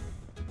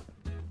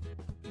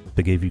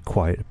they gave you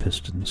quiet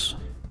pistons.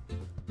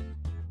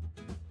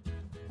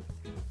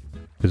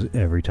 Because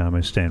every time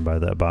I stand by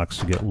that box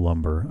to get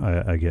lumber,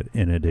 I get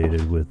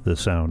inundated with the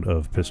sound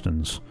of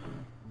pistons.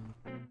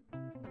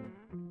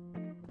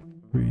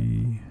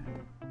 3,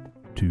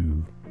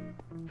 2...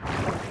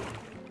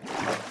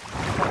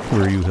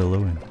 Where are you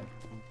helloing?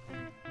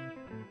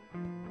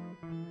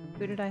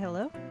 Who did I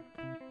hello?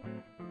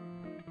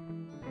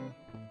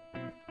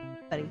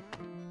 Buddy.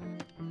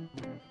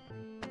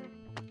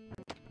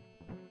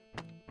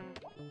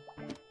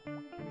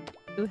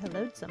 Who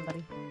helloed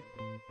somebody?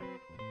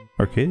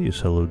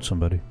 Arcadius helloed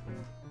somebody.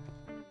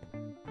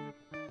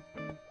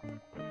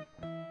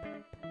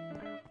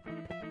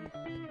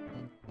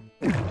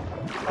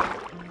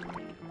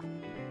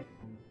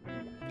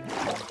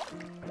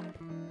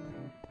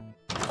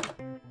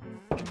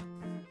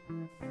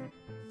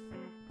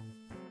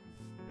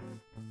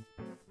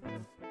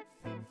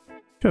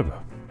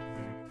 Jeva,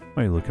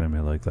 why are you looking at me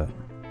like that?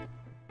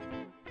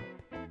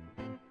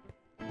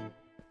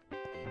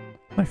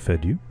 I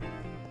fed you.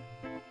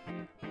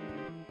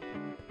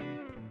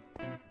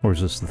 Or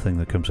is this the thing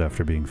that comes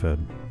after being fed?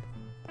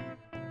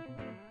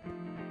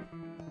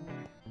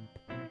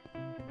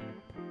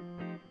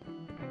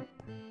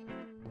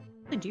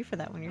 What do you do for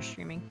that when you're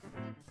streaming?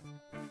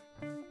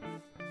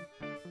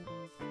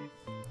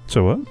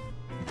 So what?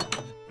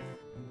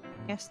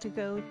 He has to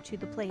go to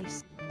the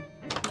place.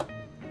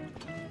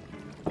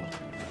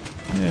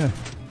 Yeah.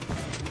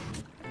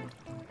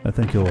 I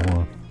think you'll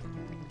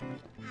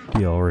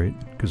be alright,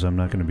 because I'm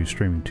not going to be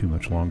streaming too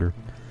much longer.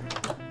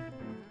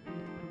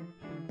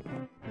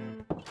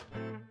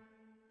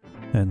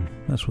 And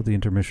that's what the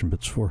intermission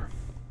bit's for.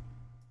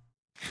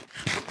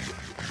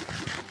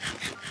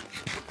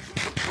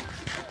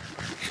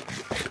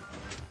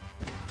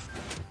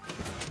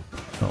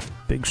 Oh,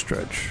 big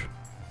stretch.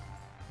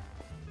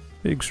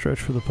 Big stretch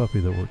for the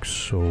puppy that works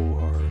so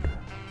hard.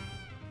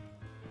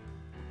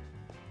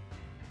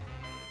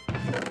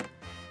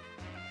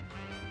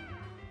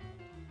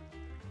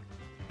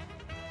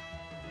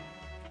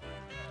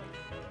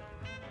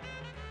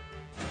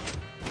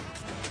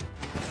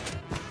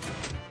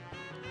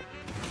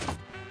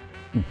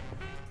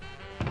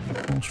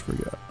 Almost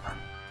forgot.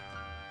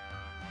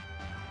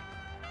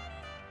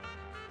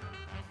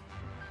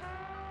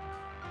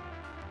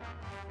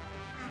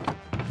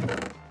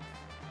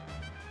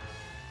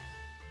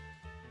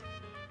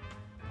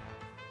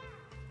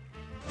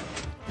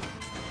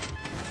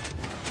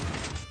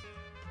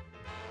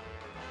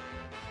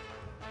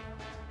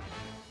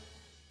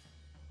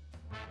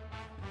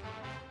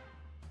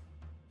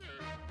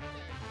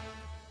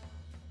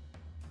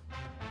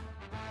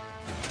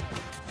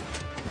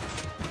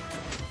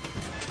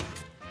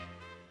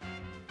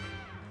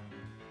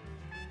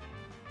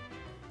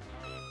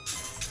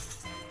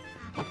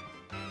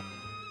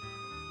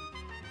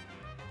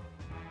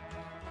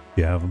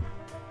 You have them?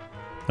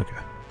 Okay.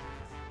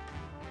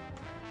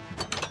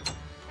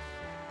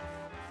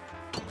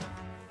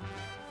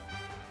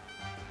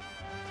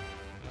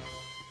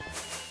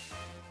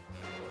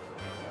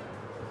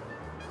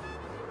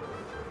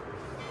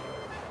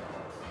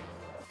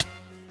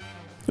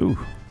 Ooh.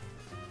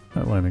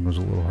 That landing was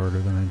a little harder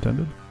than I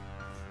intended.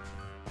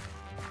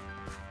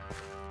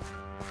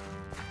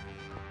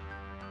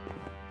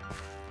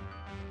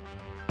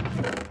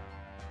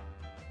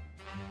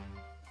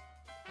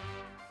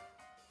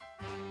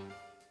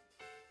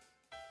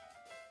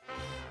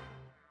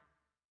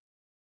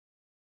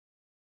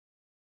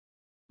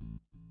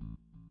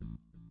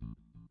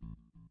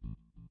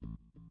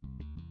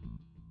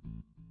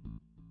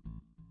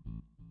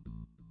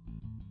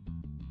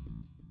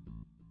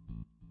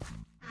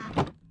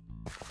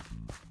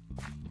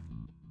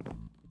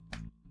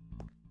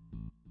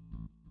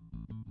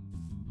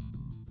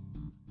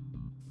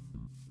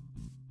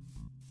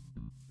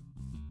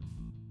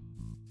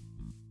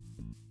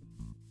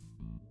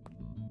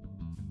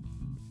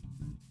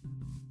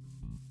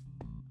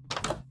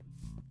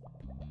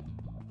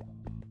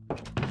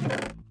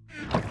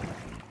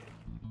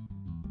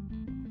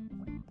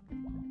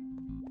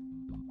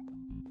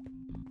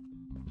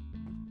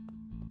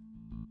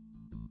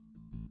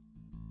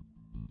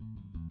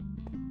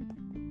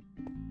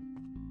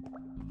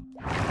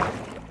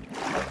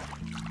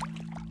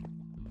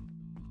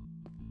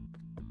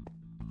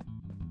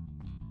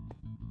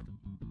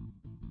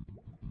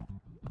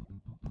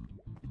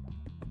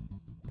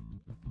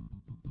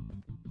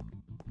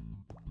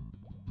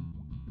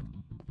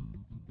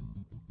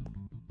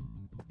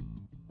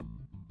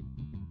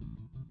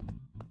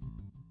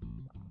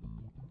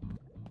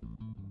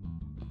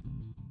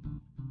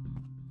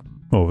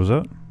 What was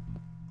that?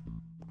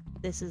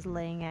 This is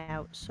laying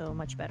out so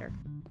much better.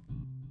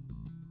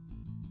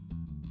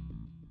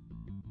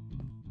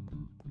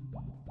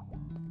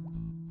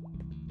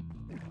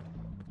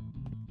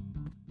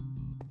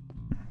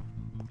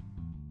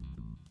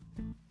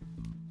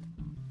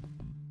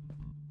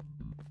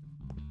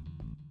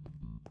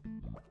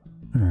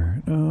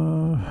 Alright,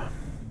 oh.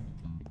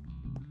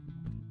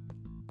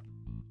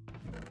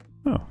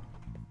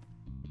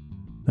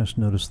 Just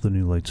noticed the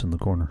new lights in the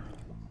corner.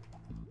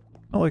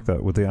 I like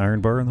that, with the iron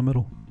bar in the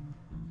middle.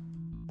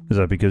 Is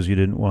that because you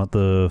didn't want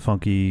the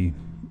funky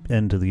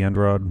end to the end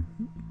rod?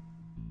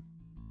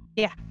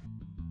 Yeah.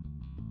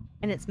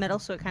 And it's metal,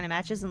 so it kind of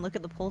matches, and look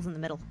at the poles in the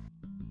middle.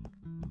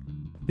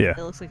 Yeah.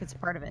 It looks like it's a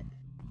part of it.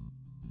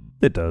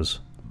 It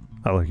does.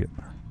 I like it.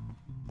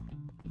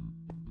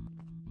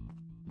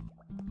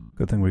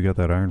 Good thing we got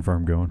that iron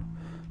farm going.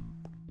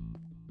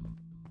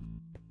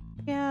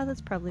 Yeah, that's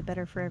probably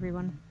better for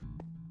everyone.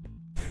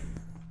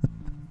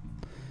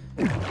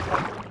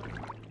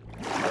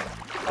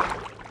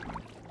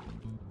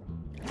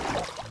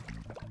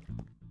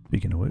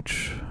 Speaking of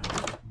which,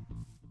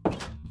 let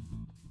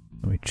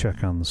me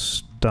check on the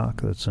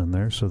stock that's in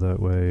there so that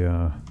way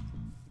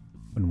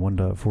when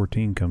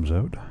 1.14 comes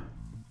out,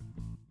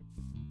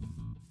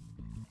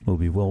 we'll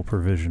be well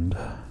provisioned.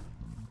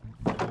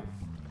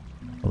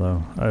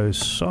 Although, I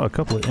saw a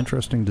couple of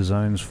interesting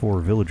designs for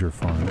villager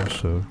farms,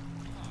 so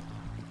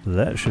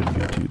that shouldn't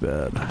be too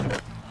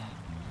bad.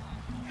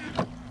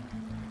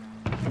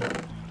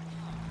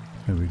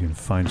 Maybe we can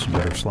find some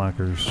better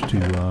slackers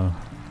to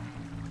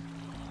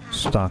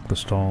stock the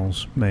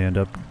stalls. May end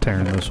up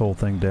tearing this whole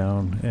thing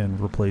down and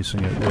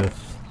replacing it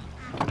with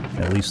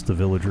at least the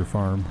villager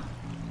farm.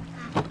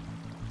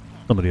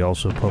 Somebody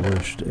also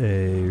published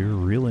a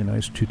really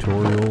nice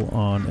tutorial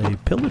on a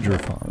pillager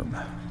farm.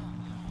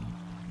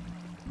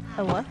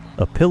 A what?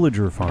 A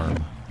pillager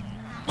farm.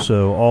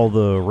 So all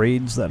the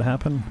raids that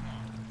happen,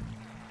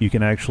 you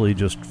can actually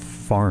just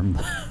farm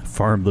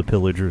the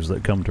pillagers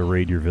that come to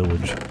raid your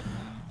village.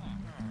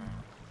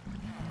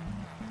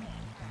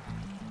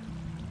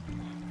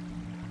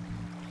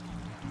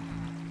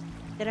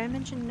 Did I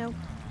mention no?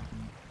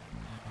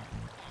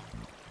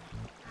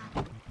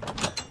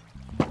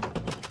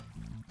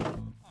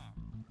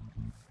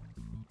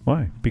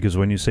 Why? Because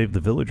when you save the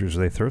villagers,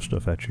 they throw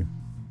stuff at you.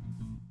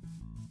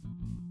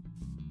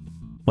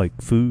 Like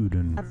food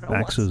and I don't know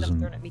axes what stuff and...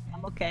 thrown at me.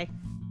 I'm okay.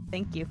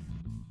 Thank you.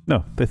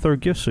 No, they throw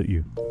gifts at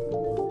you.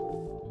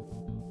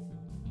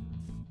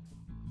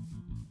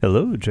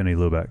 Hello, Jenny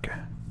Loback.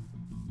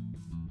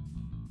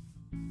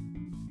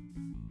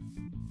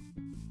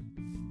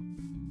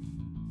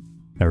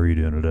 How are you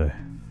doing today?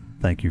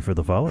 Thank you for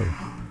the follow.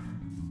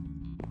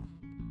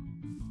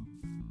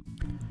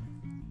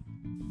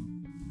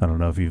 I don't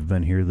know if you've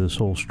been here this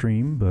whole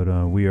stream, but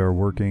we are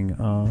working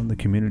on the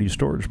community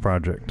storage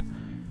project.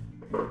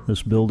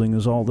 This building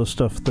is all the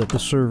stuff that the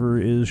server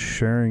is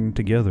sharing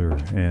together,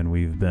 and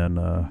we've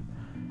been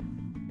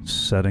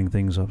setting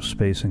things up,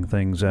 spacing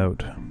things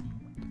out,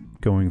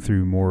 going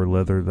through more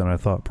leather than I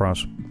thought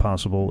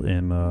possible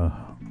in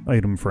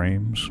item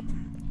frames.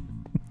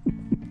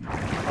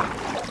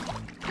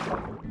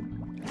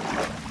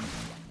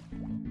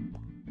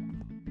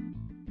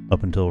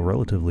 Up until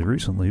relatively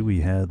recently,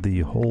 we had the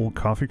whole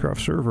CoffeeCraft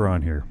server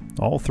on here.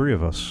 All three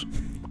of us.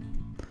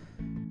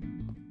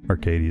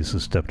 Arcadius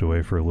has stepped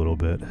away for a little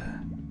bit.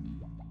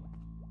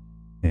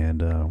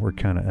 And we're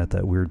kind of at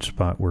that weird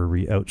spot where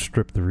we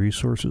outstrip the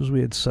resources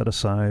we had set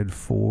aside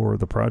for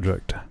the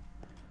project.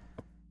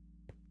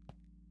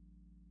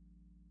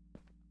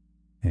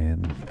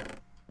 And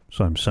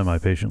so I'm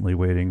semi-patiently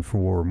waiting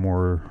for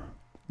more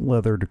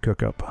leather to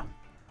cook up.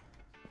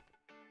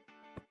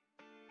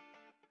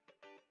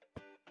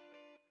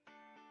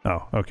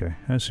 Oh, okay.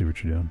 I see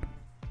what you're doing.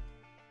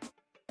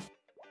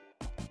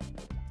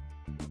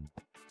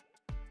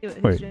 See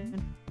what Wait. he's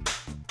doing.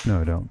 No,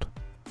 I don't.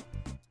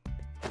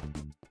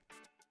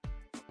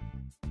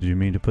 Did you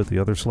mean to put the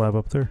other slab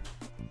up there?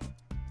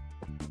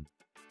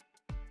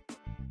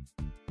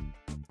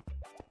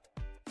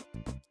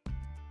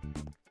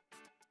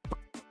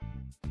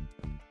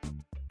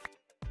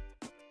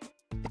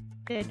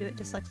 Did I do it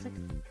dyslexic?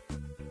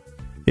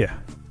 Yeah.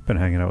 Been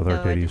hanging out with No, I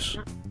did Arcadius.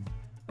 not.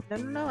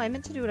 No, I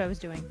meant to do what I was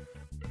doing.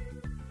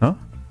 Huh?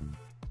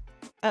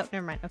 Oh,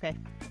 never mind. Okay.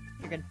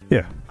 You're good.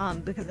 Yeah.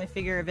 Because I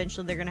figure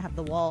eventually they're gonna have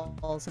the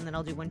walls, and then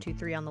I'll do 1, 2,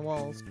 3 on the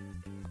walls.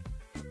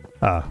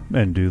 Ah,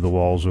 and do the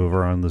walls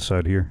over on the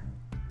side here.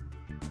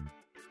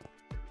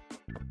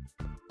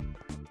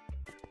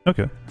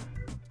 Okay.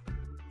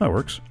 That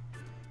works.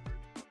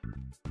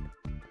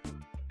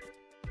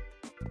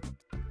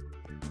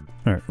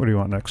 Alright, what do you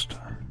want next?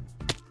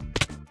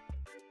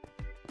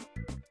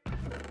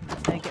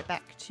 Then I get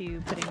back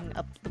to putting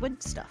up the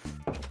wood stuff.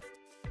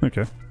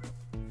 Okay.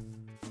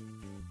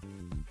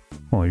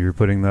 While you're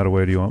putting that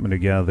away, do you want me to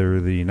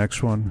gather the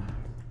next one?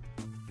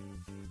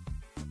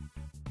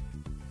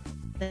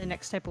 The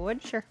next type of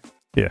wood? Sure.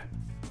 Yeah.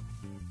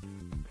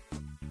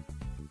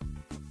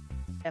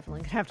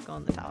 Definitely gonna have to go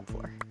on the top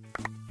floor.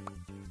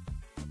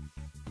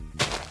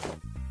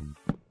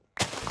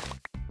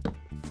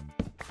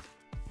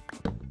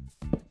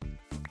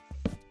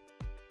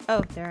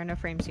 Oh, there are no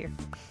frames here.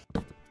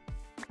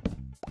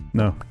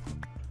 No.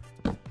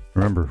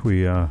 Remember,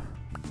 we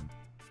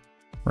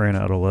ran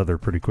out of leather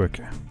pretty quick.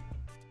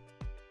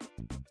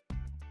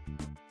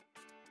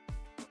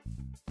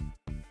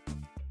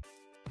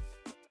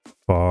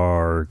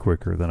 Far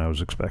quicker than I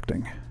was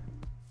expecting.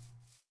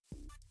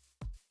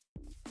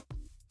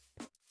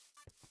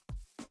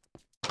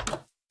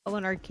 Oh,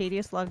 when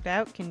Arcadius logged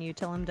out, can you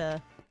tell him to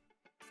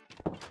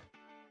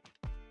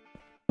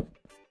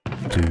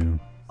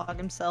log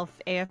himself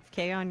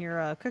AFK on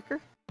your cooker?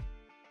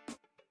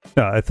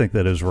 Yeah, I think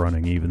that is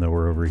running even though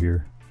we're over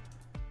here.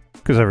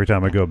 Because every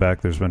time I go back,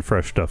 there's been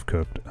fresh stuff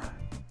cooked.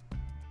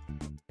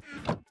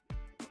 So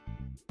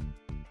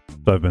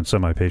I've been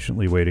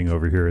semi-patiently waiting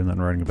over here and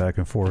then running back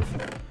and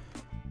forth.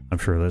 I'm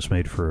sure that's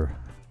made for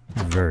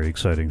a very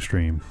exciting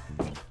stream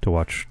to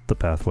watch the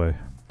pathway.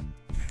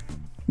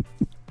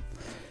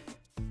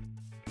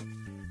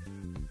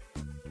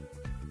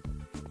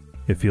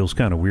 It feels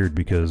kind of weird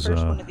because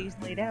First one of these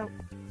laid out.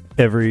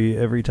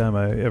 every time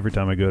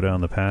I go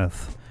down the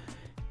path,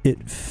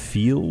 it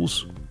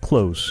feels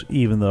close,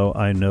 even though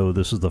I know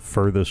this is the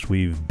furthest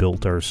we've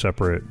built our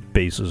separate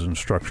bases and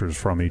structures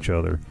from each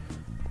other.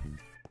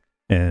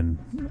 And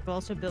We've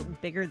also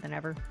built bigger than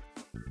ever.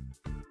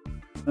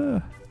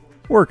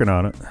 working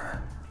on it.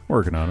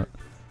 Working on it.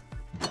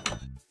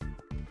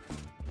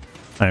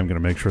 I am going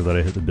to make sure that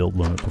I hit the build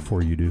limit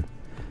before you do.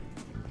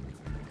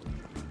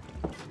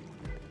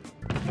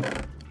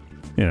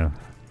 You know,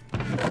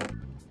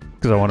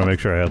 because I want to make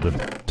sure I have the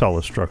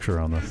tallest structure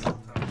on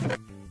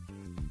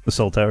the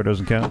cell tower.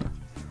 Doesn't count.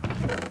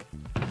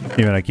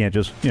 Even I can't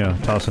just, you know,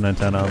 toss an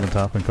antenna on the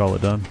top and call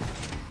it done.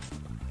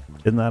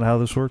 Isn't that how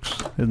this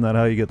works? Isn't that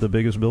how you get the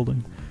biggest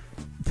building?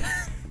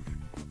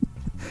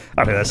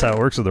 I mean, that's how it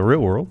works in the real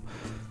world.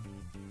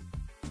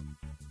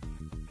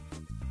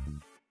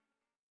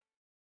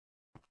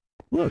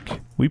 Look,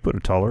 we put a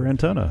taller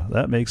antenna.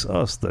 That makes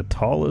us the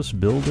tallest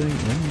building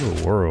in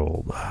the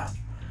world.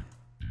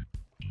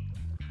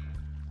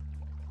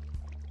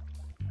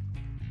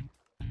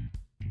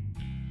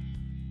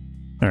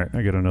 Alright,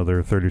 I got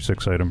another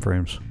 36 item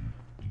frames.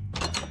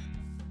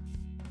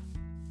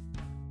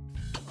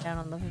 Down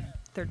on the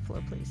third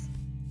floor, please.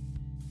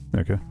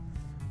 Okay.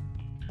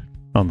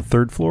 On the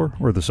third floor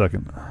or the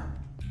second?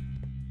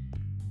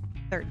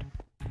 Third.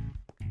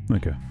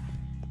 Okay.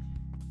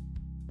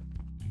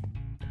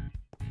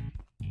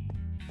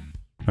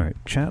 Alright,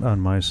 chat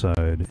on my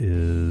side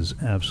is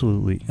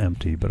absolutely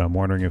empty, but I'm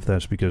wondering if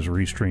that's because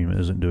Restream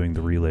isn't doing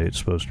the relay it's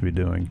supposed to be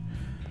doing.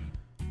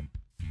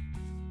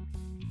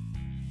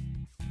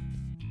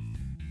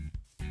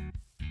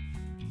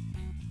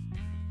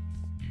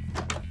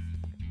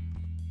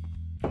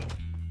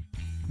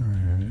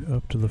 Alright,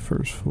 up to the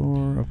first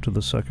floor, up to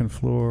the second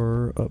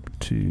floor, up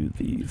to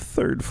the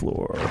third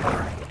floor.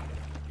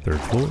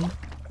 Third floor?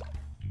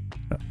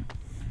 Yeah.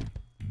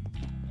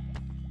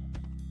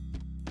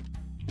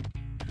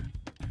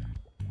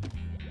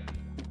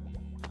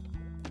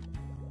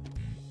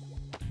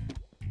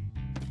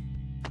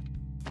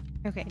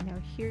 Okay, now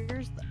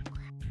here's the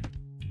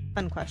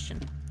fun question.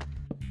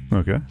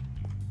 Okay.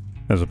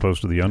 As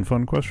opposed to the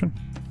unfun question?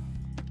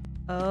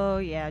 Oh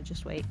yeah,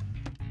 just wait.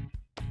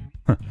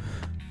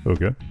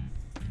 Okay.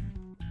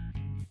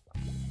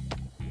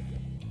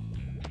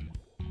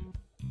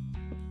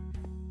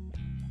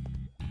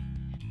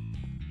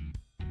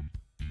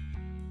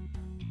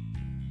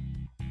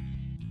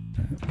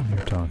 When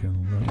you're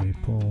talking, let me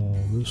pull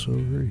this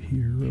over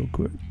here real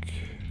quick.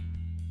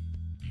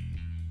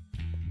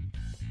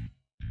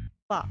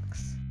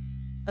 Box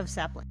of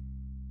sapling.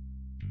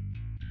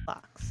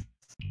 Box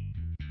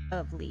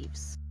of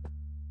leaves.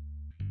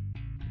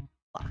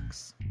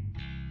 Box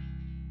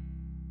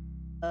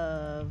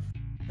of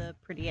the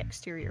pretty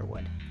exterior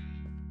wood.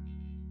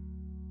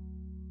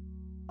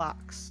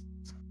 Box.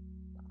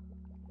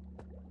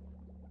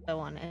 So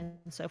on and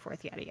so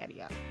forth, yada yada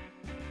yada.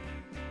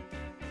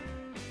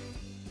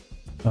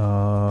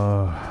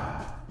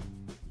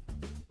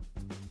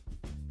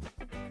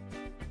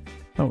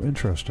 Oh,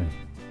 interesting.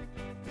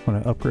 When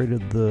I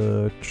upgraded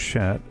the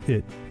chat,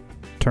 it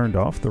turned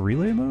off the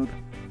relay mode?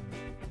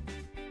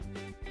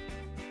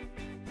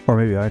 Or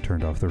maybe I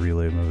turned off the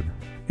relay mode.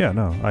 Yeah,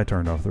 no, I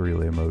turned off the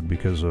relay mode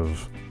because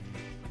of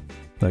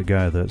that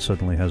guy that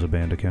suddenly has a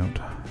banned account.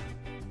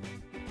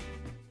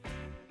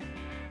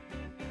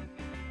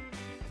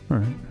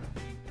 Alright.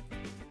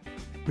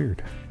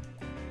 Weird.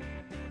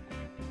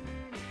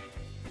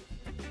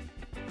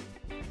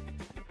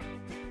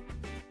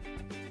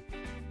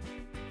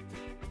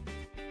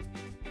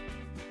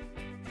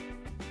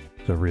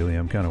 So really,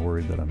 I'm kind of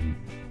worried that I'm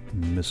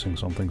missing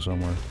something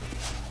somewhere.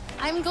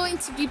 I'm going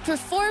to be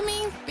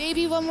performing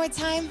Baby One More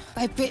Time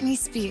by Britney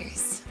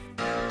Spears.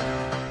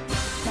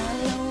 My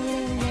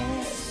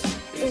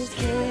loneliness is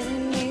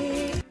killing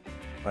me.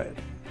 Quiet.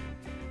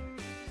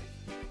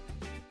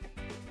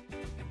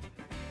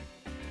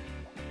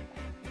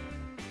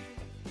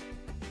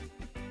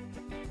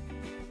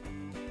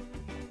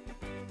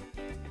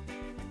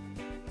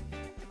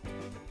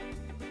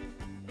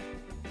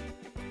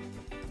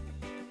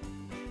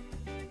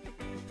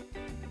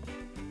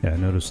 Yeah, I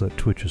noticed that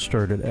Twitch has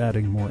started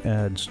adding more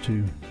ads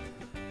too.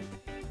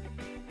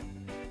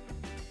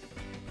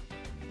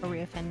 Are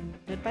we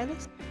offended by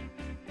this?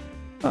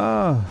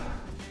 A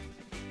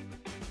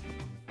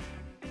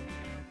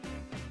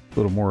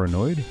little more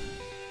annoyed.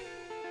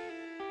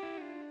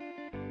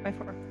 By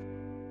 4.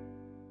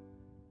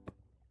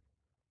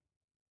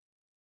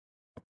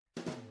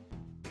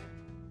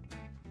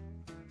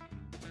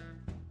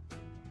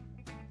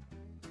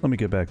 Let me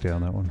get back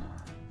down that one.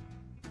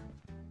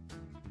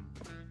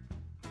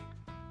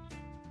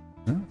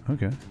 Oh,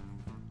 okay.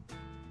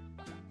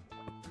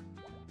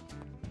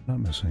 Not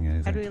missing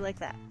anything. How do we like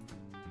that?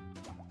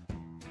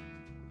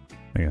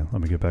 Yeah,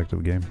 let me get back to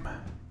the game.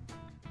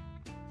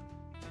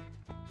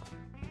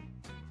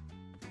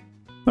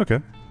 Okay.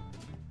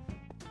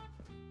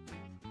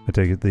 I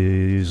take it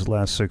these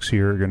last 6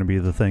 here are going to be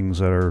the things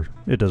that are...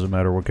 It doesn't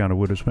matter what kind of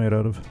wood it's made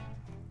out of.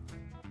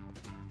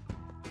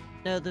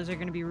 No, those are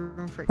going to be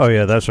room for... Oh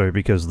yeah, that's right,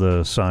 because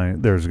the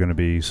sign... There's going to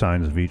be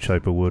signs of each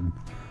type of wood.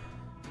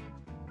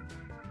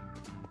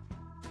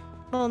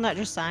 Well, not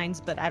just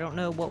signs, but I don't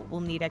know what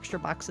we'll need extra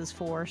boxes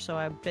for, so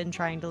I've been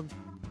trying to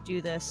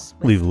do this.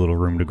 Leave a little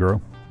room to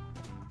grow.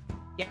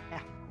 Yeah.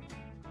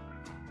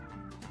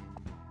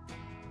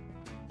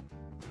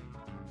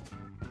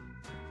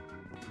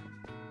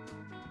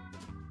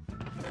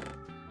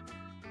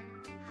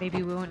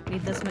 Maybe we won't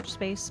need this much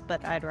space,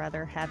 but I'd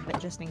rather have it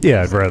just in case.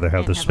 Yeah, I'd rather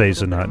have the a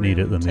space little and bit not of need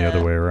it room than the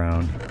other way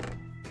around.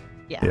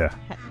 Yeah.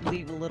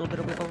 Leave a little bit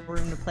of wiggle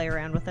room to play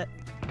around with it.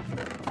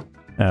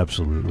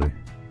 Absolutely.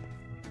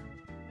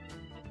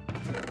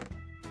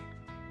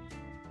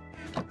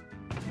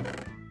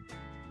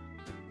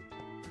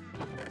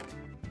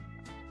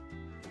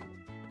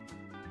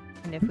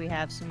 And if we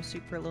have some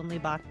super lonely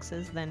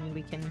boxes, then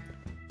we can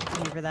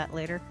maneuver that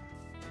later.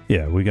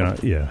 Yeah, we're gonna...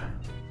 Yeah.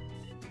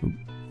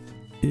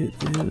 It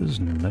is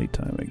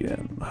nighttime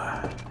again.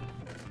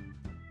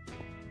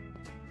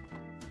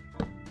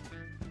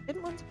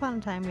 Didn't once upon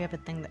a time we have a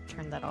thing that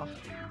turned that off?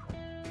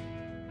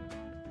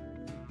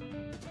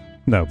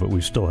 No, but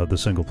we still have the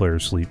single-player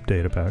sleep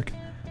data pack.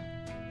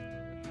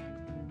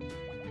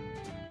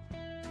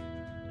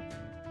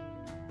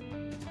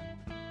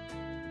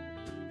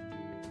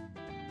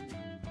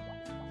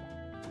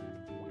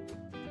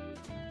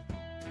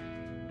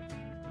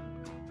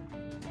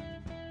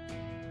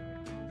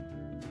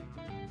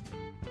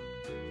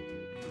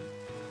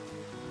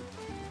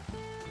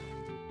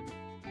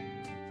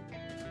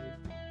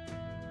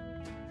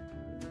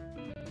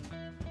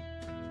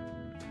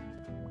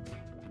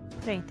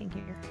 Anything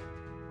here?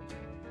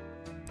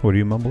 What are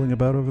you mumbling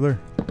about over there?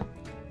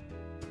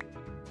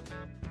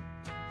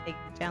 Take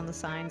down the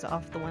signs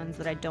off the ones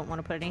that I don't want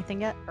to put anything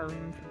yet, or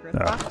room for growth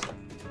Ah. box.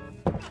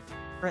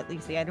 Or at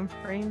least the item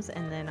frames,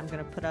 and then I'm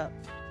going to put up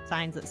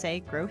signs that say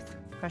growth,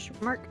 question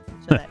mark,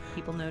 so that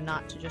people know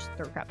not to just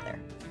throw crap there.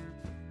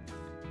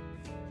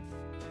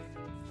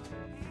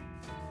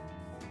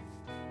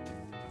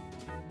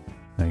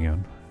 Hang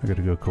on. I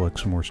gotta go collect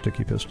some more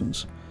sticky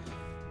pistons.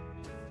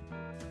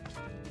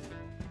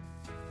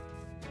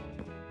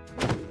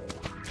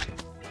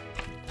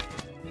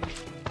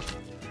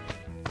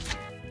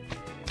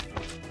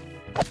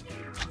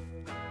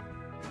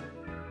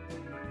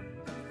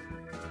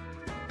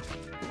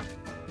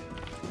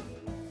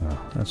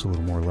 That's a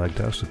little more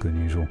lagtastic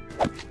than usual.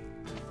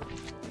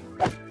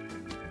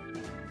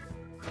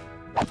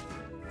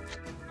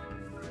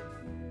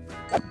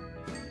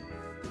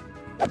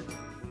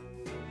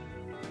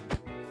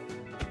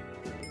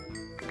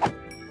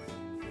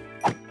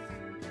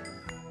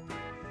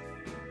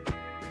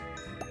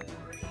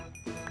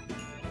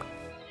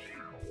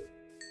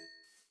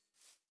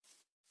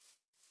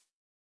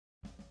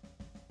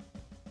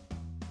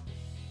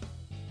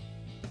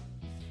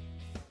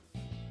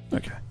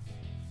 Okay.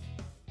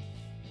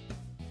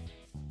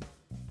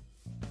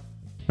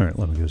 Alright,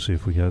 let me go see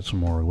if we got some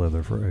more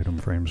leather for item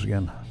frames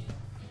again.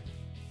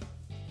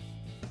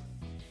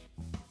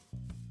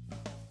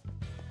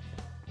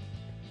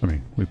 I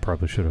mean, we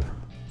probably should have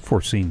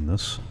foreseen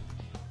this.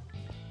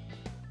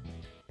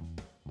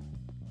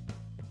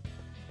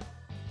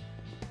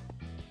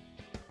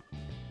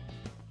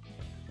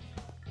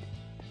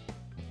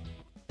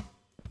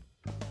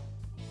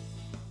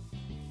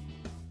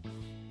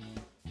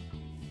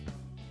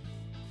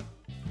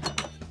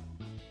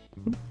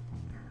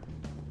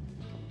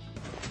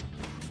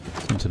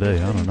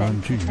 Today on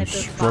Anon Jr.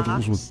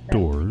 struggles with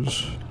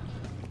doors.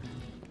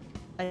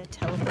 A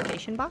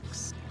teleportation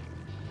box?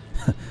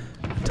 A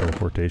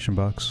teleportation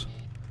box?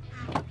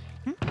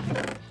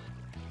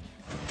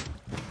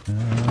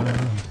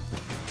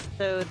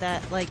 So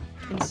that, like,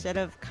 instead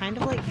of kind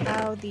of like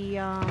how the,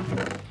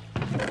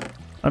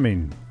 I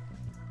mean,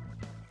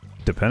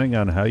 depending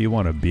on how you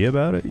want to be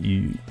about it,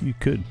 you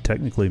could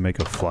technically make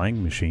a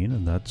flying machine,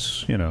 and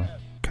that's, you know,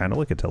 kind of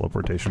like a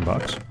teleportation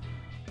box.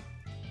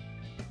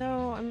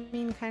 So, I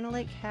mean, kind of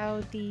like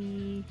how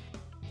the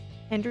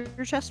ender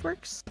chest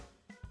works.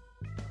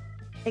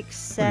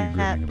 Except...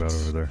 What are you grinning about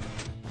over there?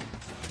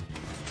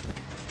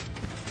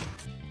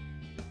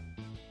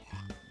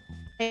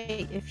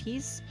 Hey, if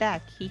he's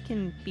back, he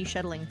can be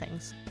shuttling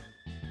things.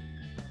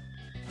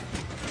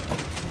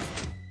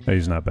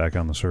 He's not back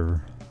on the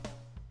server.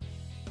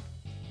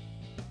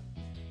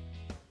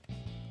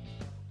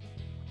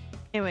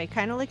 Anyway,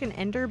 kind of like an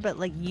ender, but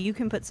like you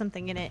can put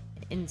something in it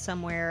in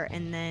somewhere,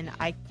 and then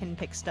I can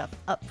pick stuff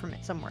up from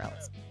it somewhere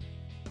else.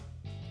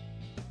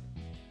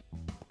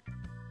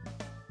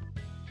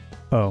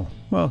 Oh,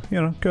 well,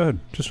 you know, go ahead.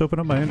 Just open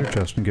up my ender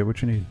chest and get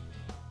what you need.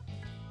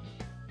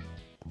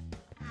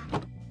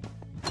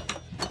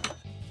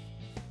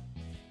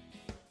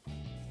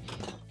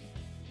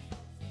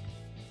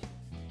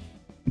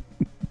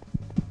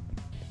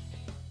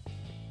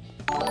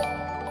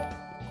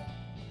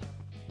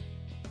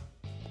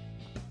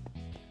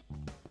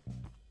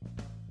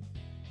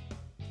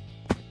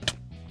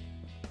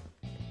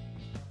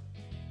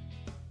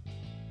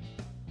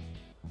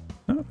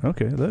 Oh,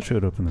 okay, that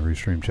showed up in the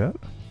restream chat.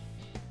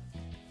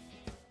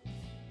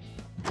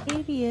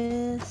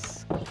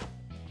 Hideous.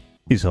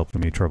 He's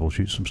helping me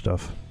troubleshoot some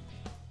stuff.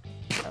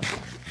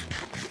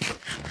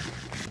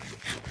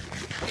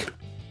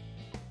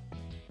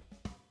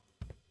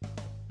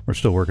 We're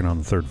still working on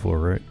the 3rd floor,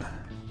 right?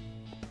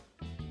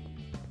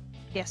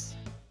 Yes.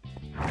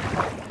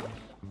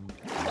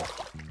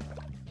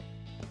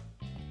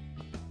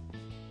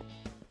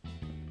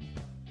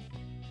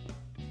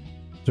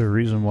 Is there a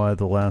reason why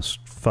the last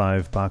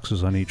 5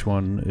 boxes on each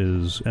one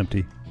is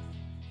empty?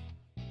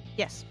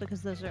 Yes,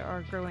 because those are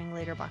our growing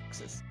later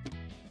boxes.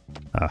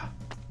 Ah.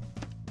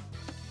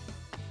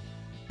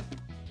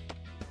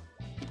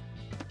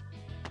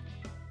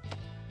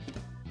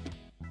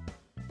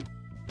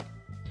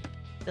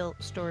 Built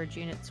storage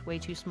units way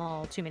too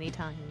small too many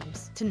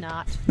times to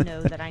not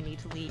know that I need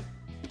to leave.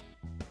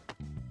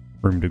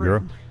 Room to grow?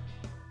 Room.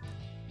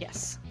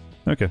 Yes.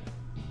 Okay.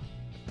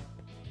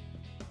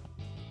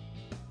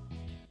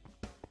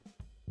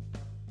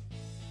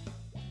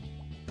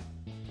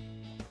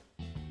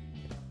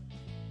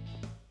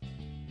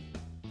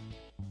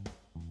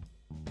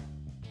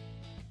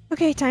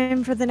 Okay,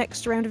 time for the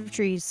next round of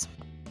trees.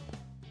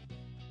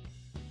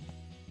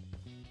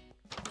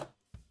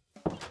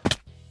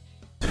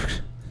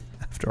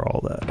 After all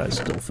that, I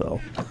still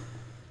fell.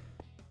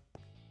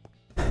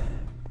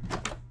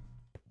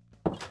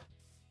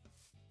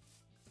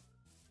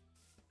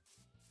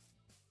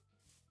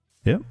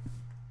 Yep.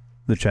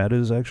 The chat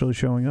is actually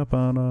showing up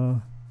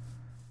on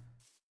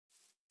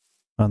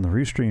the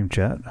restream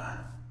chat.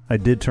 I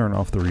did turn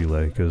off the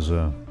relay because,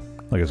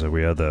 like I said,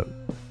 we had that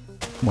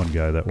one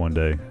guy that one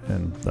day,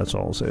 and that's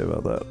all I'll say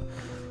about that.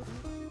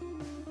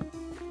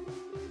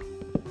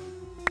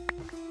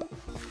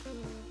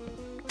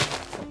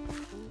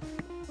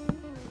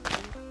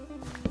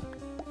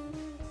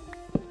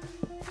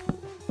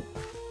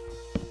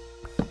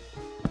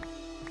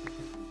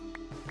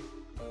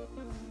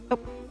 Oh,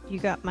 you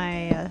got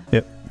my,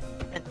 Yep.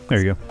 There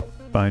you go.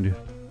 Behind you.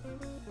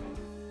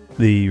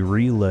 The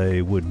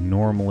relay would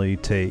normally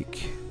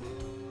take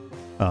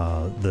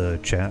the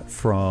chat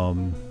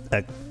from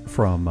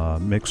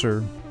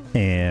Mixer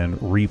and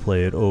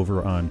replay it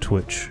over on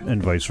Twitch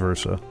and vice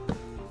versa.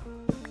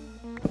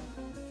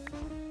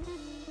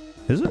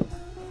 Is it?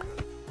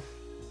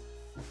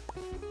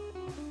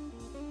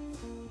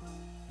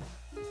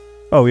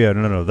 Oh yeah,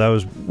 no, that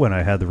was when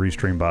I had the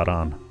restream bot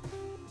on.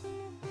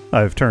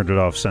 I've turned it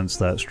off since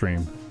that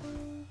stream.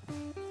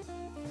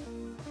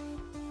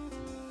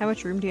 How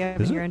much room do you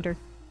have in your ender?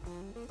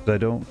 I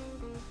don't...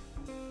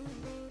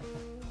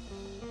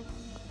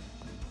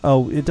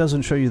 Oh, it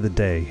doesn't show you the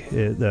day.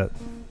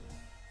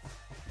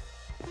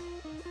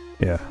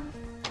 Yeah.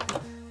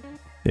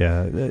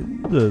 Yeah,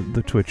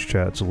 the Twitch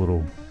chat's a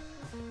little...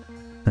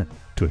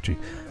 twitchy.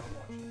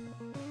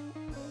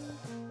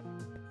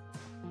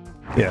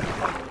 Yeah.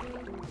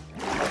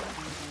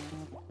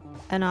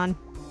 Anon.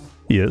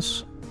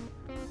 Yes.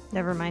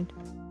 Never mind.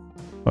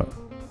 What?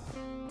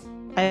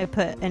 I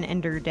put an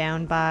ender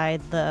down by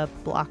the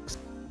blocks.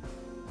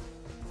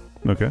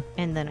 Okay.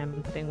 And then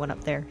I'm putting one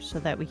up there so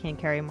that we can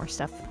carry more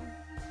stuff.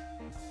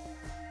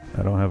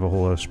 I don't have a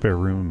whole lot of spare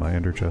room in my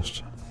ender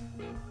chest.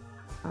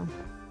 Oh.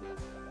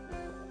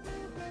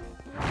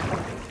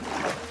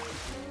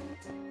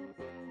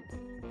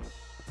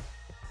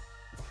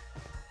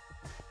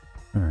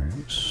 Alright,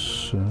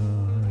 so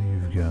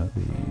you've got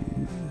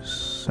the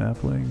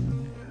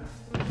sapling.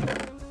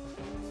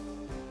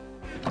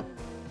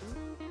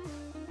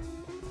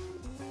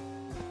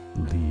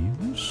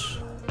 Leaves.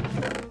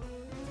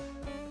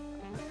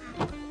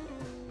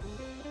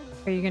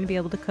 Are you going to be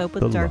able to cope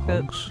with The dark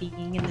oak logs.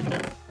 being in the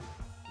deep?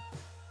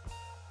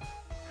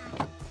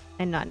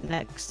 And not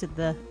next to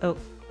the oak.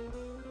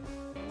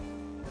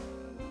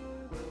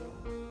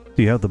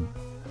 Do you have the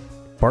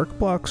bark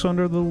blocks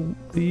under the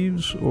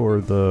leaves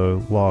or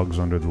the logs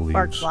under the leaves?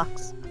 Bark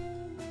blocks.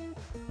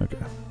 Okay.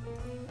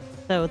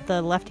 So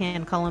the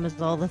left-hand column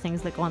is all the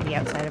things that go on the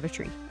outside of a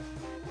tree.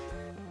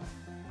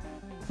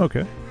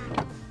 Okay.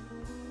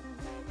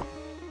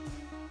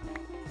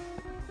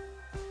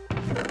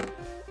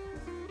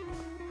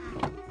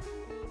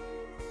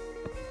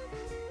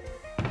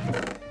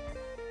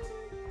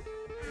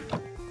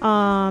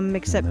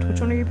 Except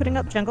which one are you putting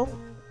up? Jungle?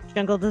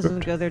 Jungle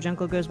doesn't go there.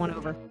 Jungle goes one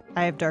over.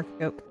 I have dark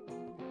oak.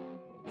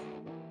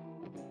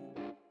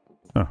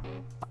 Oh.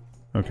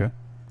 Okay.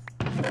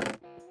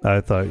 I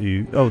thought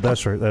you... Oh,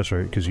 that's right,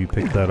 because you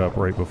picked that up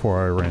right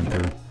before I ran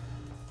through.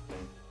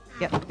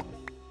 Yep.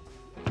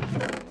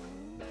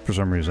 For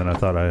some reason, I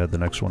thought I had the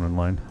next one in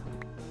line.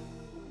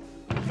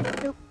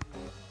 Nope.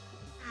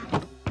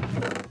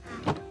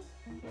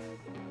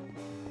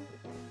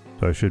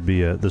 So I should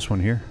be at this one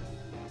here?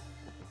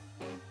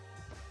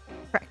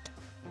 Correct.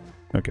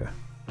 Okay.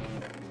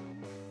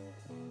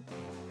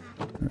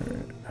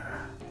 Alright.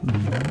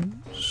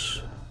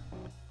 Lose.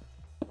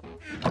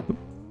 Oop.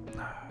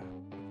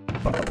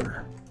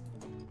 Bother.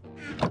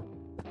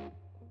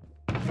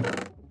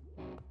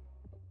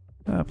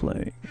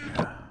 Appling.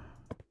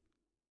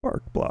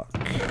 Bark block.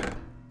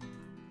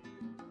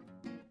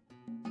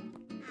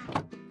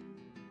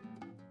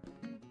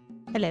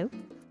 Hello.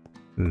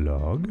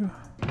 Log.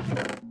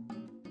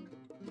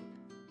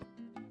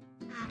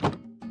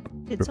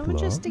 Did someone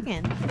just dig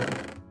in?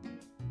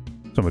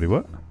 Somebody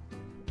what?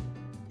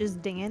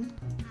 Just ding in?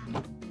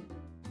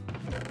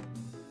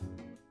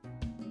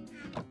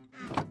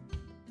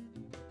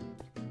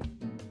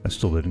 I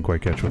still didn't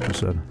quite catch what you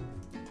said.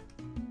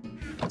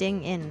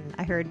 Ding in.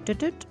 I heard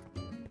dut.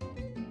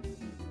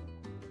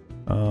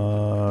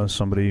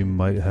 Somebody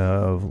might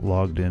have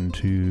logged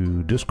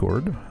into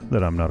Discord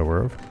that I'm not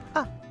aware of.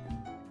 Ah.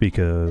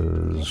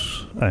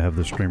 Because I have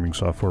the streaming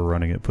software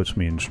running, it puts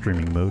me in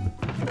streaming mode.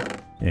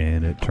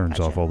 And it turns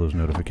off all those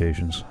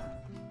notifications.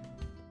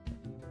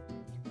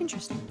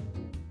 Interesting.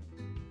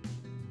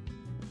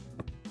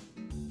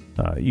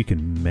 You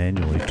can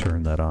manually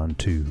turn that on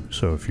too.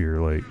 So if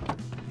you're like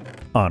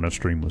on a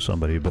stream with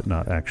somebody but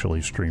not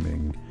actually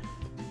streaming.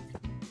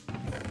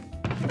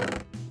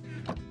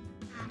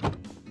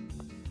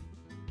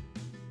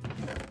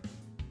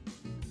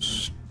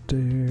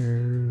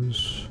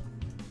 Stairs.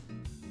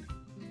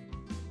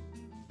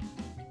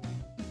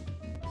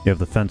 You have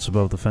the fence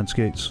above the fence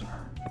gates?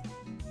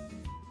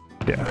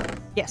 Yeah.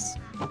 Yes.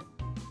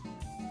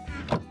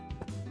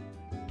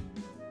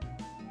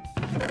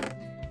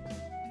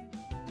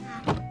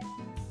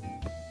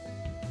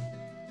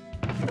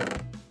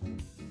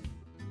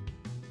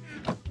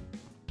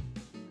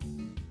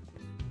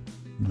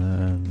 And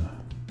then...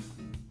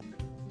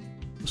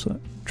 what's that?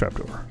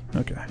 Trapdoor.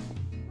 Okay.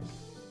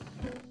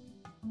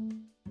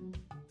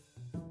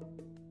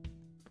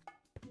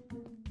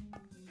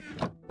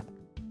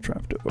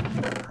 Trapdoor.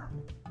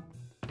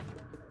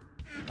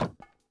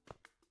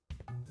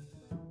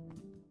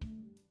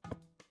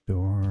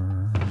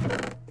 Door.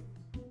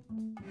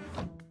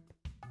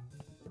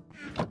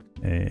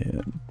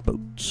 And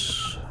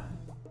boats.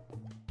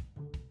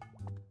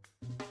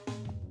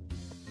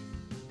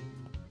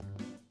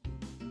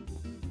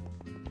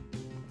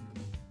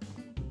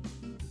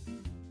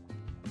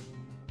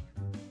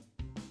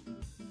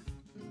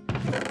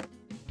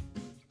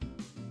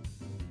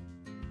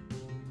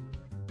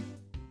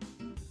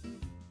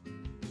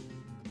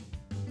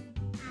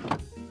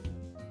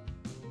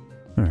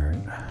 Alright.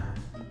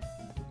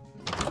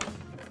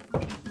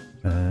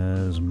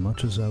 As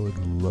much as I would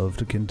love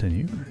to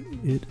continue,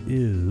 it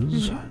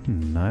is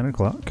 9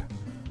 o'clock.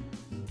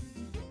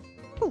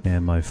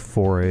 And my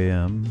 4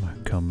 a.m.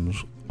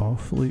 comes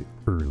awfully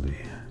early.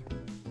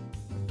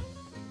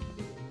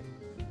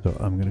 So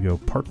I'm going to go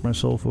park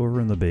myself over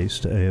in the base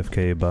to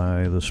AFK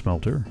by the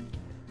smelter.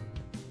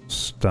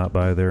 Stop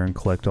by there and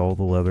collect all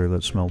the leather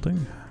that's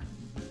smelting.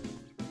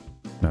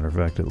 Matter of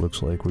fact, it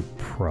looks like we're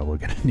probably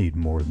going to need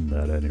more than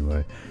that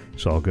anyway.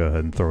 So I'll go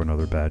ahead and throw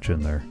another batch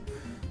in there.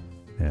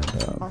 And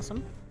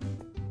Awesome.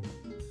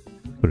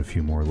 put a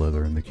few more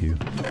leather in the queue.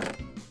 2,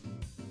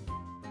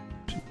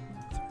 3.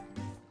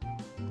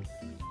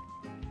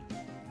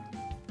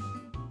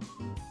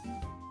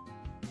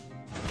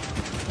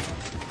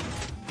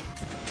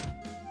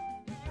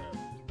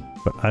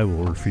 But I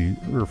will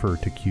refer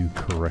to queue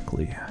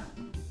correctly.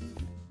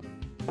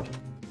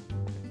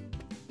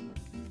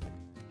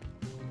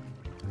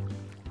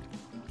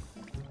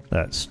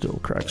 That still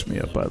cracks me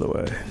up, by the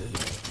way.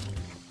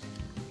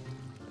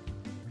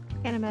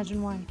 Can't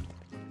imagine why.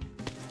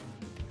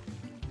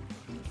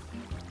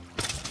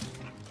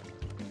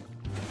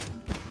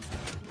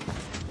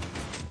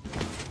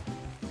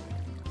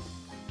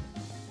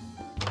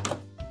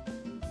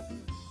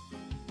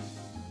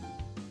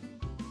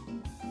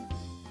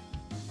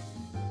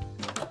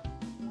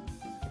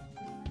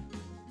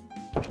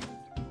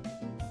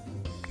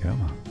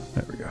 Come on.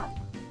 There we go.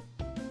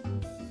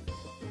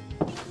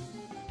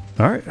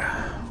 Alright.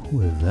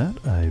 With that,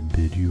 I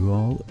bid you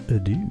all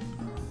adieu.